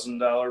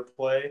 $4,000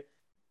 play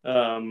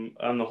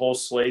on the whole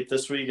slate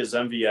this week is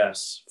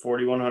MVS,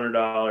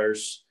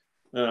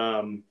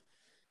 $4,100.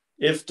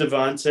 If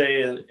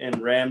Devontae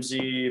and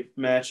Ramsey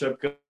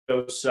matchup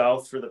go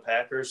south for the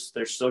Packers,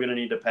 they're still going to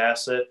need to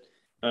pass it.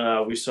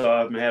 We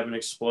saw him have an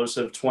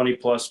explosive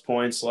 20-plus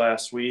points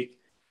last week.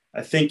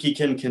 I think he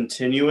can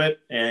continue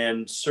it,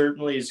 and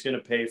certainly he's going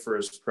to pay for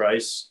his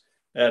price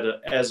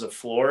as a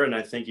floor, and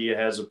I think he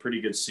has a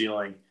pretty good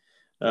ceiling,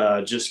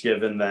 just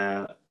given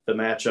that the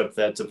matchup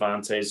that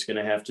Devontae is going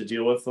to have to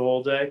deal with the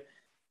whole day.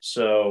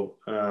 So,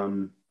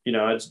 I'm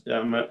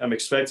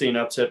expecting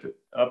an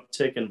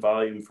uptick in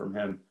volume from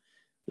him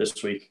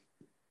this week.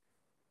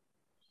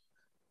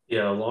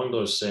 Yeah, along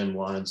those same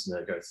lines,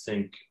 Nick, I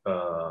think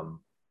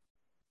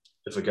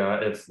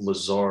if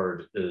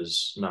Lazard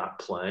is not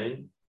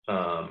playing,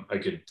 I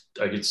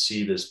could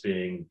see this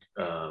being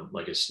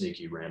like a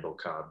sneaky Randall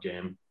Cobb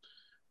game.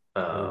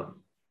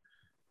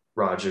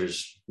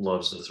 Rodgers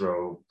loves to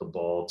throw the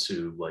ball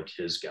to like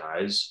his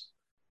guys.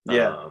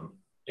 Yeah.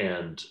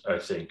 And I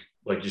think,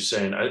 like you're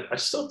saying, I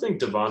still think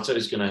Devontae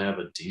is going to have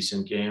a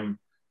decent game.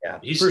 Yeah,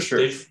 for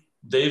sure.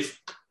 They've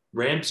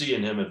Ramsey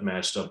and him have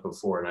matched up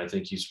before, and I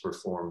think he's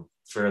performed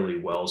fairly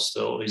well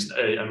still.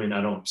 I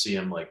don't see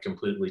him like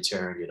completely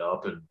tearing it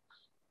up and,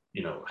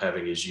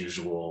 having his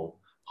usual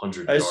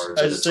 100 yards.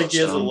 I just think he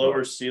has a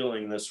lower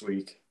ceiling this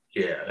week.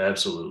 Yeah,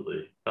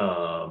 absolutely.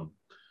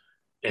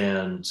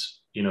 And,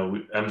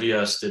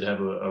 MVS did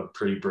have a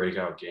pretty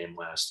breakout game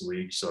last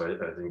week, so I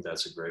think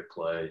that's a great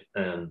play.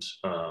 And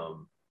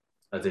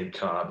I think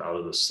Cobb out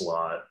of the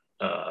slot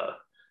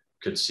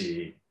could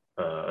see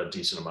a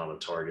decent amount of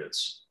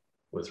targets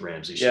with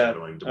Ramsey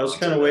shadowing. I was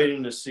kind of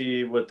waiting to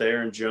see what the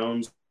Aaron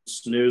Jones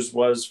news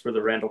was for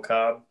the Randall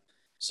Cobb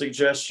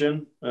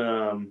suggestion.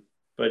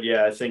 But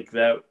yeah, I think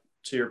that,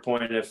 to your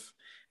point, if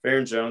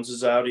Aaron Jones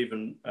is out,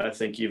 I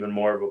think even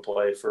more of a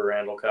play for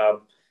Randall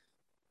Cobb.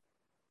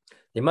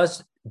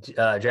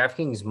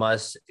 DraftKings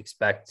must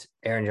expect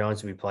Aaron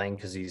Jones to be playing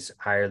because he's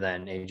higher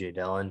than AJ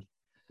Dillon.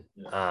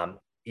 Yeah.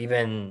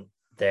 Even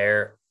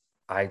there,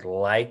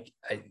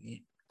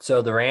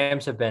 so the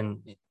Rams have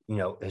been,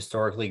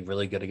 historically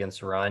really good against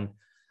the run.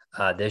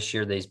 This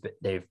year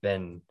they've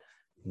been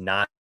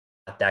not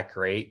that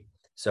great.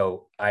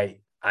 So I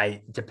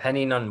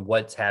depending on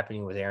what's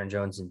happening with Aaron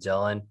Jones and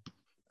Dillon,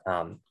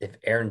 If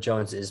Aaron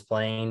Jones is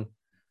playing,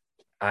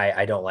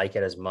 I don't like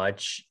it as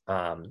much.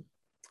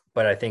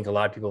 But I think a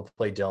lot of people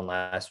played Dylan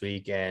last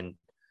week, and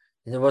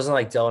it wasn't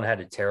like Dylan had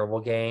a terrible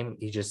game.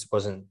 He just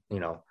wasn't,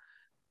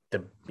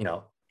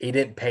 he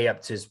didn't pay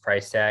up to his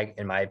price tag,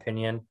 in my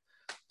opinion.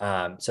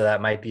 So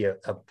that might be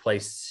a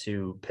place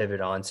to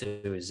pivot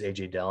onto is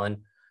AJ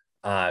Dillon.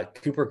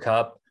 Cooper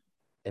Kupp,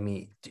 I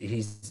mean,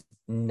 he's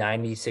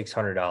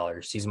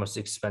 $9,600. He's the most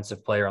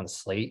expensive player on the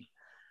slate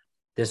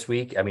this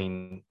week. I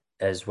mean,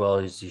 as well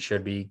as he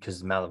should be because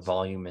the amount of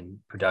volume and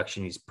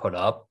production he's put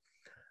up.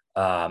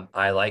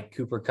 I like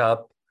Cooper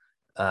Kupp,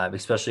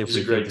 especially if he's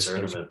a great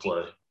tournament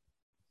play.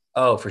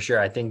 Oh, for sure.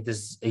 I think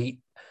he's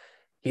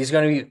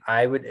going to be.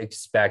 I would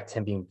expect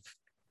him being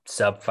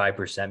sub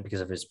 5%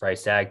 because of his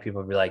price tag.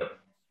 People would be like,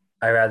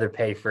 I'd rather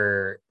pay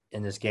for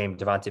in this game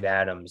Devontae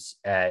Adams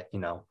at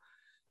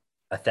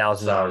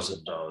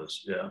 $1,000.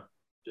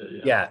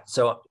 Yeah.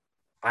 So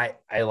I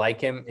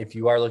like him. If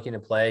you are looking to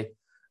play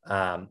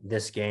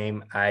this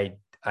game, I'd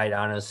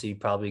honestly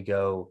probably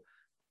go.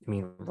 I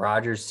mean,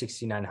 Rodgers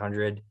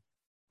 6,900.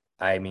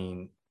 I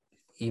mean,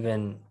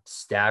 even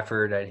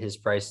Stafford at his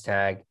price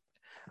tag.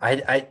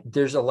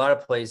 There's a lot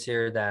of plays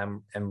here that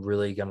I'm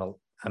probably gonna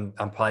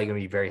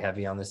be very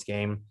heavy on this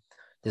game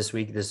this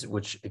week.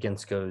 Which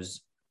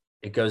goes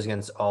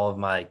against all of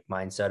my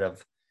mindset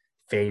of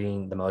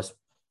fading the most,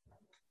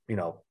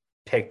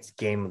 picked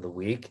game of the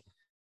week.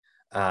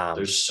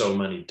 There's so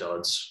many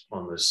duds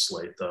on this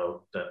slate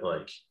though that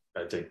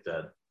I think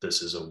that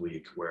this is a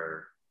week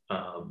where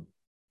the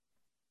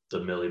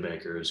Millie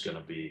Maker is going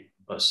to be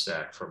a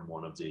stack from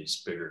one of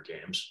these bigger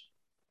games.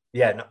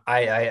 Yeah, no,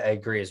 I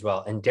agree as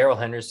well. And Darrell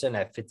Henderson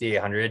at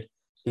 5,800,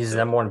 he's the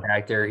number one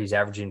backer. He's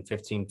averaging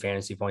 15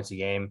 fantasy points a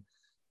game.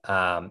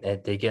 And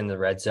they get in the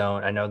red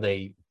zone. I know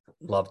they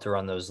love to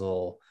run those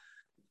little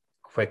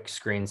quick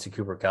screens to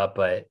Cooper Kupp,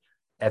 but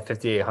at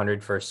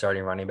 5,800 for a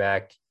starting running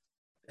back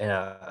in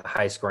a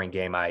high scoring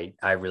game, I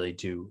really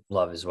do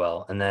love as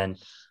well. And then,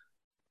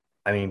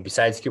 I mean,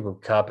 besides Cooper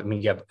Kupp, I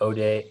mean, you have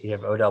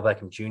Odell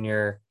Beckham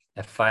Jr.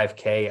 at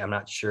 5K. I'm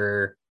not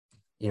sure,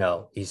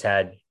 he's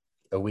had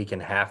a week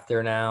and a half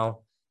there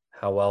now,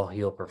 how well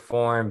he'll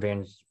perform.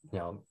 Van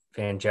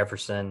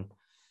Jefferson.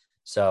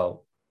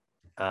 So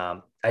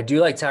I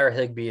do like Tyler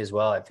Higbee as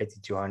well at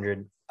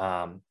 5,200.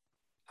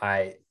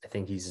 I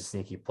think he's a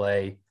sneaky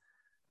play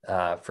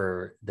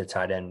for the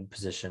tight end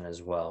position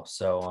as well.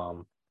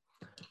 So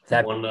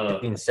that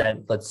being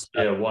said, let's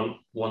one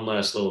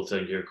last little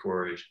thing here,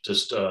 Corey.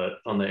 Just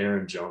on the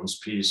Aaron Jones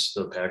piece,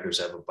 the Packers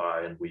have a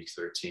bye in week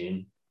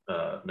 13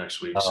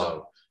 next week.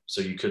 So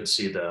you could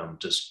see them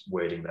just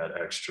waiting that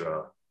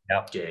extra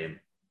game.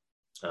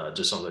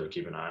 Just something to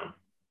keep an eye on.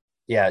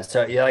 Yeah.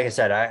 So like I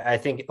said, I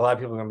think a lot of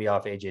people are going to be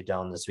off AJ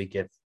Dillon this week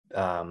if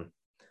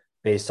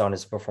based on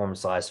his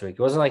performance last week.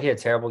 It wasn't like he had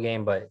a terrible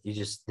game, but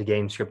the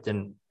game script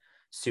didn't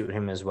suit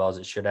him as well as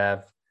it should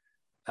have.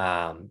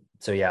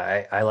 So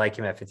yeah, I like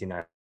him at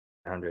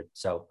 5,900.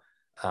 So,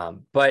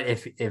 but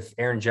if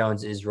Aaron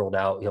Jones is rolled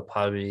out, he'll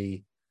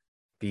probably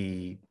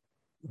be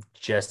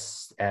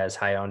just as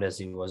high owned as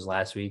he was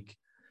last week,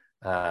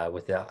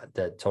 with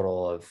the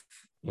total of,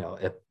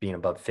 it being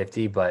above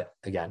 50. But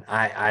again,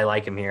 I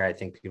like him here. I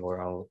think people are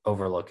going to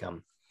overlook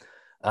him.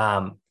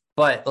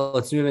 But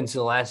let's move into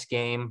the last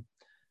game,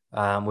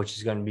 which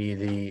is going to be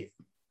the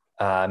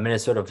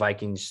Minnesota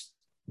Vikings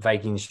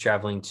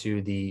traveling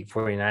to the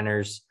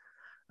 49ers.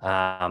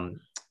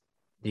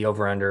 The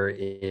over-under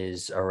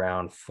is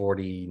around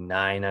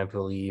 49, I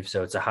believe.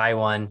 So it's a high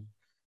one.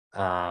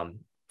 Alex,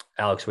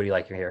 what do you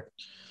like here?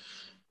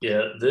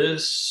 Yeah,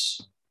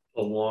 this,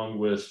 along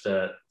with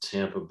that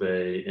Tampa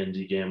Bay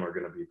Indy game, are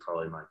going to be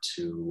probably my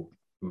two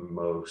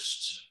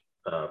most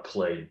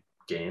played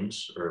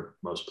games, or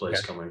most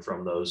plays coming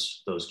from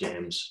those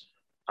games.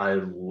 I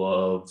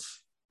love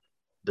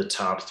the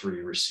top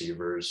three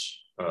receivers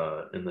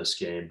in this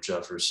game: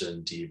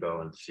 Jefferson,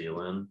 Debo, and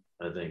Thielen.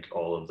 I think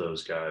all of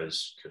those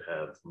guys could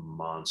have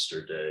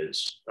monster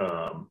days.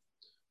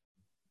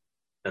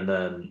 And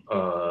then,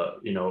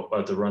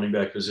 at the running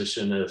back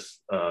position, if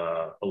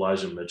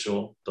Elijah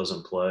Mitchell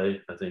doesn't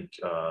play, I think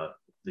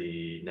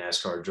the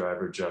NASCAR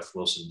driver, Jeff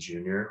Wilson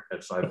Jr.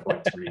 at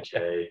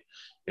 5.3K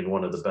in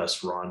one of the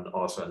best run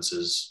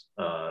offenses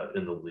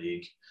in the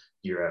league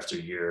year after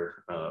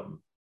year.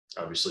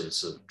 Obviously,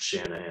 it's a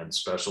Shanahan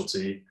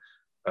specialty.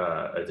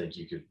 I think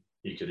you could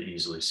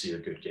easily see a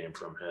good game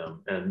from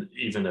him. And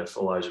even if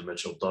Elijah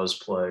Mitchell does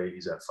play,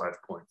 he's at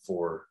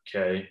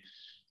 5.4K.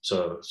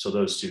 So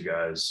those two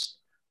guys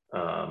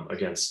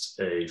against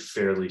a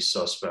fairly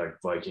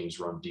suspect Vikings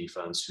run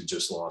defense who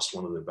just lost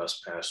one of their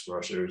best pass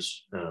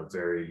rushers, and a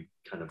very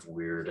kind of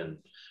weird and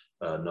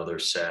another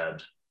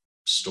sad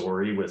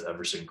story with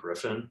Everson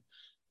Griffin.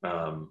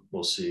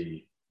 We'll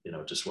see,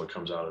 just what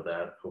comes out of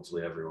that.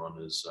 Hopefully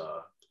everyone is,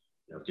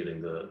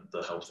 getting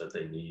the help that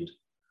they need.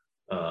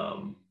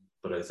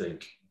 But I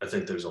think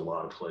there's a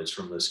lot of plays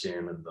from this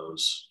game and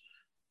those.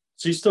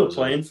 So you still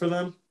playing for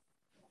them?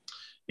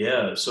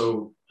 Yeah.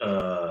 So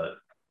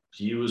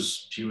he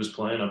was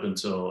playing up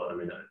until,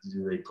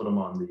 they put him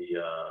on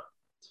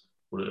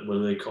what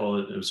do they call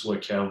it? It was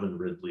what Calvin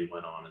Ridley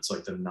went on. It's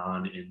like the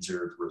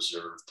non-injured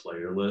reserve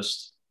player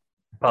list.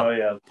 Oh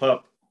yeah,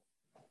 pup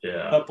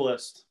Yeah.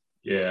 list.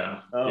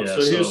 Yeah. Oh, yeah.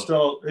 so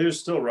he was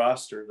still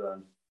rostered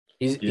then.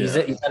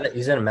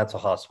 He's in a mental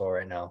hospital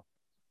right now.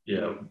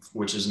 Yeah,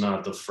 which is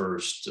not the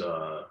first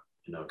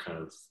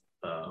kind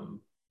of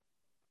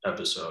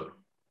episode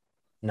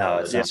No,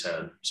 that it's he's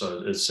had.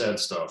 So it's sad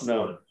stuff.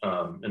 No.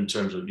 But in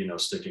terms of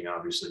sticking,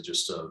 obviously,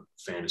 just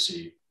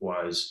fantasy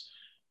wise,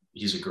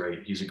 he's a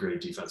great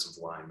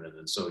defensive lineman,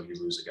 and so you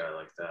lose a guy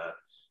like that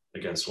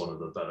against one of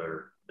the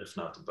better, if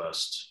not the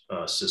best,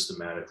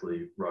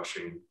 systematically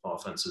rushing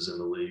offenses in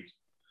the league.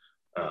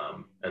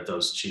 At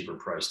those cheaper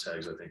price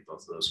tags, I think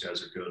both of those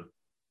guys are good.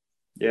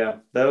 Yeah,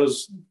 that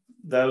was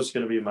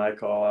going to be my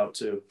call out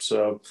too.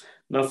 So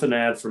nothing to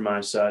add from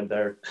my side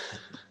there.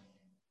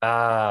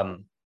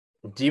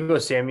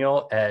 Deebo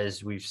Samuel,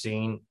 as we've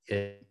seen,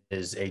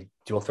 is a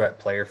dual threat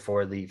player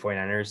for the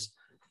 49ers.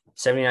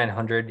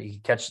 7,900.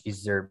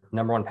 He's their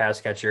number one pass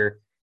catcher,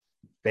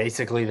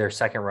 basically their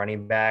second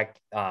running back.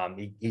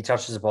 He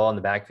touches the ball in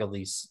the backfield at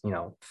least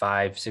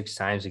 5-6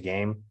 times a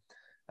game.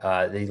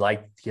 They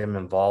like to get him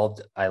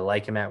involved. I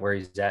like him at where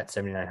he's at,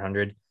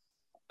 7,900.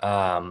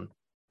 On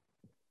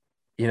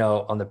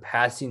the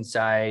passing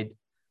side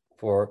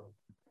for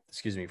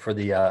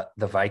the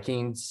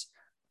Vikings,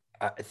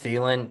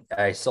 Thielen,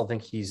 I still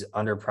think he's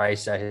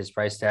underpriced at his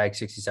price tag,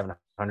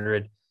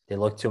 6,700. They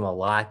look to him a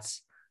lot.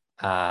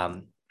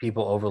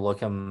 People overlook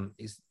him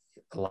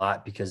a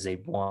lot because they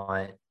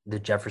want the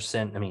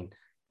Jefferson. I mean,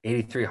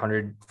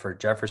 8,300 for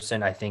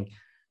Jefferson. I think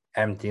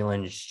Adam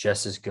Thielen is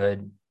just as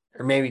good,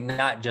 or maybe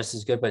not just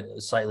as good,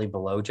 but slightly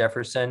below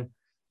Jefferson.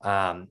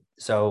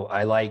 So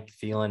I like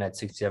Thielen at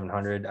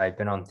 6,700. I've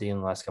been on Thielen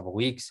the last couple of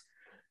weeks,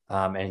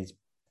 and he's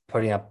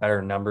putting up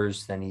better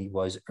numbers than he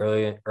was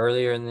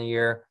earlier in the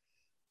year.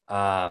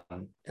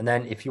 And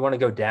then if you want to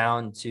go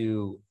down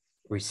to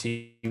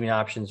receiving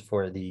options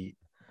for the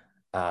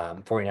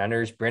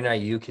 49ers, Brandon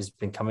Ayuk has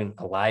been coming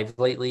alive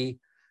lately.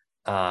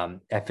 At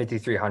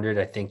 5,300,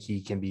 I think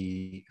he can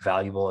be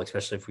valuable,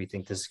 especially if we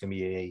think this is going to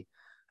be a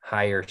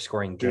higher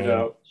scoring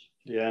game.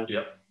 Yeah.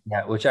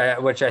 Yeah, which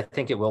I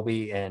think it will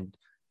be. And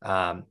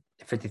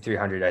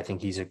 5,300, I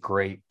think he's a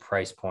great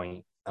price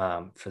point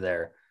for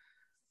there.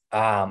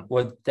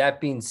 With that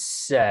being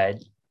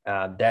said,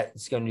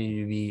 that's going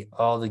to be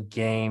all the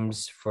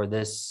games for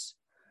this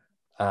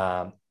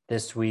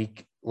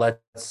week.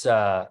 Let's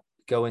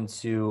go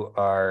into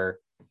our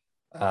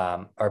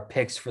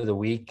picks for the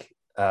week.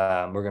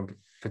 We're going to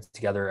put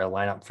together a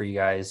lineup for you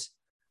guys.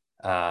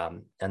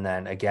 And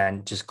then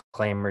again,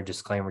 disclaimer.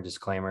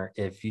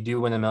 If you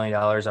do win $1 million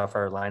off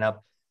our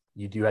lineup,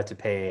 you do have to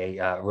pay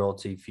a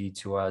royalty fee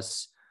to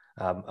us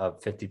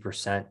of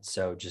 50%.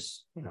 So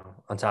just,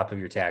 on top of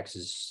your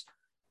taxes,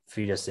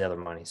 feed us the other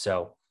money.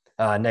 So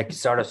Nick,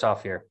 start us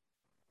off here.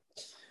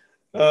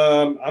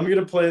 I'm going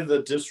to play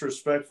the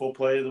disrespectful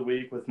play of the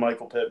week with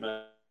Michael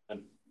Pittman.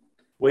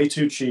 Way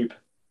too cheap.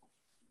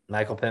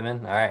 Michael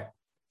Pittman. All right.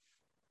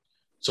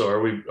 So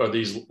are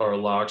these our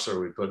locks, or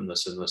are we putting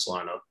this in this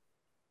lineup?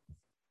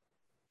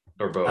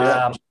 Or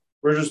both?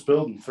 We're just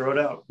building. Throw it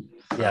out.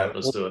 Yeah, right,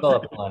 let's do it. Fill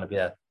up the lineup,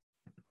 yeah.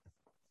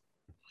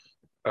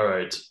 All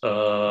right.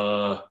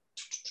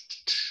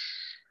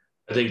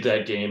 I think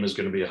that game is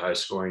going to be a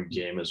high-scoring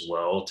game as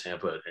well,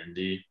 Tampa at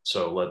Indy.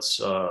 So let's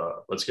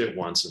get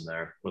Wentz in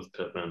there with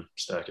Pittman,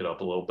 stack it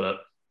up a little bit.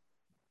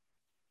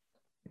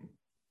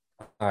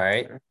 All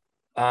right.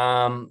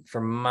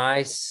 From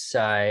my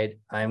side,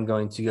 I'm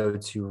going to go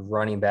to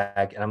running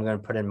back, and I'm going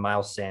to put in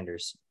Miles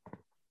Sanders.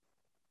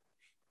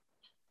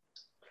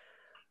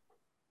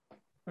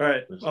 All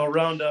right. I'll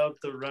round out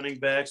the running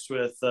backs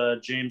with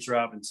James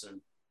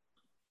Robinson.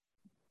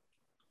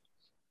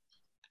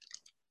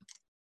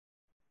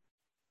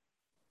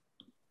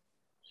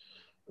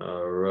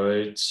 All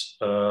right.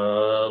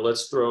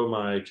 Let's throw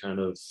my kind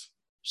of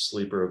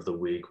sleeper of the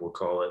week. We'll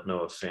call it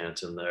Noah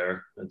Fant in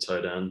there at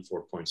tight end,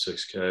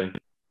 4.6K.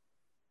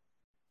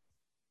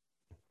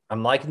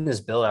 I'm liking this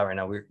build out right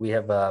now.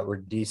 We're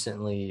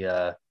decently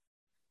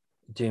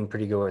doing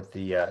pretty good with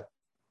the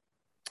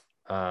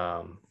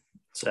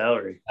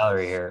salary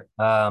here.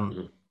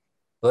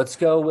 Let's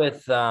go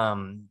with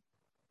going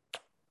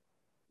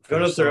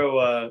to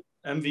throw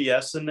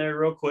MVS in there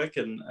real quick,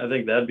 and I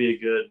think that'd be a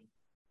good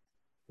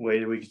way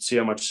that we could see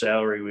how much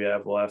salary we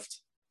have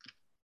left.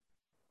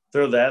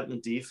 Throw that in the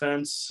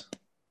defense,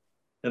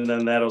 and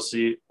then we'll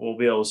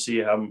be able to see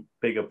how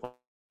big of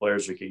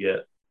players we could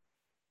get.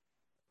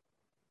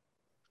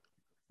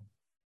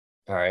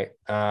 All right.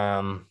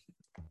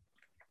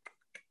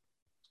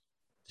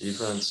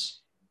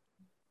 Defense.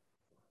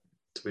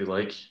 Do we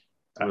like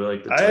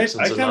the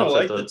Texans? I kind of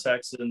like the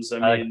Texans.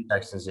 I mean, the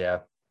Texans, yeah.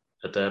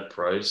 At that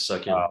price,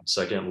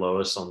 second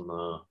lowest on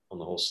the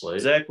whole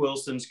slate. Zach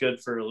Wilson's good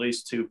for at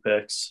least 2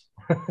 picks.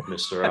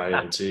 Mr.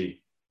 INT.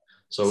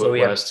 So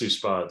we last 2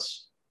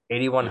 spots.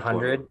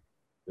 8,100.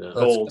 Yeah.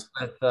 Gold.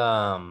 With,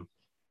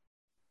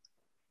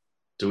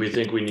 do we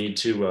think we need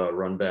to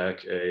run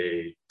back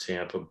a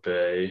Tampa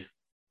Bay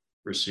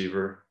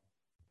receiver?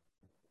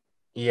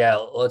 Yeah,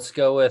 let's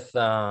go with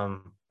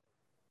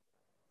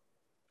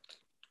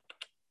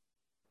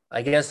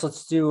I guess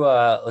let's do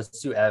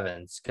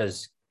Evans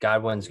because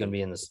Godwin's gonna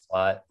be in the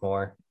slot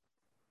more.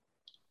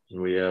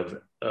 And we have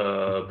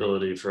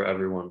ability for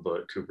everyone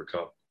but Cooper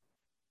Cup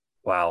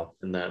Wow.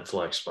 in that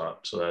flex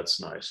spot. So that's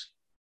nice.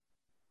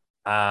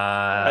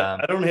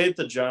 I don't hate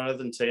the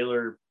Jonathan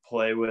Taylor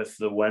play with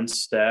the Wentz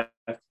stack.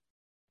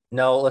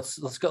 No, let's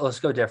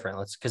go different.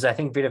 Let's because I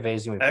think Vita Vea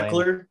is gonna be playing.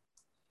 Eckler?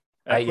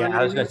 Yeah,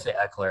 I was maybe?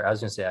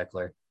 gonna say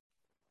Eckler.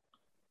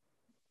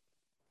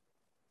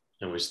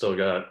 And we still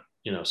got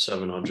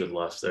 700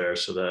 left there,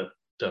 so that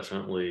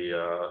definitely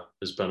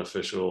is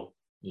beneficial.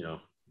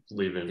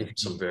 Leaving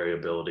some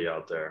variability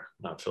out there,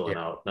 not filling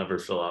out, never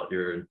fill out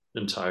your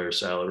entire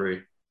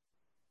salary.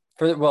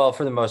 For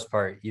the most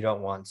part, you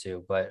don't want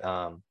to, but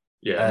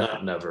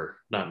not never,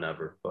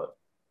 but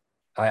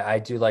I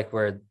do like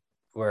where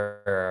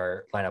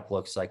our lineup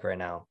looks like right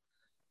now.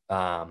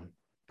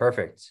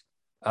 Perfect.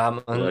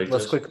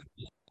 Let's quickly.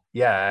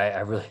 Yeah,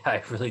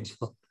 I really do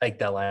like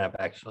that lineup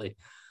actually.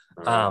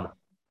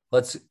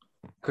 Let's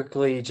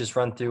quickly just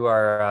run through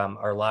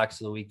our locks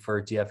of the week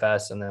for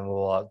DFS, and then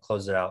we'll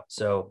close it out.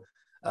 So,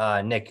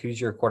 Nick, who's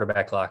your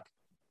quarterback lock?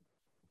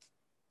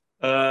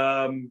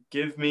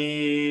 Give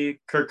me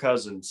Kirk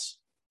Cousins.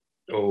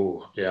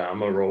 Oh yeah, I'm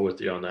gonna roll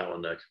with you on that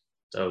one, Nick.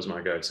 That was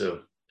my guy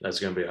too. That's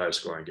gonna be a high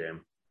scoring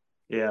game.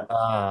 Yeah.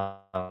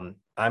 I'm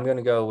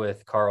gonna go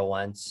with Carl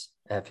Wentz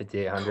at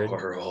 5,800.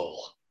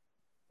 Carl.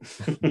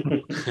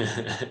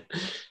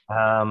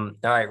 All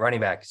right, running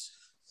backs.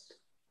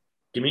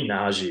 Give me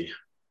Najee.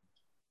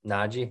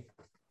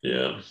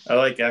 Yeah. I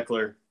like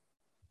Eckler.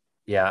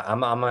 Yeah,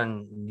 I'm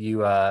on you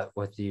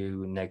with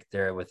you, Nick,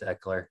 there with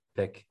Eckler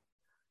pick.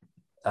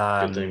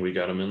 Good thing we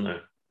got him in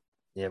there.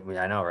 Yeah,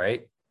 I know,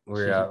 right?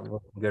 We're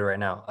good right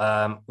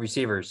now.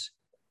 Receivers.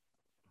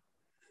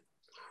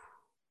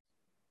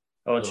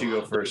 I'll let you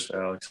go first,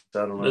 Alex. I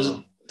don't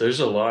know. There's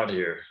a lot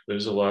here.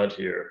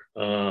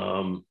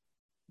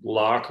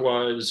 Lock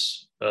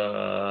wise,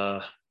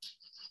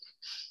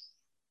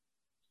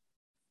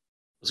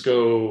 let's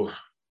go.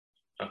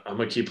 I'm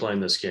gonna keep playing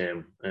this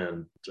game,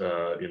 and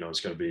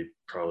it's gonna be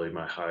probably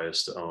my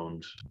highest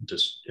owned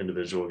just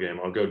individual game.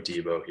 I'll go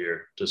Debo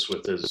here, just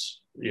with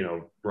his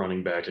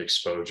running back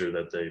exposure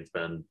that they've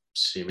been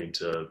seeming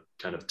to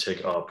kind of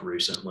tick up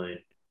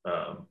recently.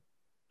 Go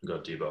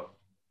Debo.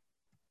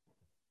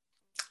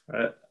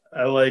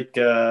 I like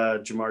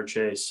Jamar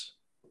Chase.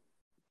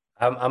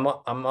 I'm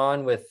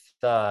on with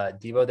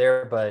Debo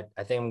there, but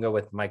I think I'm gonna go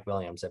with Mike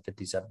Williams at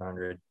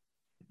 5,700.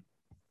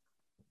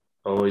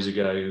 Always a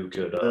guy who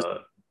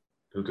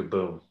could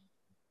boom.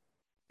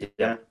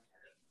 Yeah.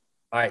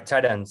 All right,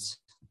 tight ends.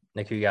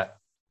 Nick, who you got?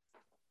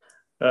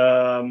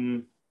 I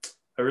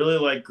really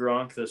like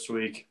Gronk this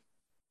week.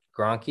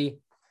 Gronky.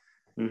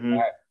 Mm-hmm. All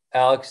right,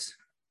 Alex.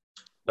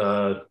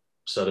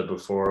 Said it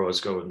before. Let's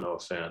go with Noah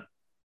Fant.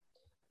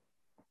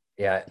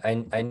 Yeah,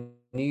 I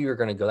knew you were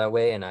going to go that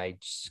way, and I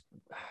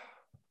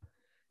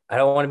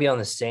don't want to be on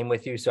the same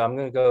with you, so I'm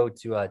going to go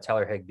to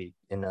Tyler Higbee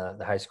in the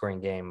high-scoring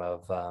game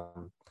of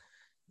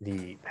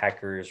the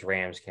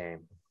Packers-Rams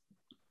game.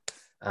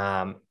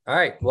 All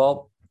right,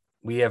 well,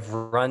 we have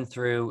run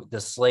through the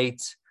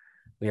slate.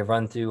 We have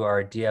run through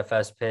our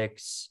DFS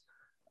picks.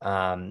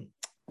 A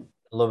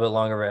little bit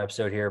longer of an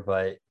episode here,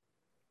 but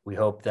we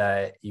hope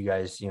that you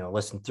guys,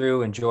 listened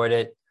through, enjoyed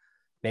it,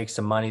 make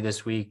some money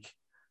this week.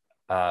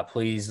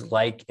 Please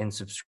like and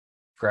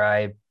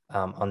subscribe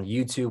on the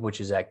YouTube,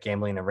 which is at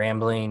Gambling and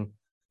Rambling.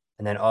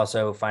 And then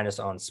also find us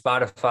on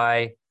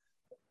Spotify,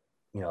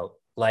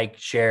 like,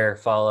 share,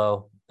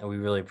 follow. And we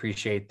really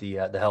appreciate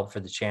the help for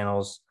the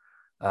channels.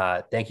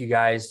 Thank you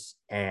guys.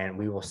 And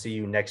we will see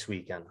you next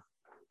weekend.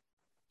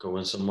 Go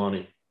win some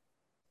money.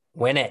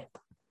 Win it.